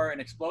power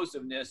and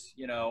explosiveness,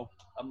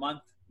 a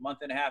month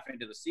and a half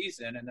into the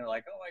season. And they're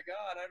like, oh, my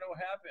God, I don't know what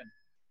happened.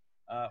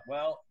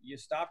 Well, you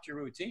stopped your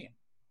routine,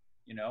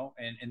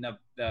 and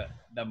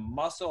the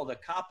muscle, the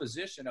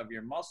composition of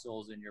your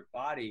muscles in your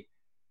body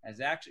has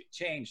actually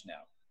changed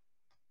now.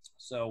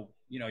 So,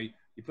 you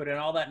put in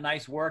all that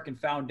nice work and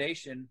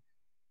foundation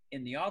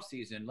in the off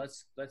season.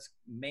 Let's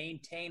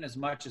maintain as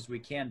much as we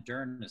can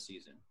during the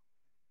season.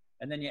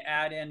 And then you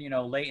add in,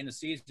 late in the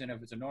season,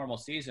 if it's a normal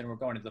season, we're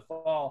going to the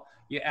fall,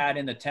 you add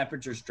in the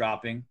temperatures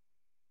dropping.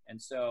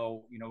 And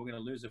so, we're going to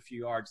lose a few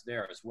yards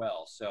there as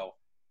well. So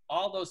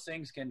all those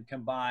things can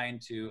combine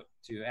to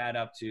add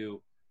up to,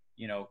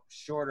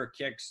 shorter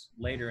kicks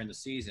later in the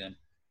season.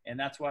 And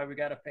that's why we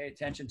got to pay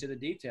attention to the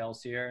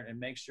details here and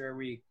make sure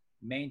we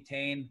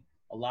maintain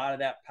a lot of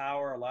that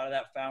power, a lot of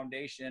that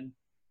foundation,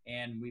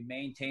 and we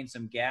maintain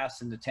some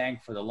gas in the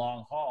tank for the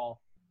long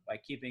haul by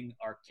keeping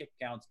our kick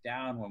counts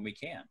down when we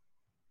can.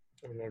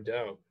 Oh, no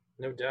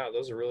doubt.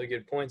 Those are really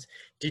good points.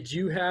 Did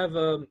you have,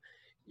 a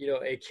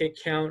kick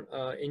count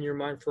in your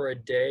mind for a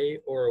day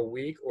or a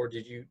week, or do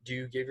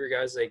you give your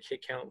guys a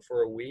kick count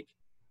for a week?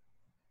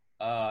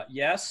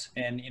 Yes.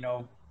 And,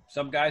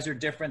 some guys are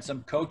different.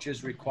 Some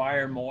coaches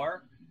require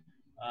more.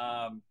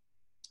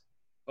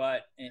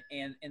 But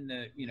in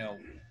the,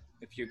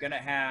 if you're going to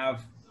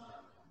have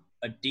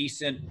a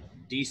decent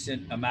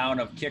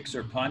amount of kicks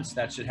or punts,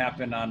 that should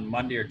happen on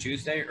Monday or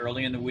Tuesday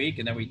early in the week.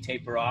 And then we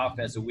taper off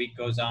as the week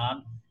goes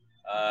on.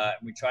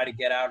 We try to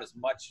get out of as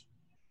much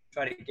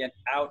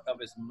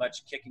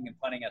kicking and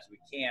punting as we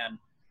can,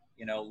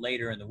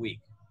 later in the week.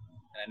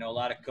 And I know a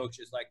lot of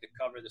coaches like to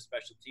cover the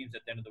special teams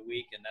at the end of the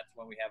week. And that's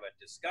when we have a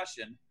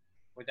discussion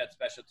with that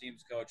special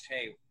teams coach.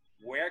 Hey,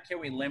 where can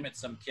we limit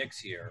some kicks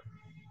here?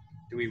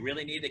 Do we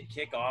really need to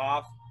kick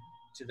off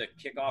to the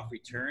kickoff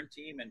return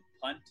team and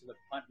punt to the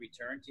punt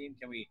return team?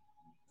 Can we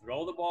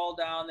throw the ball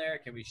down there?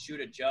 Can we shoot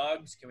a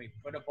jugs? Can we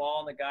put a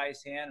ball in the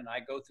guy's hand and I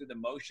go through the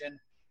motion,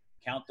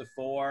 count to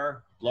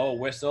 4, blow a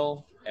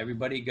whistle,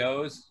 everybody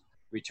goes,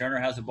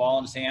 returner has the ball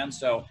in his hand.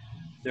 So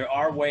there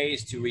are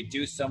ways to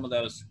reduce some of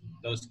those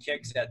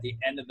kicks at the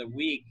end of the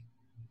week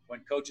when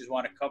coaches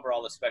want to cover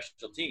all the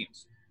special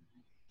teams.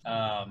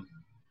 And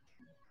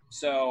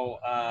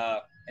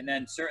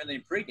then certainly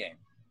in pregame,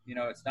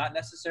 it's not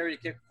necessary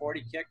to kick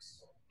 40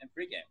 kicks in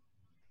pregame.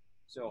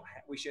 So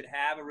we should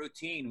have a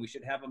routine. We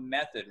should have a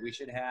method. We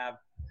should have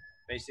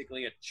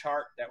basically a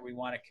chart that we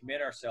want to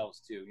commit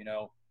ourselves to,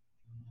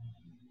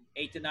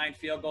 8 to 9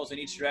 field goals in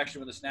each direction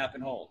with a snap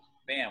and hold.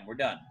 Bam, we're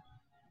done.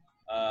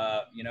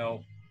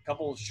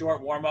 Couple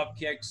short warm-up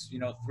kicks,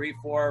 3,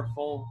 4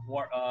 full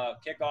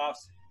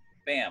kickoffs.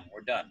 Bam,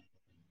 we're done.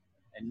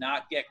 And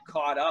not get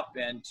caught up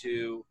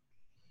into,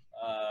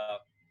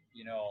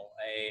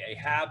 a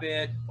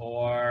habit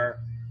or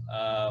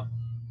a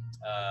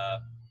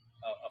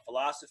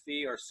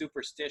philosophy or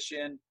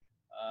superstition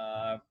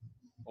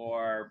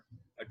or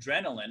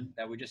adrenaline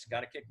that we just got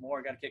to kick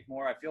more.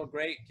 I feel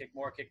great. Kick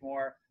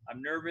more.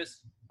 I'm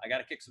nervous. I got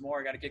to kick some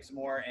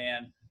more.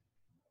 And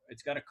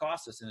it's going to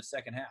cost us in the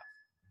second half.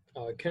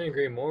 I couldn't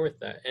agree more with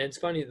that. And it's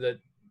funny that,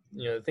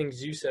 the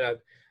things you said,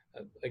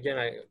 again,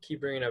 I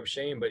keep bringing up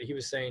Shane, but he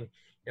was saying,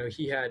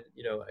 he had,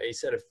 a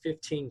set of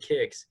 15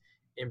 kicks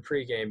in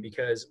pregame,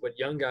 because what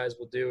young guys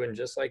will do, and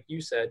just like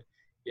you said,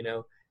 You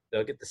know,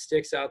 they'll get the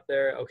sticks out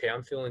there. Okay,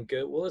 I'm feeling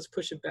good. Well, let's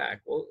push it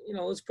back. Well,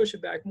 let's push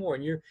it back more.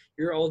 And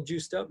you're all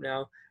juiced up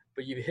now,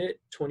 but you hit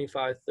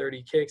 25,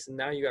 30 kicks, and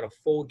now you got a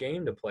full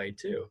game to play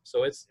too.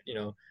 So it's,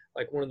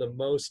 like one of the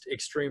most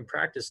extreme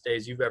practice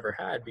days you've ever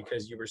had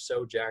because you were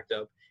so jacked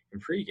up in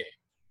pregame.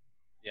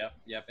 Yep.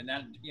 And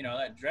that,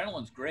 that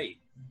adrenaline's great.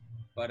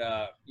 But,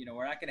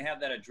 we're not going to have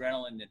that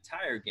adrenaline the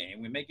entire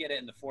game. We may get it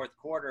in the fourth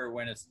quarter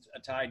when it's a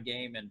tied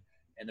game and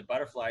the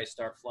butterflies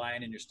start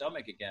flying in your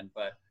stomach again.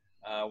 But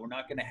we're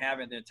not going to have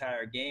it the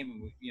entire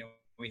game.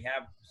 We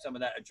have some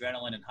of that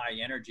adrenaline and high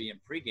energy in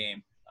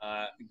pregame.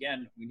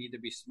 Again, we need to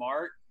be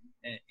smart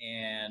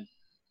and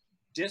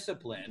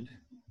disciplined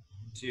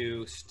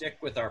to stick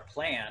with our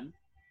plan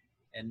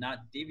and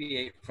not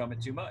deviate from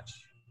it too much.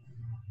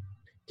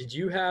 Did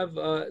you have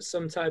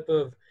some type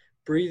of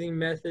breathing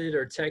method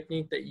or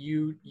technique that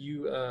you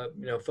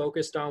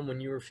focused on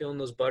when you were feeling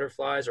those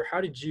butterflies, or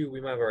how did you?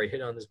 We might have already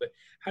hit on this, but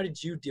how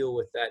did you deal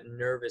with that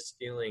nervous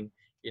feeling,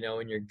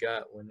 in your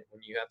gut when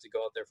you have to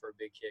go out there for a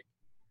big kick?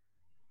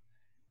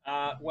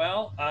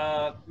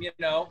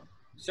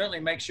 Certainly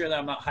make sure that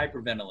I'm not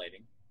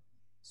hyperventilating.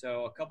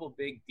 So a couple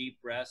big deep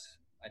breaths,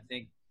 I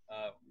think,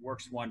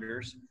 works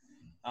wonders.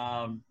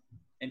 And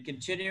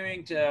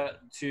continuing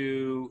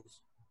to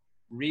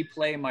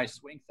replay my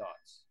swing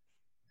thoughts,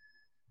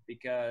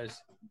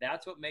 because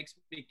that's what makes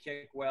me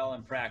kick well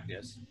in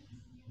practice.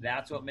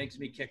 That's what makes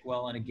me kick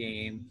well in a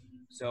game.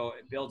 So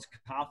it builds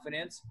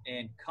confidence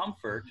and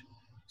comfort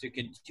to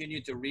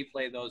continue to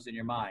replay those in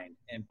your mind.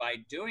 And by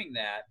doing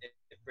that, it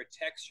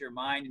protects your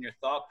mind and your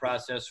thought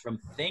process from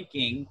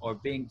thinking or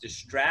being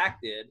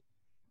distracted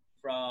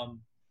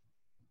from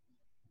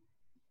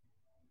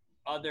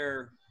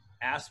other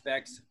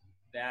aspects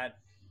that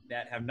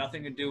have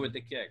nothing to do with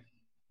the kick.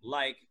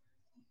 Like,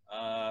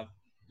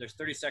 there's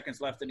 30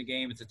 seconds left in the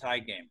game. It's a tie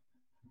game.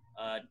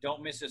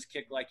 Don't miss this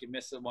kick like you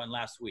missed the one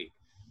last week.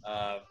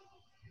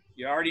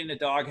 You're already in the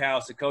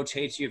doghouse. The coach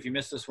hates you. If you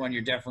miss this one,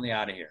 you're definitely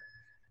out of here.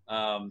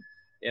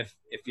 If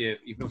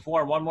you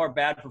perform one more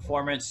bad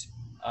performance,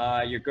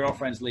 your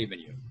girlfriend's leaving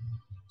you.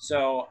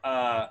 So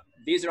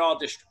these are all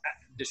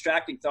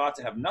distracting thoughts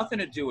that have nothing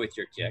to do with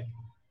your kick.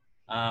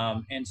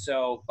 And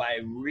so by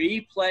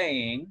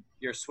replaying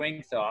your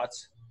swing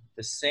thoughts,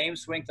 the same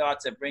swing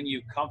thoughts that bring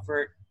you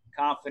comfort,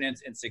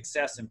 confidence, and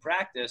success in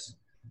practice,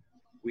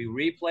 we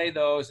replay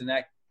those, and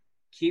that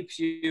keeps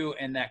you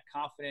in that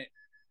confident,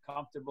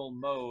 comfortable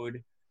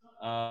mode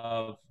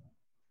of,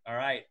 all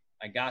right,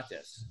 I got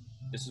this.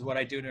 This is what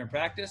I do during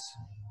practice.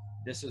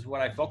 This is what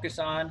I focus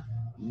on.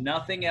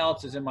 Nothing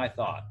else is in my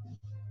thought.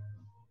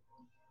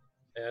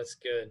 That's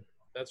good.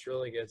 That's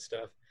really good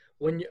stuff.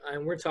 And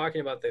we're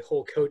talking about the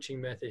whole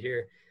coaching method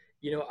here.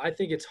 I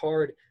think it's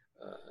hard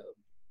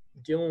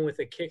dealing with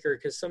a kicker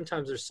because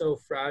sometimes they're so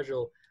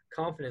fragile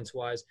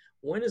confidence-wise.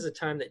 When is the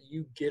time that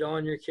you get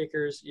on your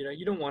kickers?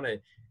 You don't want to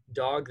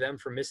dog them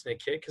for missing a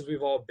kick because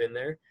we've all been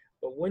there.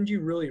 But when do you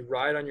really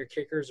ride on your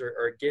kickers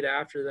or get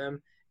after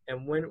them?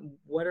 And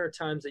what are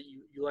times that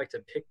you like to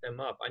pick them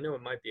up? I know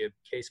it might be a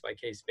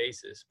case-by-case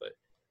basis, but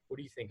what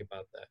do you think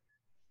about that?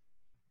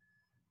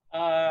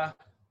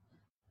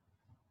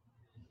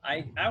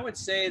 I would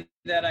say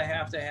that I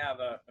have to have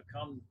a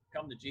come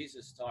to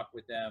Jesus talk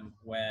with them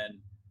when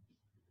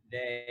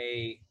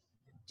they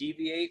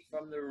deviate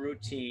from the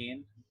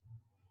routine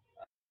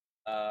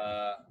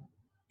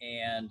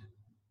and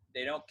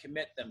they don't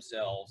commit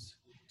themselves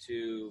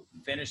to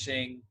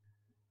finishing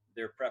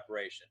their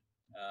preparation.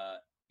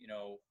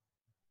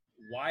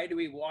 Why do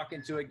we walk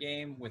into a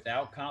game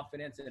without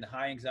confidence and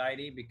high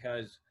anxiety?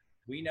 Because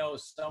we know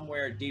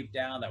somewhere deep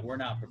down that we're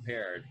not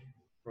prepared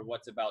for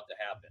what's about to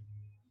happen.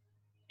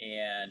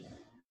 And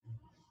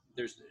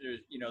there's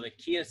the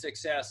key to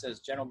success,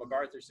 as General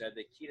MacArthur said,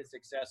 the key to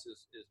success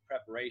is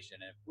preparation.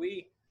 And if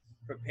we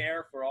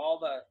prepare for all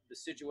the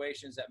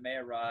situations that may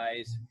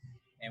arise,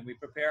 and we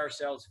prepare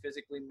ourselves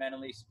physically,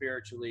 mentally,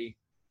 spiritually,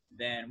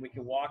 then we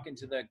can walk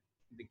into the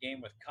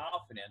game with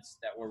confidence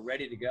that we're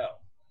ready to go.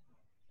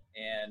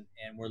 And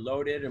we're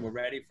loaded and we're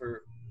ready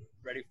for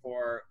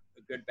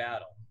a good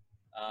battle.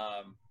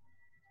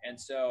 And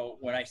so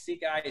when I see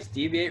guys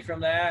deviate from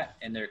that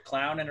and they're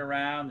clowning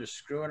around, they're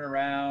screwing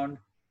around,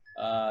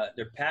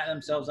 they're patting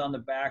themselves on the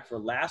back for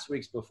last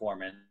week's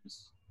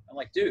performance, I'm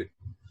like, dude,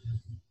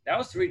 that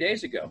was 3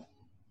 days ago.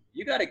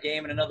 You got a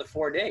game in another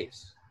 4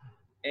 days.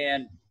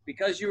 And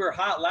because you were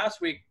hot last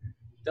week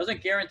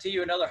doesn't guarantee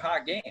you another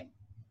hot game.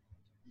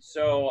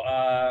 So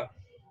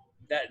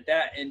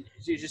and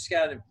you just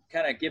got to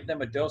kind of give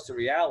them a dose of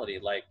reality.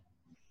 Like,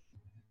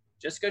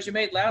 just because you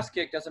made last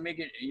kick doesn't mean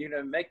you're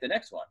going to make the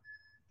next one.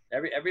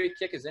 Every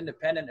kick is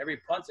independent. Every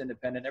punt's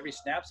independent. Every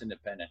snap's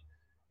independent.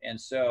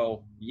 And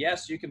so,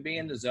 yes, you can be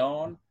in the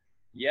zone.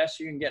 Yes,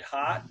 you can get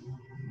hot,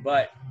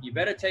 but you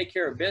better take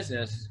care of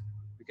business,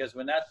 because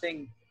when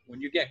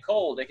you get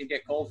cold, it can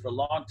get cold for a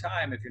long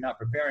time if you're not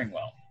preparing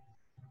well.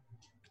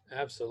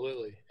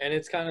 Absolutely. And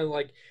it's kind of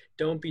like,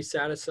 don't be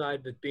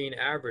satisfied with being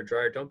average,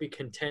 right? Don't be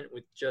content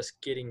with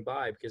just getting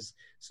by, because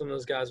some of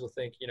those guys will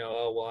think,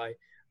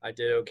 I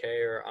did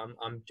okay, or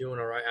I'm doing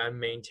all right. I'm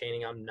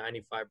maintaining. I'm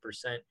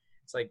 95%.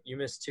 It's like you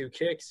miss two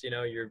kicks,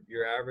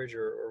 your average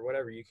or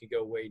whatever, you could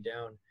go way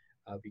down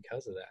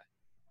because of that.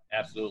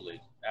 Absolutely,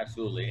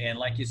 absolutely. And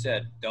like you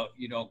said,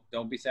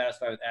 don't be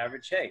satisfied with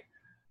average. Hey,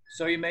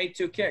 so you made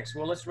 2 kicks.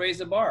 Well, let's raise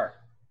the bar.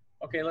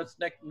 Okay, let's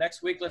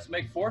next week let's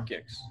make 4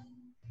 kicks.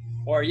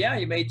 Or yeah,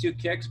 you made 2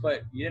 kicks,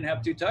 but you didn't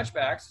have 2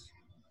 touchbacks.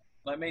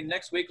 I mean,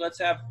 next week let's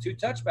have 2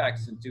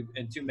 touchbacks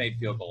and two made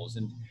field goals,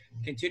 and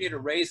continue to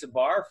raise the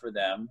bar for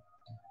them.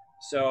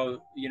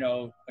 So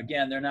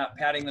again, they're not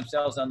patting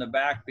themselves on the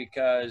back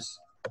because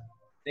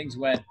things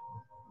went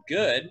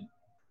good.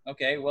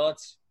 Okay, well,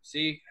 let's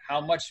see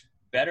how much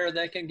better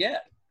they can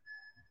get.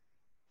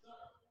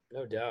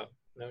 No doubt.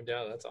 No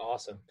doubt. That's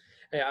awesome.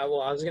 Hey, I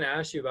was going to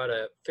ask you about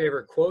a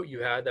favorite quote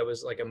you had that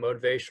was like a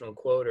motivational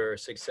quote or a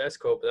success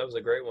quote, but that was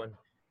a great one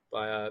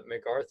by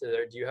MacArthur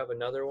there. Do you have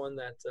another one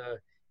that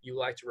you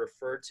like to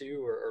refer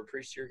to or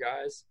preach to your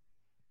guys?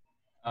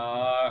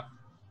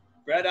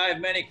 Brett, I have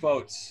many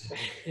quotes.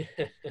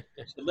 To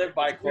live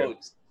by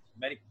quotes.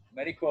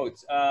 Many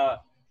quotes. All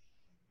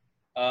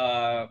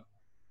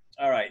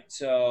right,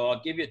 so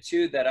I'll give you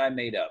 2 that I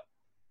made up.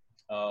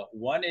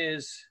 One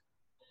is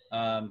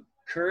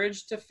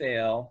courage to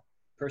fail,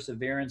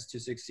 perseverance to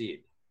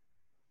succeed.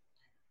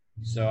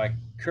 So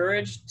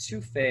courage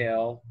to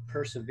fail,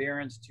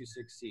 perseverance to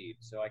succeed.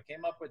 So I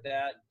came up with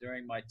that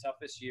during my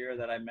toughest year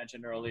that I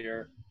mentioned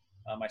earlier,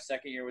 my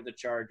second year with the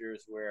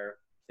Chargers, where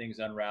things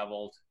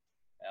unraveled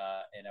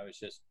and I was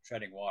just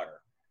treading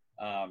water.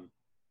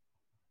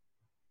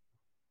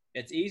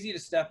 It's easy to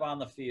step on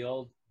the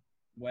field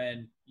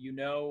when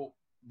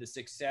the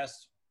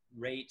success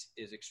rate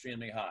is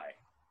extremely high.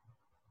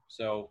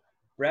 So,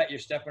 Brett, you're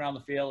stepping on the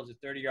field. It's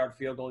a 30-yard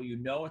field goal.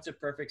 It's a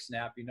perfect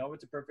snap.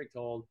 It's a perfect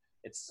hold.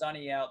 It's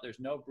sunny out. There's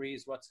no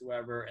breeze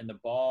whatsoever, and the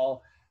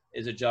ball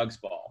is a jugs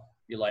ball.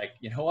 You're like,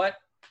 you know what?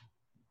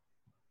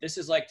 This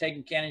is like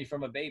taking candy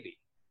from a baby.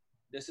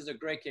 This is a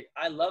great kick.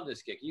 I love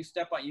this kick. You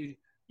step on,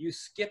 you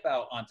skip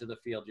out onto the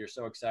field. You're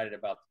so excited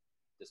about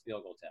this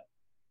field goal attempt.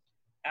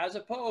 As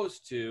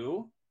opposed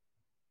to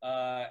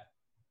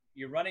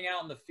you're running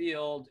out in the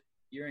field.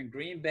 You're in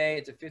Green Bay.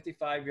 It's a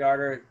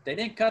 55-yarder. They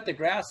didn't cut the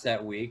grass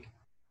that week.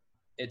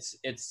 It's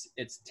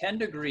 10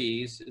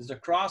 degrees. It's a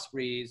cross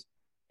breeze,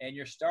 and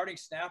your starting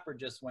snapper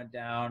just went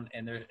down,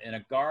 and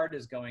a guard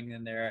is going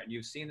in there, and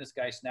you've seen this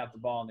guy snap the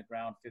ball on the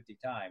ground 50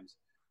 times.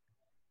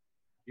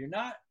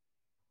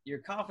 Your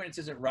confidence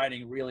isn't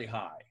riding really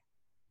high.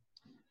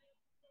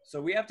 So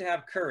we have to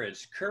have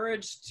courage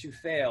to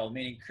fail,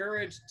 meaning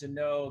courage to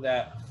know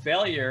that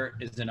failure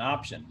is an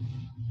option.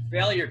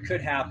 Failure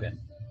could happen,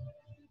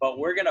 but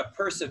we're going to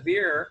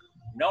persevere,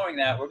 knowing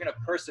that we're going to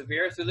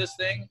persevere through this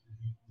thing,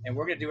 and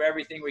we're going to do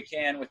everything we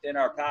can within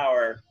our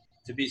power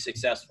to be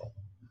successful.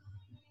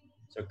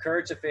 So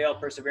courage to fail,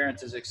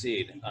 perseverance to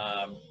succeed.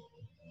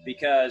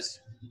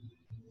 Because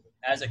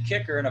as a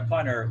kicker and a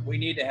punter, we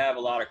need to have a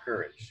lot of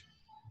courage,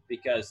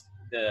 because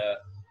the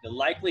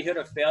likelihood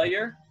of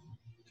failure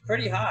is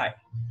pretty high.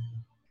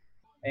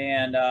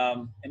 And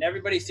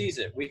everybody sees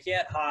it. We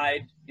can't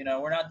hide.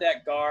 We're not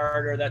that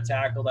guard or that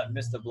tackle that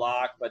missed the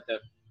block, but the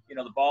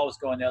ball was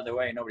going the other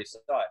way and nobody saw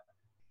it.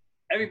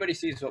 Everybody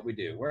sees what we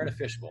do. We're in a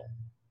fishbowl.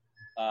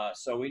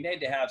 So we need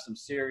to have some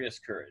serious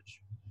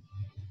courage.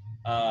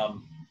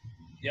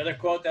 The other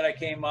quote that I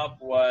came up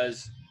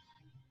was,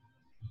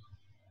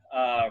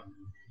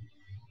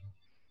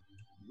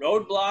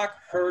 roadblock,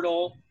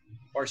 hurdle,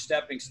 or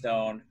stepping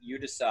stone, you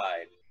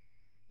decide.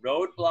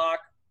 Roadblock,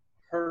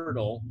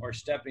 hurdle, or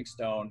stepping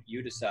stone,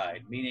 you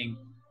decide. Meaning,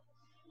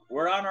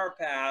 we're on our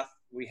path.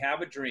 We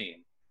have a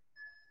dream.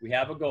 We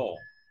have a goal.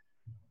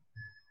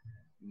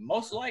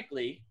 Most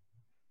likely,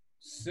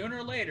 sooner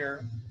or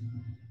later,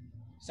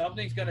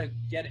 something's going to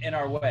get in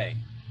our way.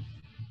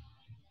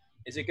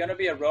 Is it going to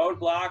be a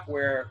roadblock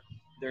where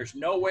there's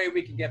no way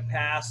we can get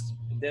past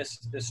this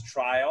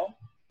trial,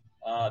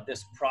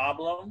 this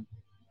problem,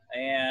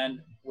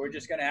 and we're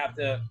just going to have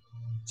to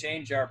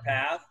change our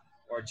path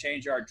or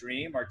change our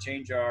dream or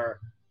change our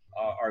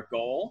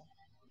goal?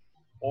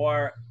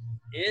 Or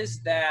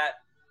is that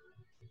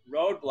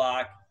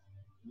roadblock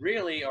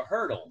really a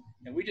hurdle,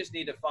 and we just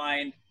need to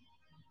find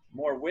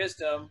more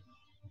wisdom,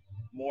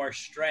 more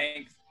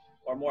strength,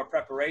 or more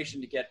preparation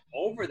to get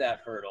over that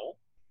hurdle,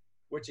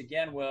 which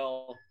again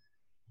will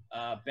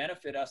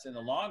benefit us in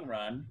the long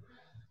run.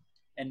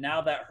 And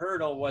now that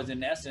hurdle was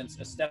in essence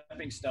a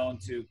stepping stone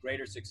to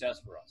greater success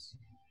for us.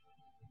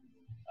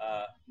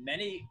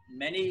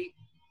 Many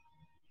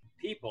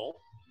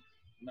people,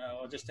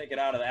 I'll just take it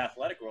out of the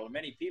athletic world,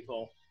 many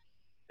people,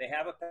 they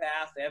have a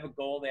path, they have a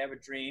goal, they have a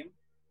dream,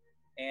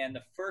 and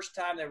the first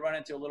time they run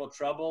into a little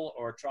trouble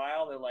or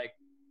trial, they're like,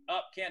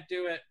 oh, can't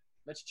do it,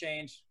 let's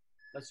change,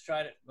 let's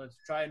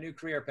try a new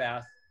career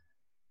path,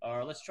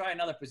 or let's try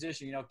another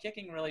position.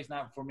 Kicking really is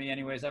not for me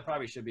anyways, I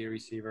probably should be a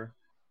receiver.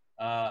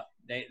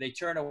 They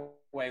turn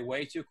away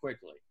way too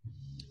quickly.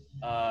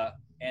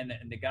 And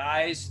the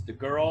guys, the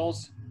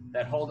girls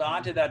that hold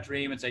on to that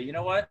dream and say, you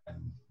know what?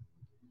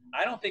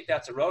 I don't think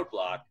that's a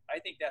roadblock. I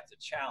think that's a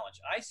challenge.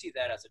 I see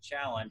that as a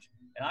challenge,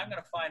 and I'm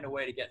going to find a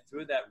way to get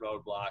through that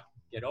roadblock,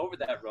 get over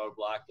that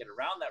roadblock, get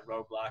around that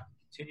roadblock,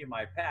 continue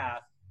my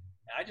path.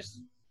 And I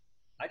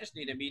just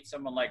need to meet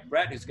someone like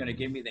Brett who's going to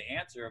give me the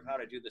answer of how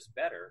to do this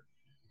better,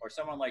 or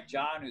someone like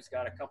John who's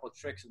got a couple of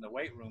tricks in the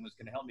weight room who's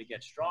going to help me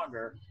get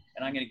stronger,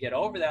 and I'm going to get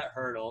over that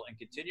hurdle and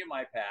continue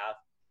my path.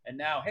 And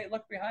now, hey,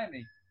 look behind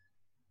me.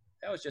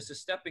 That was just a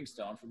stepping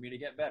stone for me to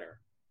get better.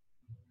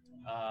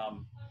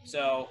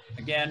 So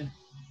again,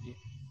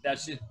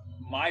 that's just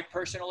my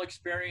personal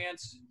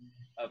experience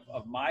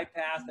of my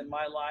path in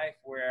my life,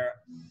 where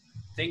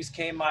things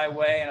came my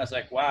way and I was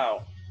like,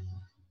 wow,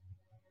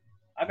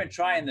 I've been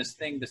trying this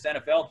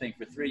NFL thing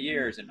for 3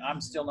 years and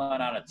I'm still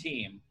not on a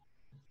team.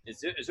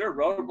 Is there a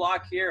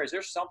roadblock here? Is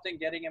there something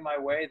getting in my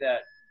way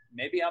that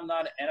maybe I'm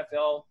not an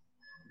NFL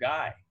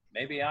guy?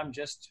 Maybe I'm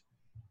just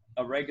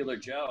a regular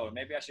Joe, and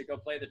maybe I should go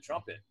play the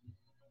trumpet.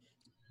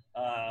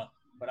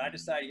 But I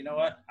decided, you know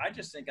what? I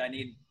just think I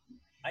need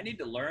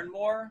to learn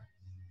more.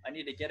 I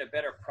need to get a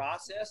better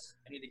process.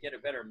 I need to get a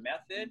better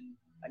method.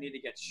 I need to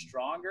get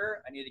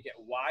stronger. I need to get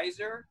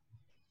wiser.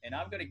 And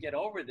I'm going to get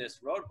over this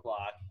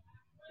roadblock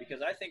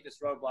because I think this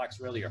roadblock's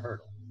really a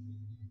hurdle.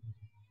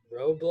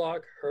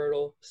 Roadblock,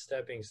 hurdle,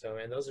 stepping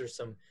stone. And those are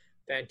some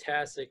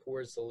fantastic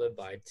words to live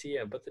by.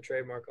 TM, put the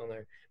trademark on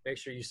there. Make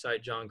sure you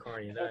cite John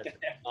Carney. That's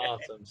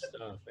awesome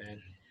stuff, man.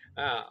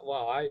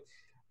 Wow, I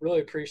really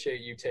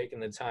appreciate you taking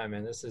the time,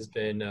 man. This has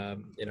been,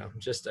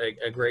 just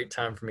a great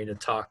time for me to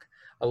talk.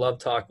 I love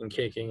talking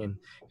kicking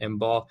and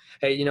ball.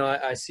 Hey,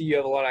 I see you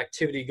have a lot of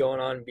activity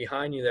going on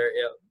behind you there.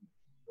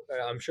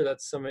 I'm sure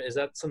is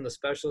that some of the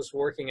specialists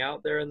working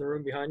out there in the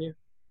room behind you?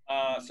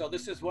 So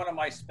this is one of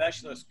my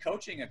specialists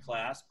coaching a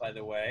class, by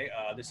the way.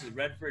 This is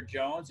Redford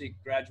Jones. He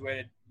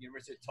graduated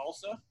University of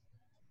Tulsa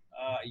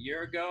a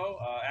year ago.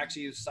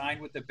 Actually, he was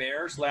signed with the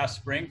Bears last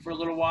spring for a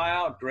little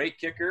while. Great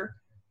kicker.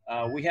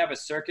 We have a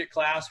circuit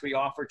class we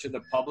offer to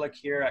the public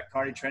here at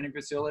Kearney Training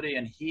Facility,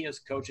 and he is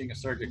coaching a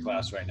circuit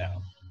class right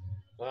now.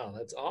 Wow,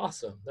 that's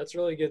awesome. That's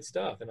really good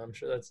stuff, and I'm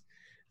sure that's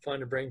fun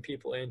to bring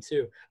people in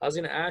too. I was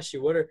going to ask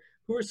you,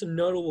 who are some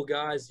notable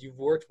guys you've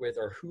worked with,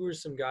 or who are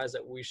some guys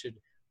that we should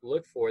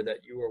look for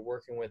that you are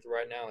working with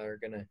right now that are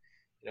going to,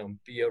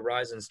 be a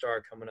rising star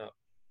coming up?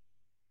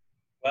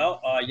 Well,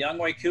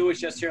 Youngwei Koo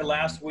was just here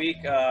last week.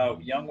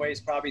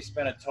 Youngwei's probably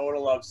spent a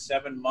total of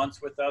 7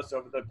 months with us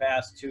over the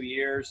past 2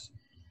 years.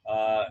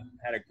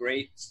 Had a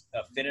great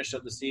finish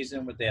of the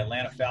season with the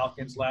Atlanta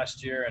Falcons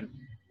last year, and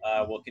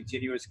will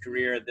continue his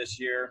career this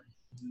year.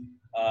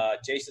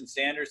 Jason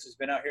Sanders has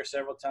been out here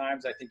several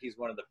times. I think he's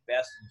one of the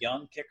best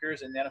young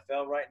kickers in the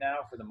NFL right now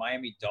for the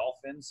Miami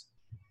Dolphins.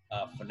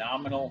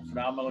 Phenomenal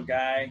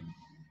guy.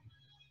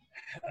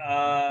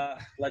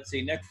 Let's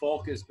see. Nick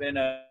Folk has been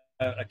a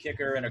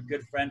kicker and a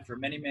good friend for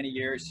many, many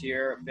years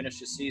here. Finished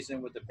the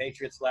season with the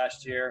Patriots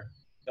last year.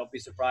 Don't be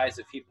surprised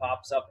if he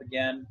pops up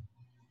again.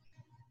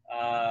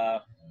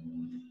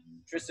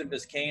 Tristan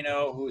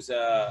Vizcaino, who's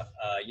a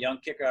young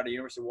kicker out of the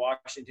University of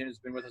Washington, has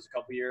been with us a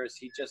couple years.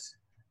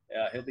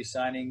 He'll be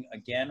signing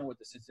again with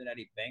the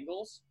Cincinnati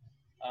Bengals,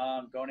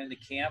 going into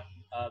camp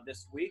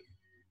this week.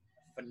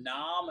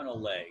 Phenomenal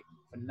leg.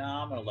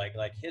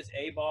 Like his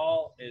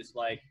A-ball is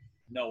like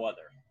no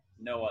other.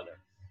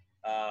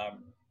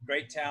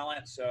 Great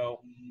talent. So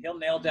he'll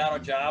nail down a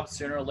job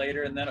sooner or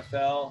later in the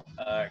NFL.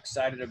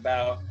 Excited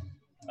about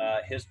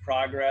his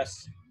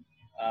progress.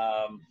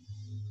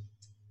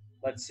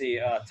 Let's see,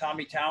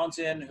 Tommy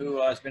Townsend,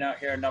 who has been out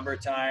here a number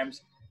of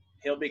times.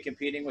 He'll be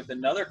competing with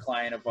another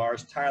client of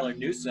ours, Tyler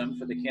Newsome,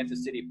 for the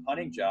Kansas City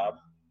punting job.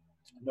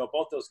 I know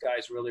both those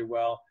guys really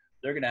well.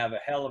 They're going to have a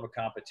hell of a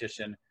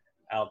competition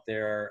out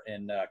there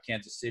in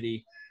Kansas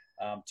City.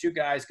 2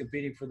 guys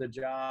competing for the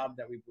job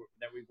that we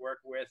work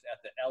with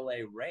at the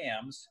LA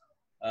Rams,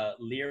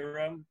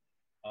 Liram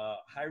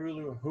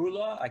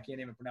Hairuhula. I can't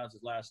even pronounce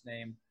his last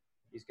name.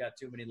 He's got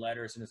too many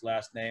letters in his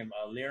last name.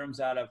 Liram's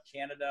out of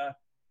Canada.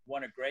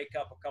 Won a Grey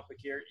Cup a couple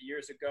of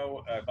years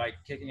ago by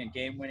kicking a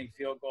game-winning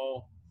field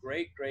goal.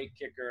 Great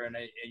kicker, and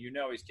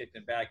he's kicked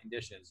in bad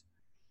conditions.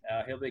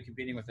 He'll be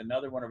competing with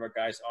another one of our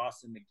guys,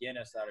 Austin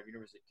McGinnis, out of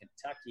University of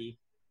Kentucky.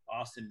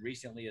 Austin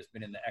recently has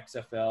been in the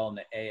XFL and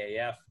the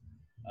AAF.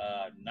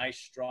 Nice,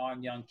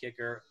 strong, young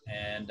kicker.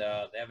 And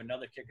they have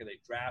another kicker they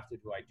drafted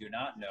who I do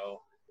not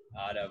know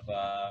out of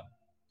a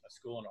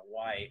school in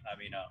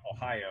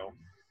Ohio.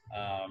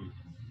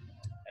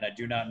 And I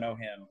do not know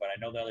him, but I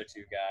know the other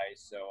 2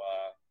 guys. So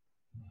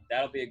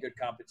that'll be a good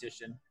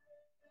competition.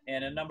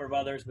 And a number of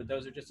others, but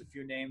those are just a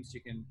few names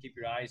you can keep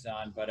your eyes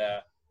on. But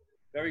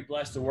very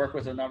blessed to work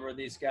with a number of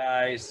these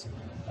guys.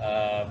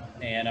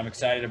 And I'm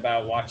excited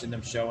about watching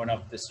them showing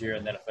up this year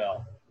in the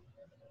NFL.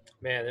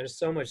 Man, there's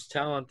so much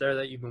talent there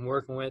that you've been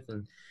working with.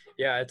 And,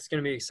 yeah, it's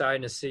going to be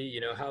exciting to see,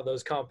 how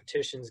those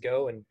competitions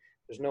go. And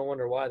there's no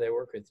wonder why they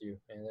work with you.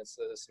 And that's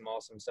some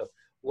awesome stuff.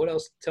 What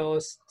else? Tell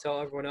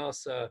everyone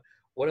else,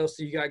 what else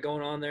do you got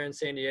going on there in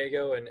San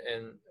Diego, and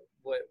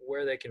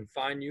where they can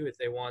find you if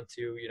they want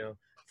to,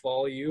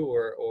 follow you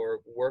or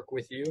work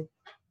with you?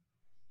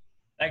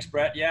 Thanks,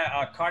 Brett.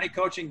 Yeah,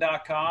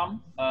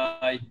 carneycoaching.com.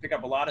 You can pick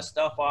up a lot of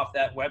stuff off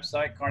that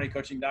website,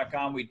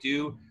 carneycoaching.com. We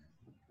do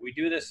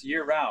this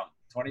year round,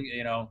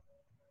 24/7,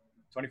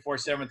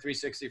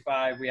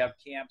 365. We have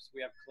camps,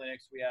 we have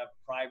clinics, we have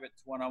private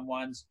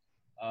one-on-ones.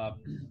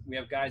 We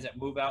have guys that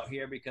move out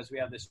here because we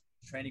have this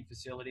training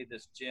facility,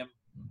 this gym,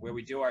 where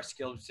we do our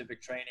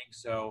skill-specific training.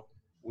 So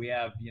we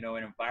have,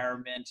 an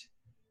environment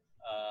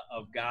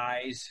of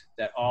guys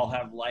that all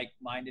have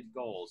like-minded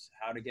goals,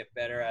 how to get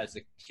better as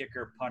a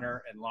kicker,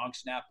 punter, and long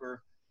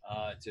snapper.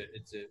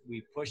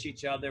 We push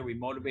each other, we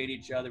motivate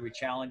each other, we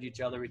challenge each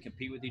other, we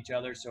compete with each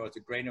other. So it's a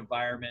great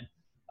environment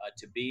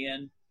to be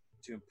in,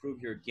 to improve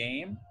your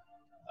game.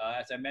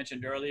 As I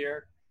mentioned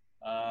earlier,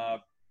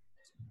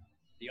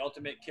 the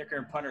Ultimate Kicker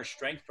and Punter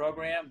Strength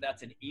Program,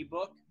 that's an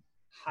ebook.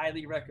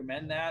 Highly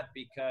recommend that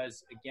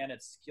because, again,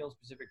 it's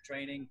skill-specific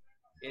training.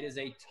 It is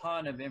a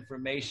ton of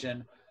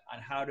information on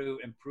how to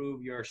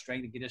improve your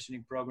strength and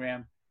conditioning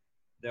program.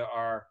 There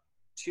are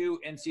 2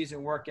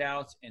 in-season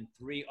workouts and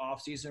 3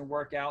 off-season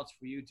workouts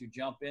for you to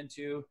jump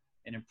into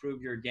and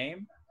improve your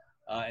game.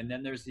 And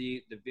then there's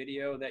the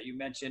video that you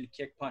mentioned,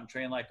 Kick, Punt,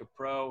 Train Like a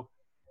Pro,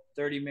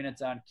 30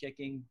 minutes on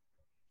kicking,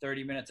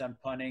 30 minutes on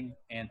punting,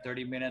 and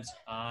 30 minutes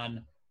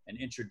on an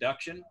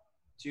introduction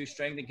to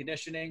strength and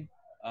conditioning,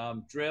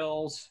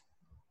 drills,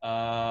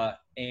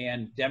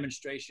 and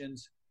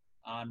demonstrations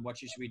on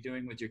what you should be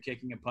doing with your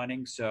kicking and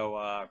punting. So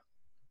a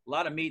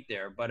lot of meat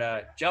there,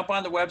 but jump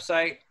on the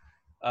website,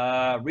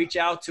 reach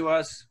out to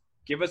us,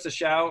 give us a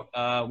shout.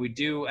 We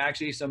do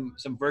actually some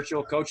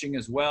virtual coaching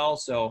as well.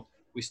 So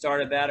we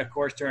started that, of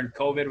course, during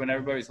COVID when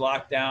everybody's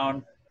locked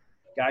down.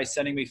 Guys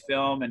sending me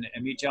film and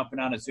me jumping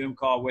on a Zoom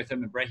call with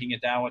them and breaking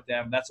it down with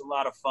them. That's a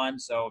lot of fun.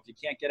 So if you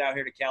can't get out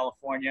here to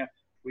California,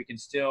 we can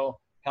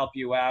still help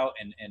you out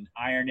and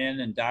iron in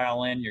and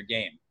dial in your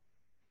game.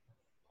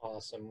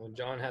 Awesome. Well,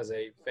 John has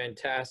a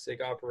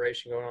fantastic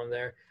operation going on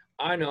there.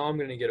 I know I'm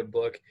going to get a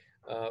book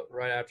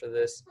right after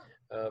this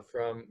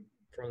from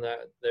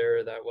that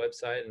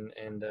website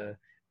and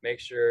make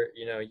sure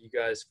you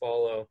guys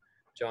follow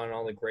John and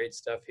all the great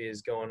stuff he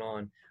is going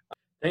on.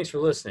 Thanks for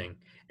listening.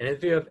 And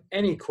if you have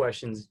any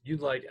questions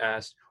you'd like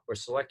asked or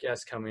select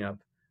guests coming up,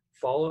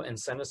 follow and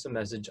send us a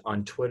message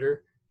on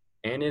Twitter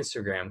and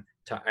Instagram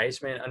to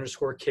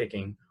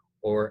Iceman_kicking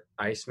or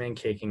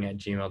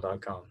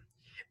IcemanKicking@gmail.com.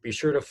 Be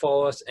sure to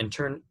follow us and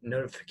turn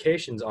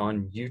notifications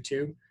on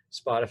YouTube,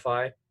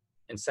 Spotify,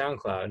 and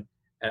SoundCloud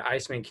at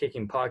Iceman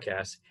Kicking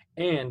Podcast,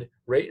 and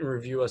rate and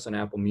review us on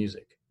Apple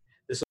Music.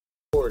 This is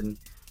important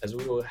as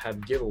we will have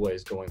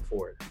giveaways going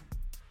forward.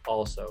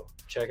 Also,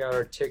 check out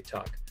our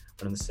TikTok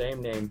under the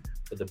same name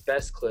for the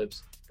best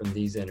clips from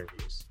these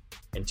interviews.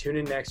 And tune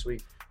in next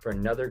week for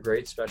another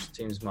great Special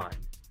Teams Mind.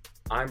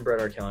 I'm Brett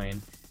Arkelian,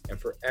 and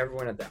for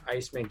everyone at the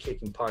Iceman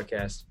Kicking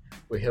Podcast,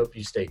 we hope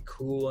you stay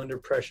cool under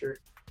pressure.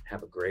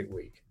 Have a great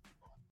week.